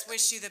We just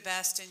wish you the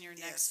best in your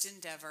Yes. next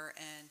endeavor,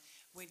 and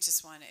we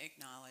just want to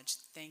acknowledge,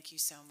 thank you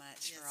so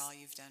much for Yes. all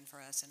you've done for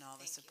us and all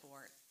the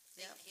support.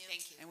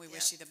 Thank you. And we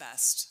wish you the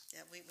best.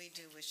 Yeah, we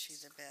do wish you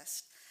the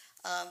best.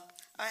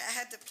 I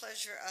had the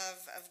pleasure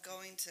of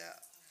going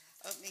to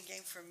opening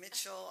game for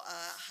Mitchell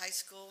High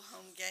School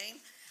home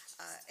game.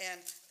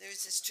 And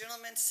there's this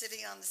gentleman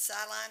sitting on the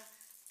sideline,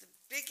 the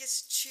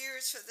biggest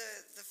cheers for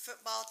the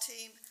football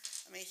team.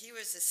 I mean, he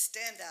was a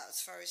standout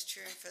as far as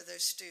cheering for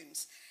those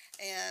students.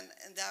 And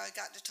now I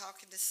got to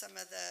talking to some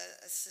of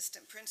the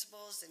assistant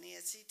principals and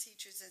ESC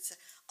teachers and said,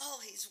 oh,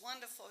 he's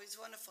wonderful, he's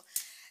wonderful.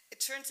 It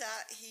turns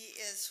out he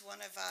is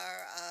one of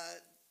our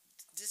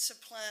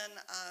discipline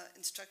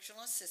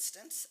instructional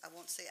assistants. I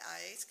won't say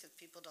IAs because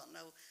people don't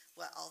know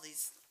what all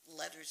these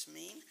letters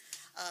mean.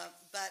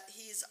 But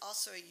he's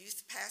also a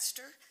youth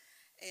pastor,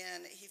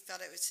 and he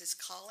felt it was his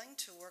calling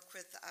to work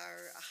with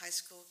our high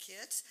school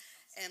kids.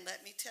 And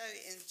let me tell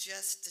you, in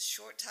just the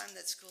short time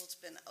that school's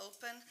been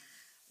open,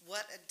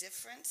 what a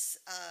difference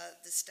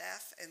the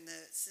staff and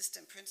the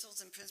assistant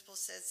principals and principals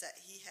says that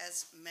he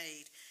has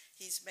made.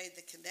 He's made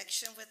the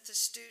connection with the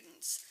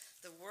students,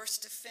 the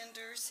worst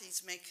offenders.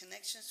 He's made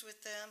connections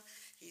with them.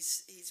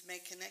 He's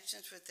made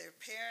connections with their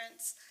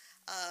parents,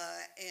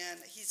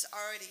 and he's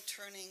already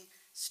turning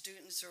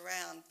students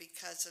around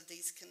because of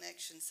these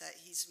connections that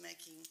he's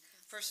making,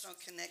 personal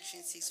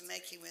connections he's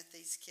making with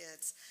these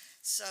kids.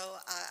 So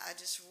I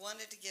just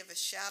wanted to give a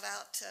shout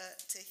out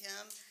to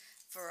him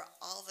for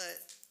all the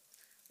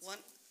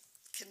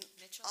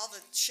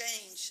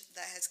change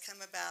that has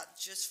come about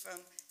just from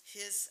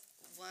his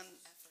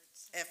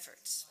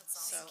efforts.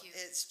 So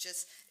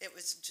it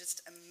was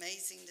just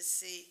amazing to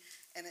see,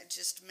 and it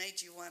just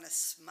made you want to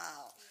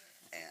smile.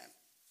 And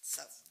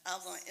so I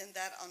want to end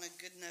that on a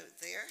good note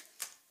there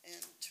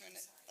and turn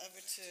it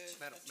over to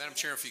Madam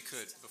Chair, if you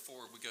could,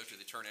 before we go to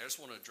the attorney, I just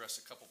want to address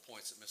a couple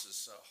points that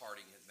Mrs.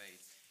 Harding had made.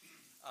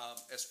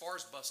 As far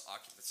as bus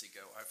occupancy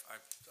go,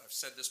 I've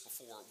said this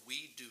before,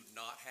 we do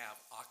not have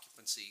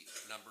occupancy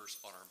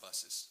numbers on our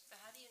buses. But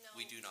how do you know?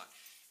 We do not.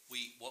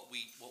 What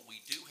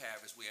we do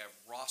have is we have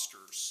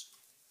rosters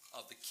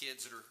of the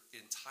kids that are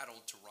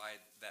entitled to ride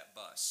that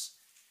bus.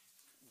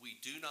 We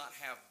do not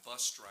have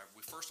bus driver.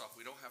 First off,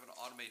 we don't have an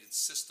automated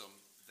system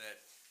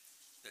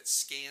that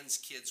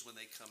scans kids when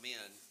they come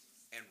in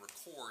and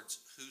records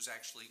who's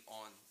actually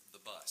on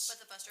the bus. But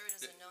the bus driver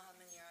doesn't know how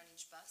many are on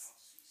each bus?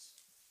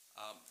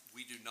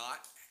 We do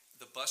not,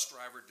 the bus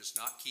driver does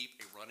not keep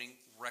a running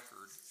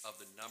record of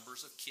the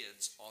numbers of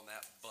kids on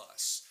that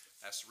bus.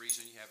 That's the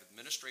reason you have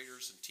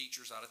administrators and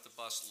teachers out at the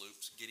bus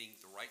loops getting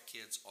the right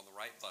kids on the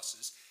right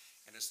buses,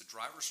 and it's the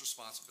driver's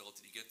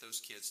responsibility to get those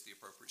kids to the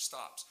appropriate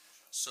stops.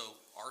 So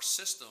our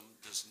system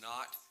does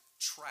not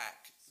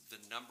track the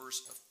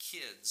numbers of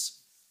kids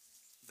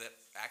that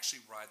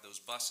actually ride those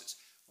buses.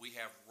 We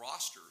have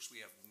rosters, we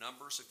have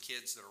numbers of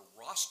kids that are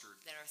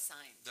rostered. That are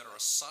assigned. That are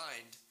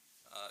assigned,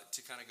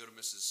 to kind of go to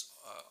Mrs.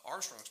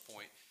 Armstrong's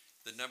point,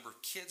 the number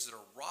of kids that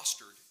are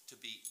rostered to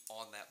be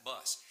on that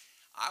bus.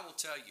 I will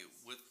tell you,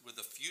 with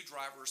the few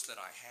drivers that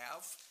I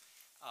have,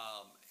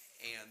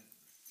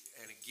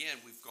 and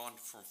again, we've gone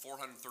from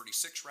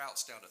 436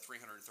 routes down to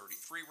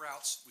 333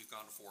 routes. We've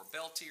gone to 4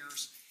 bell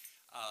tiers.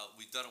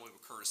 We've done away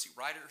with courtesy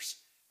riders.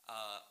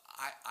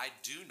 I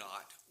do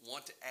not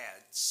want to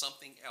add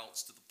something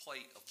else to the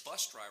plate of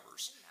bus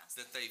drivers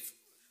that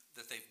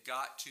they've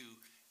got to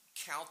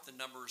count the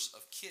numbers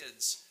of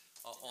kids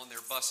on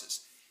their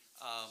buses.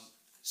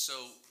 So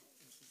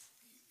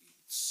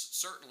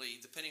certainly,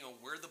 depending on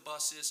where the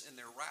bus is in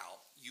their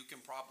route, you can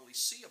probably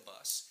see a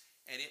bus,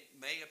 and it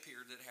may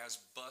appear that it has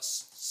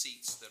bus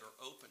seats that are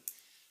open.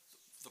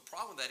 The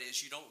problem with that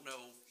is you don't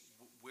know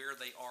where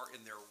they are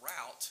in their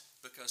route,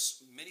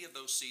 because many of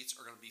those seats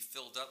are going to be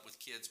filled up with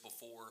kids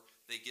before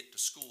they get to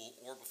school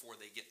or before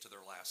they get to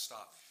their last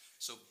stop.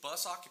 So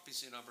bus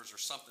occupancy numbers are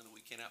something that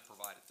we cannot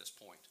provide at this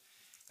point.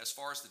 As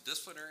far as the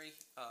disciplinary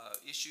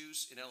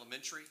issues in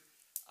elementary,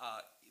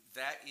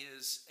 that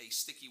is a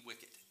sticky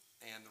wicket.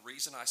 And the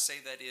reason I say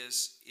that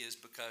is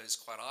because,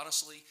 quite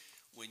honestly,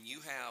 when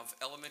you have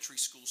elementary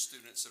school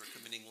students that are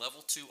committing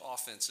level 2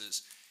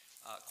 offenses,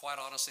 quite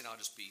honestly, and I'll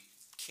just be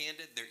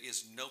candid, there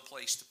is no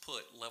place to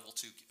put level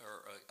 2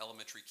 or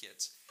elementary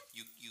kids.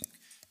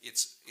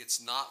 It's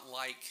not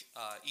like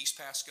East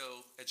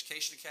Pasco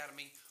Education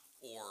Academy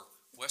or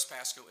West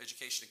Pasco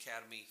Education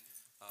Academy,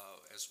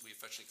 as we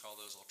affectionately call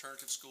those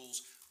alternative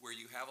schools, where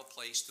you have a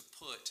place to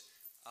put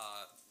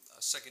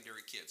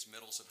secondary kids,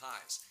 middles and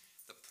highs.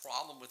 The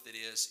problem with it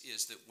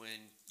is that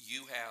when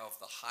you have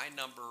the high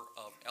number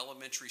of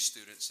elementary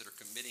students that are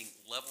committing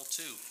level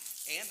 2,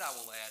 and I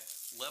will add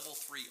level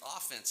 3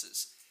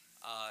 offenses,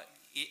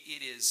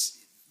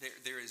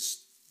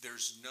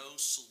 there's no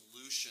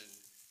solution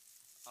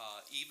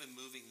even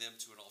moving them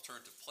to an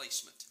alternative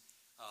placement.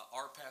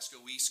 Our Pasco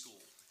E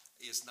School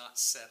is not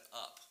set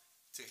up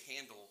to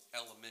handle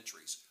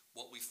elementaries.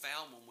 What we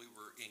found when we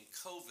were in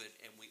COVID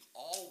and we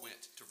all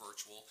went to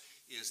virtual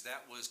is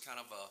that was kind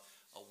of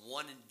a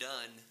one and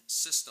done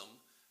system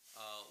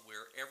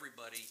where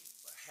everybody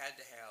had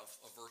to have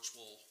a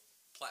virtual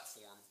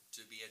platform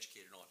to be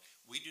educated on.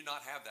 We do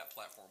not have that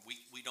platform.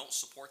 We don't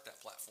support that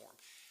platform.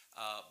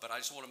 But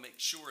I just want to make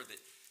sure that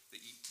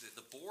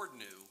the board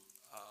knew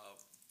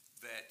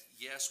that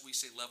yes, we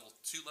say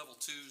two level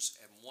twos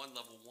and one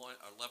level 1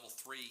 or level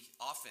 3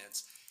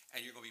 offense,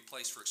 and you're going to be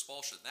placed for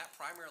expulsion. That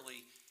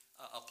primarily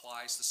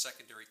applies to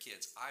secondary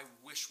kids. I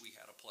wish we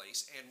had a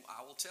place, and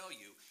I will tell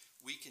you,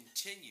 we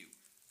continue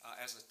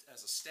as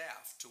a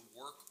staff to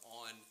work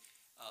on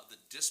the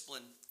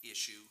discipline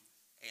issue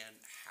and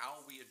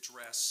how we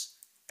address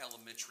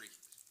elementary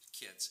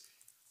kids.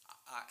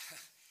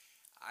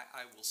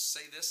 I will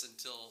say this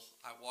until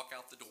I walk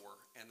out the door,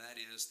 and that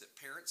is that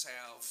parents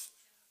have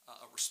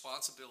a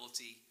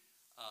responsibility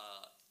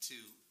to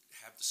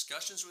have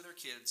discussions with their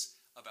kids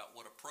about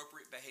what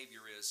appropriate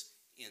behavior is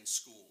in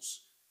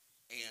schools.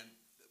 And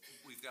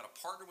we've got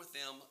to partner with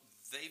them.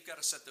 They've got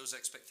to set those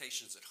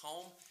expectations at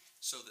home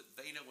so that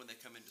they know when they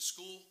come into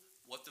school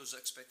what those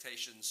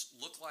expectations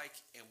look like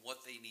and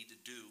what they need to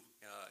do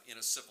in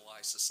a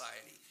civilized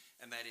society,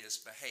 and that is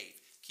behave.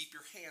 Keep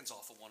your hands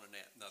off of one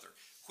another.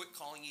 Quit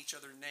calling each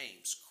other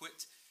names.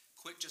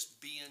 Quit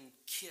just being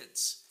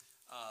kids,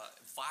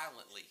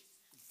 violently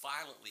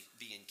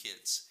being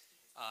kids.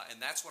 And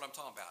that's what I'm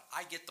talking about.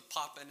 I get the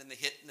popping and the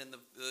hitting and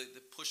the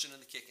pushing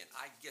and the kicking.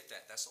 I get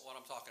that. That's what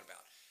I'm talking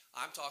about.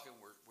 I'm talking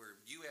where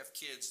you have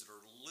kids that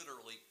are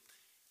literally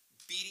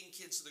beating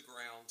kids to the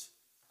ground,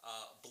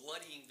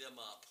 bloodying them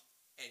up,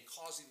 and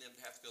causing them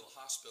to have to go to the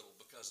hospital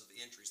because of the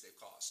injuries they've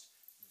caused.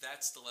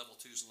 That's the level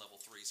 2s and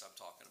level 3s I'm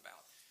talking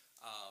about.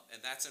 And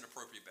that's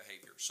inappropriate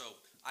behavior. So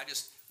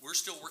we're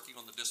still working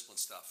on the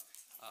discipline stuff.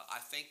 I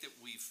think that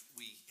we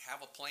have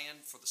a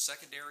plan for the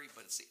secondary,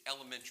 but it's the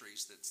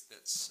elementaries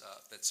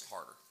that's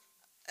harder.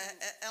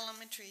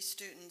 Elementary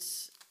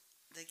students,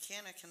 they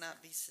can or cannot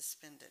be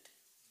suspended.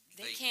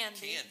 They can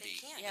be.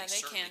 Yeah,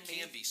 they certainly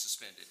can be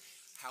suspended.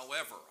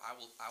 However, I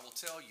will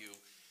tell you,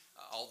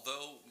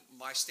 although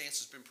my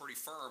stance has been pretty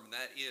firm, and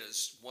that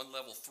is one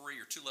level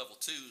 3 or 2 level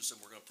 2s, and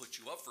we're going to put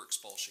you up for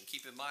expulsion.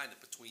 Keep in mind that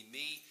between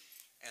me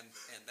and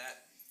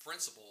that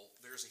principal,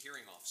 there's a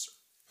hearing officer.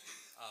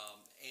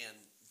 And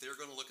they're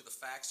going to look at the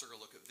facts, they're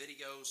going to look at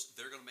videos,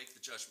 they're going to make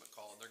the judgment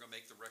call, and they're going to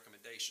make the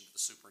recommendation to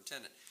the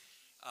superintendent.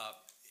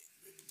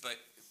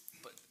 But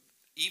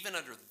even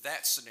under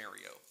that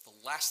scenario, the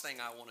last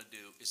thing I want to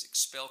do is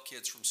expel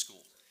kids from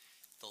school.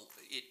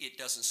 It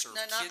doesn't serve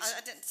No, kids.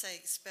 I didn't say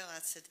expel,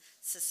 I said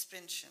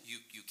suspension.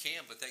 You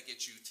can, but that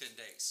gets you 10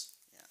 days.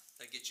 Yeah.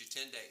 That gets you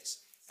 10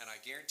 days. And I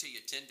guarantee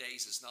you 10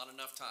 days is not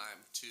enough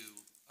time to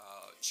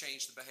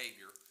change the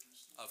behavior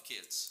of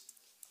kids.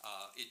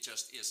 It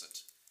just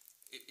isn't.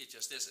 It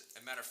just isn't.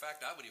 As a matter of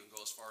fact, I would even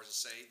go as far as to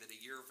say that a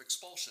year of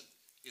expulsion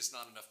is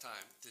not enough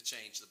time to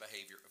change the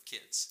behavior of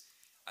kids.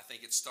 I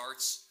think it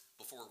starts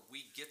before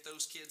we get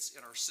those kids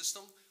in our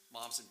system.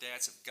 Moms and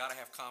dads have got to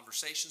have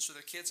conversations with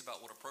their kids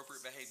about what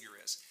appropriate behavior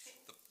is.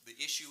 The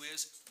issue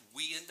is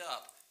we end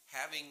up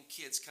having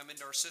kids come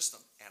into our system,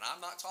 and I'm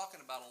not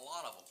talking about a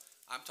lot of them.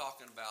 I'm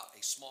talking about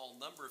a small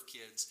number of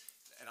kids,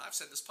 and I've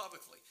said this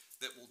publicly,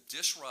 that will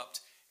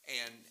disrupt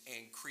and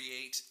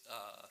create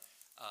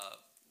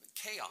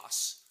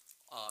chaos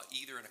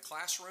either in a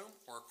classroom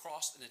or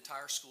across an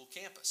entire school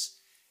campus.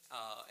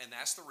 And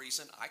that's the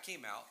reason I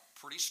came out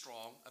pretty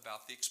strong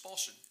about the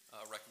expulsion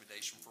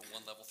recommendation for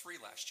one level 3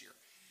 last year.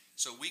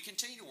 So we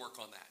continue to work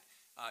on that.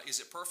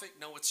 Is it perfect?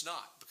 No, it's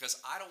not, because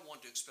I don't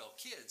want to expel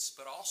kids,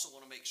 but I also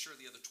want to make sure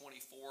the other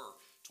 24,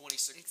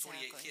 26,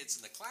 Exactly. 28 kids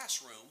in the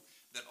classroom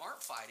that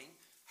aren't fighting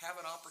have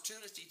an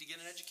opportunity to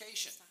get an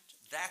education.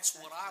 That's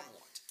what I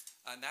want.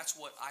 And that's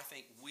what I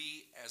think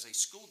we as a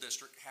school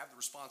district have the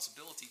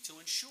responsibility to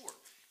ensure,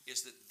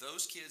 is that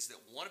those kids that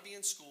want to be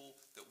in school,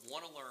 that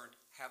want to learn,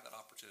 have that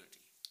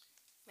opportunity.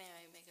 May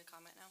I make a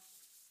comment now?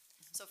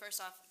 So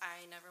first off,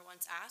 I never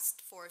once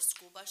asked for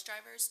school bus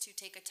drivers to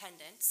take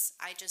attendance.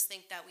 I just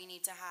think that we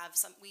need to have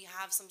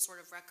some sort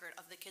of record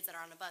of the kids that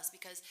are on the bus,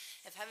 because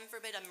if heaven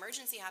forbid an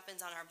emergency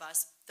happens on our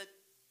bus, the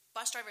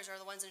bus drivers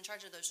are the ones in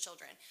charge of those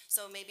children.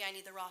 So maybe I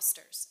need the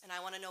rosters, and I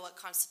want to know what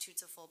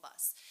constitutes a full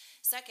bus.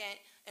 Second,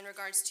 in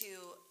regards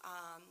to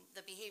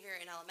the behavior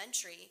in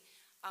elementary,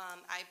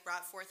 I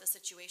brought forth a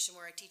situation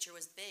where a teacher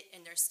was bit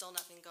and there's still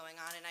nothing going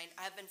on, and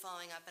I've been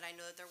following up and I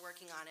know that they're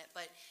working on it,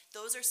 but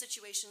those are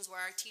situations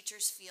where our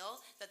teachers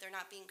feel that they're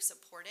not being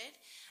supported.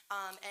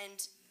 And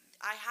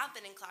I have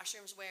been in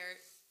classrooms where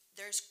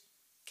there's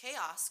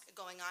chaos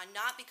going on,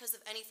 not because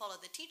of any fault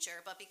of the teacher,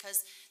 but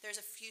because there's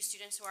a few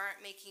students who aren't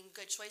making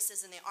good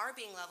choices and they are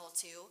being level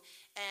 2,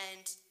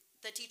 and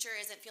the teacher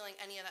isn't feeling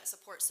any of that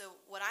support. So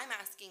what I'm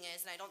asking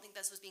is, and I don't think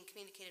this was being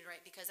communicated right,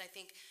 because I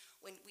think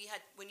when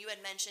you had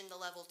mentioned the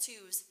level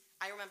 2s,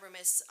 I remember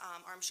Ms.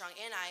 Armstrong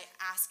and I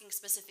asking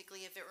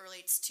specifically if it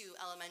relates to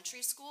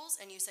elementary schools,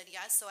 and you said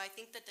yes. So I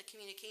think that the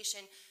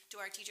communication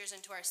to our teachers and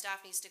to our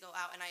staff needs to go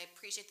out, and I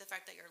appreciate the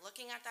fact that you're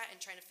looking at that and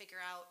trying to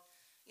figure out,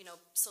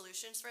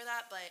 solutions for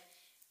that. But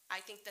I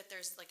think that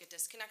there's like a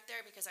disconnect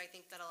there, because I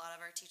think that a lot of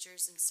our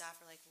teachers and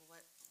staff are like, well,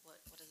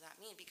 what does that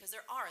mean? Because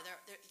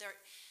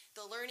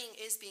the learning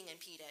is being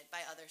impeded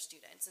by other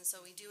students, and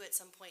so we do at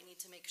some point need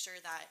to make sure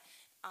that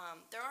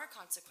there are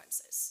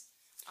consequences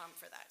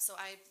for that. So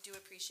I do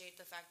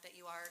appreciate the fact that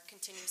you are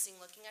continuously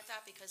looking at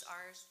that, because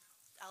our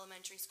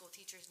elementary school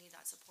teachers need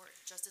that support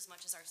just as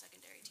much as our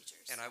secondary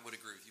teachers. And I would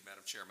agree with you,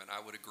 Madam Chairman.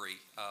 I would agree.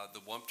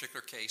 The one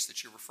particular case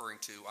that you're referring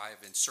to, I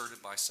have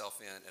inserted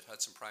myself in at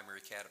Hudson Primary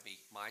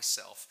Academy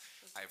myself.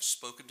 I have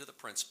spoken to the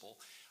principal.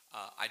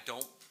 I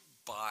don't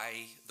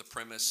buy the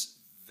premise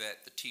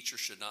that the teacher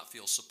should not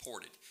feel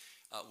supported.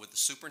 When the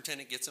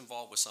superintendent gets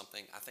involved with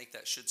something, I think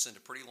that should send a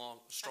pretty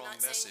strong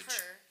message. I'm not saying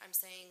her, I'm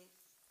saying.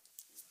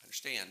 I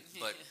understand,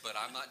 but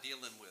I'm not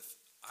dealing with,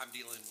 I'm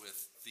dealing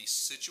with these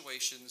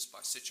situations by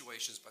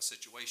situations by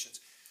situations.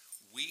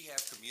 We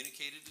have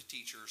communicated to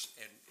teachers,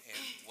 and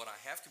what I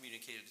have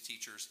communicated to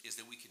teachers is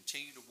that we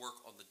continue to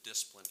work on the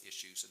discipline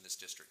issues in this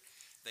district.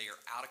 They are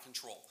out of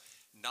control,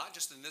 not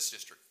just in this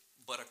district,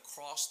 but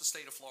across the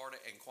state of Florida,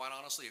 and quite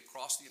honestly,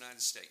 across the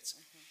United States.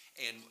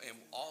 And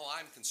all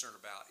I'm concerned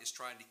about is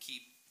trying to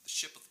keep the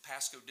ship of the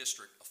Pasco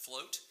district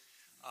afloat.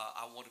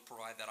 I want to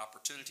provide that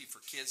opportunity for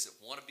kids that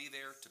want to be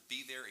there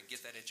and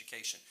get that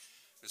education.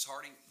 Ms.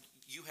 Harding,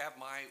 you have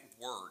my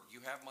word, you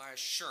have my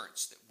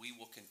assurance that we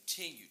will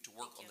continue to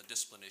work on the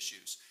discipline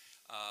issues.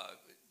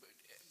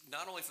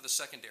 Not only for the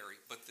secondary,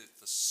 but the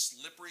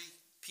slippery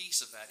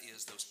piece of that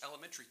is those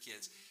elementary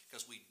kids,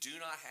 because we do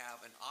not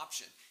have an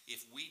option.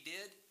 If we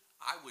did,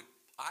 I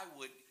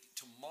would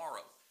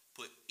tomorrow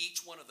put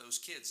each one of those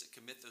kids that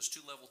commit those 2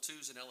 level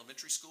 2s in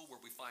elementary school,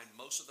 where we find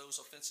most of those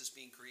offenses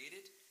being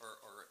created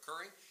or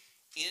occurring,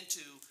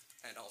 into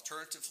an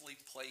alternatively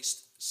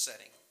placed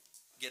setting.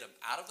 Get them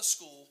out of the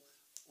school,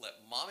 let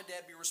mom and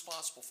dad be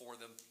responsible for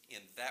them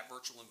in that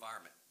virtual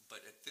environment.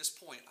 But at this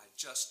point,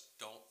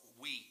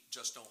 we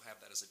just don't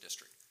have that as a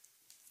district.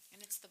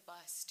 And it's the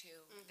bus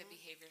too, the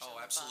behaviors Oh,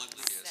 on the bus.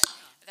 absolutely it is.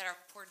 That our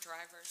poor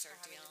drivers are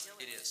dealing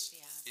with. It is.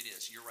 Yeah. It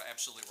is. You're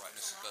absolutely right,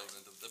 Mrs.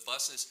 Bowden. The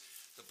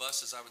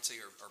buses, I would say,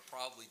 are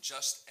probably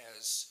just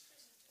as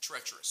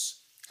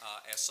treacherous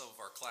as some of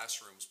our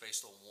classrooms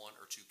based on 1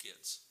 or 2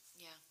 kids.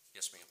 Yeah.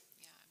 Yes, ma'am.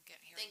 Yeah, I'm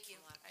hearing Thank you.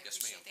 from a lot of I Yes,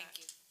 appreciate ma'am. that.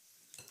 Thank you.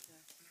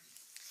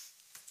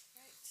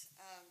 Right.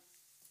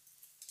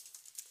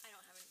 I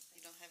don't have anything.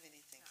 You don't have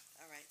anything?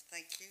 All right,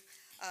 thank you.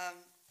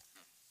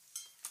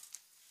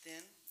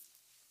 Then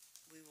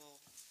we will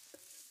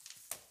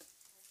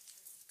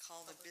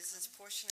call the business portion